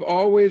as we've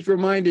always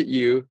reminded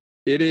you,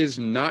 it is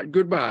not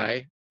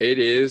goodbye. It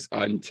is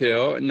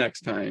until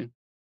next time.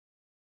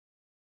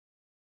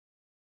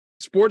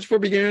 Sports for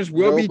Beginners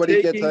will Nobody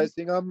be gets taking...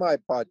 icing on my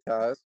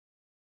podcast.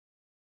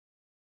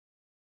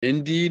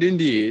 Indeed,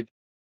 indeed.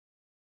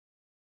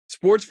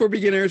 Sports for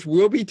Beginners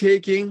will be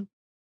taking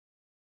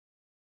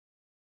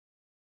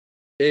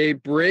a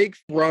break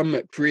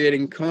from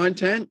creating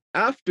content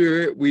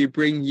after we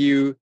bring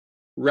you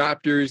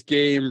Raptors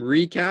game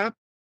recap.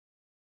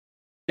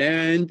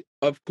 And,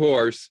 of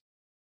course,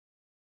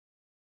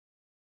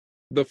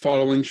 the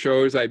following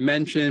shows I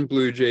mentioned: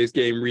 Blue Jays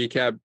game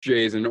recap,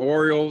 Jays and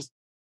Orioles;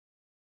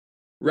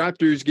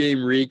 Raptors game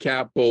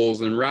recap,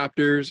 Bulls and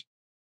Raptors;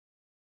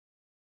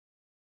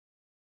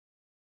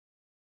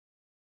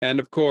 and,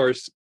 of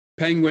course,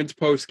 Penguins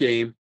post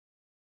game,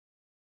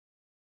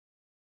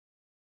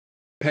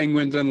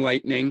 Penguins and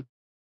Lightning,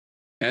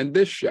 and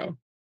this show,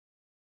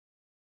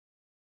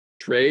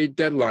 Trade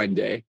Deadline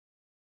Day.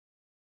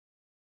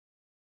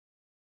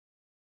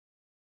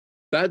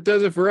 That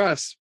does it for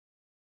us.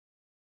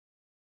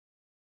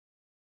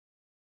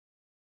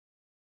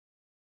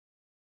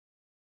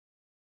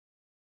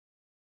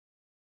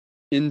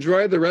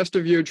 Enjoy the rest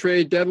of your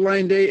trade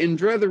deadline day.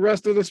 Enjoy the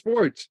rest of the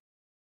sports.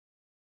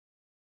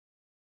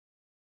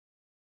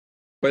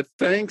 But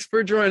thanks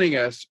for joining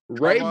us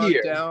right Come on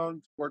here.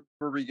 down, Sports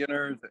for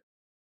Beginners.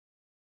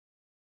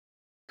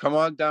 Come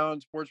on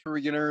down, Sports for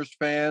Beginners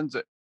fans.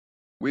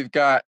 We've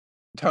got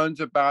tons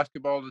of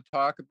basketball to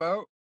talk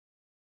about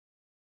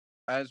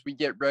as we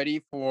get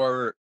ready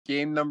for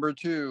game number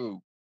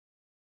 2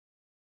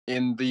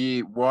 in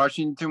the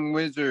Washington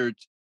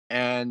Wizards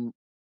and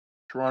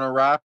Toronto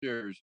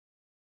Raptors,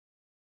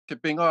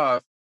 tipping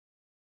off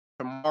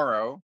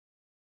tomorrow.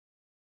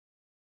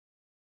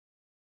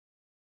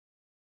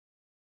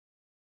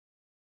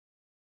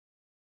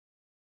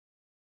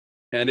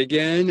 And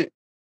again,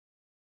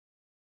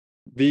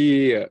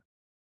 the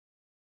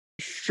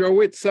show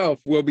itself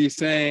will be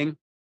saying,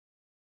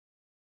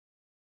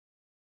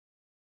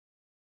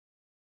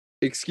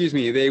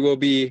 it'll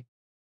be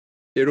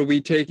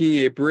taking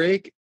a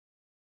break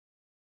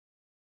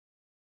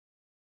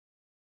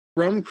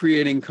from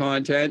creating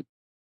content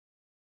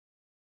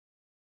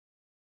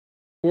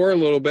for a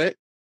little bit,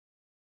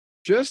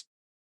 just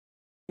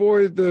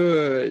for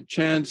the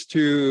chance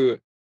to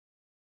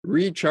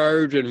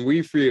recharge and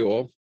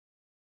refuel.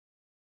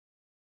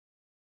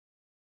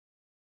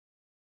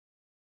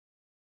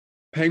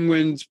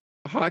 Penguins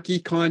hockey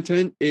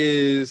content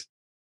is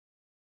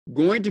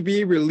going to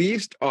be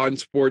released on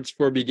Sports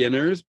for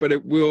Beginners, but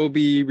it will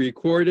be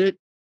recorded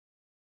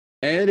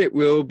and it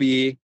will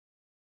be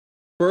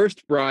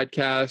first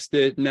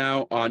broadcasted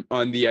now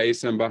on the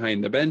ice and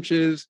behind the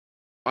benches.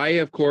 I,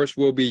 of course,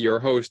 will be your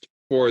host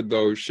for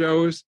those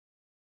shows.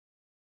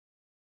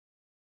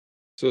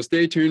 So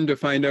stay tuned to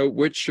find out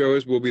which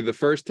shows will be the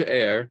first to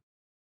air.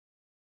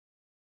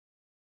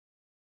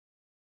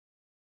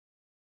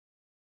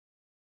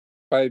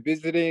 By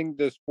visiting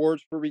the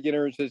Sports for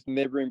Beginners'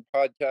 neighboring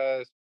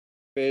podcast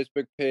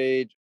Facebook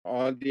page,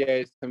 On the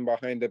Ice and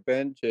Behind the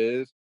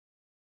Benches,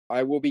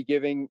 I will be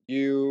giving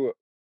you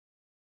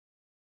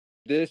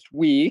this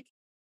week,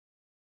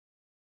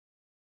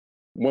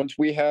 once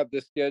we have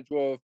the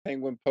schedule of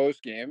Penguin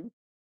postgame,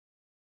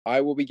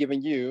 I will be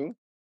giving you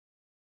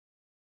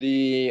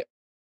the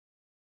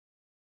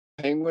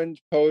Penguins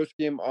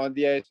postgame On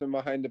the Ice and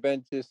Behind the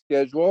Benches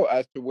schedule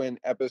as to when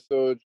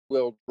episodes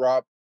will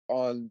drop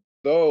on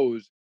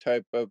those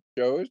type of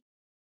shows.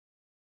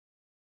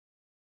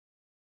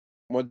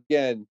 Once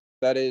again,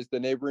 that is the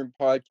neighboring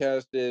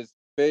podcast is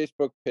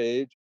Facebook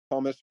page,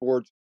 Thomas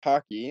Sports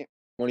Hockey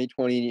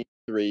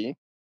 2023.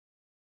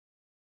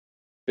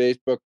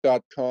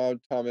 Facebook.com,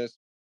 Thomas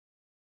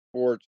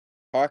Sports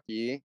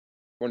Hockey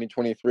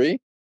 2023.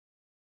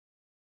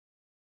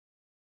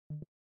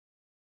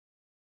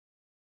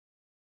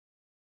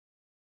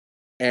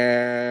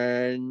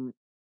 And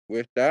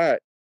with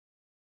that,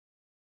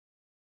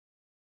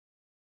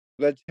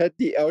 let's hit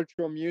the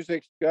outro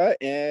music, Scott,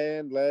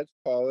 and let's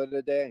call it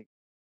a day.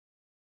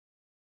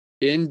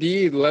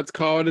 Indeed, let's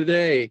call it a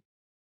day.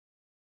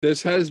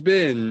 This has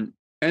been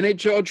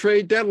NHL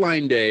Trade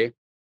Deadline Day,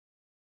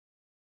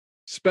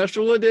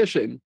 special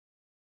edition.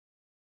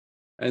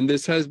 And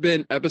this has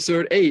been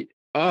episode 8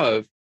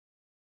 of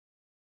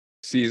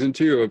season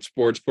 2 of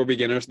Sports for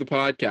Beginners, the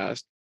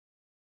podcast.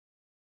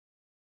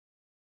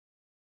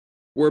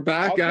 We're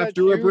back I'll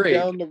after catch a you break.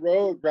 down the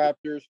road,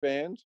 Raptors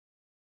fans.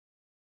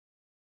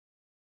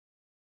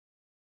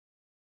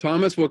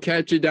 Thomas will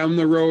catch you down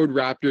the road,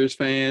 Raptors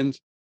fans.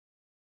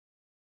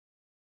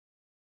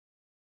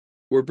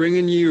 We're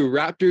bringing you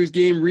Raptors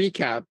game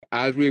recap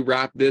as we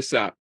wrap this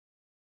up.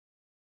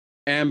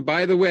 And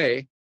by the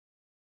way,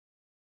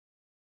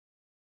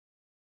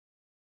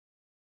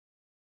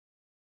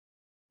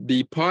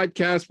 the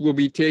podcast will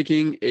be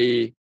taking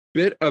a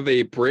bit of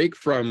a break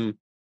from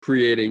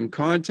creating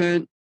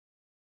content.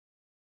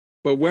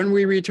 But when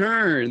we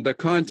return, the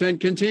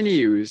content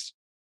continues.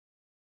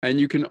 And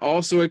you can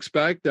also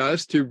expect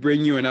us to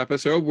bring you an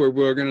episode where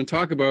we're going to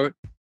talk about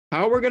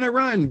how we're going to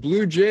run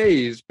Blue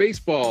Jays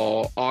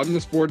baseball on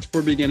the Sports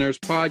for Beginners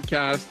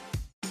podcast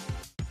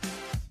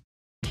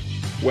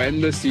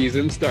when the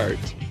season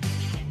starts.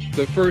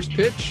 The first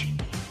pitch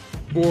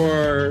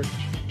for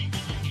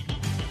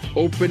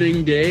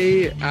opening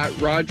day at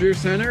Rogers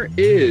Center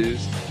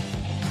is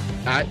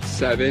at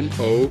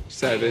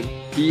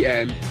 7:07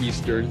 p.m.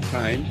 Eastern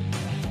Time.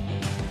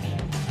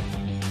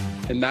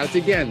 And that's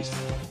against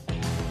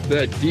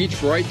the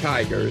Detroit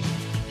Tigers.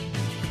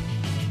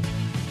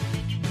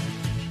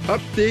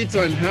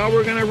 Updates on how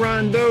we're going to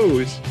run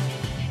those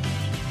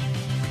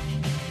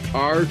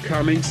are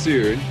coming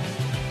soon.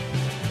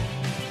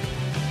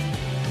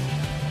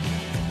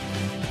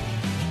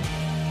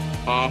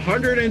 A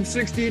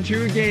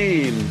 162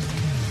 games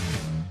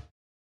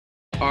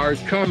are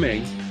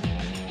coming,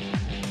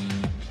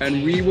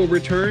 and we will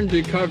return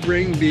to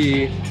covering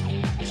the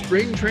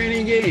spring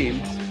training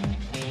games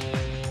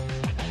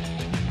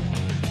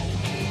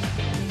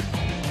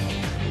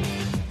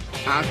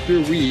after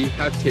we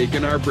have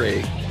taken our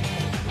break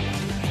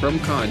from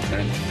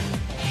content.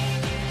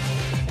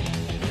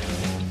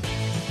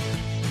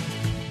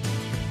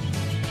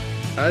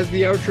 As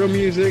the outro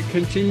music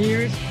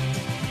continues,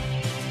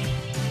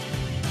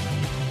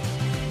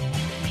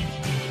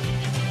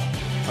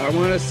 I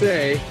want to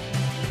say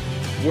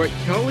what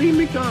Kelly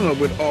McDonald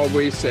would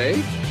always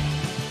say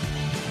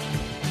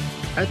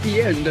at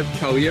the end of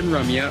Kelly and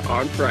Ramya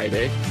on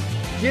Friday.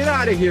 Get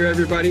out of here,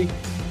 everybody.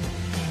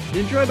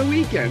 Enjoy the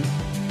weekend.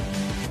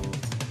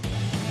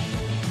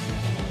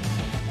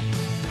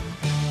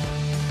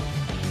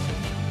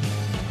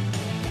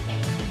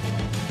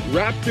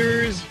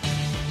 Raptors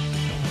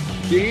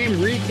game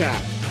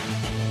recap.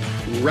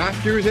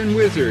 Raptors and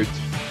Wizards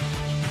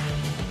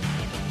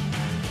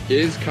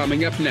is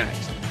coming up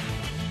next.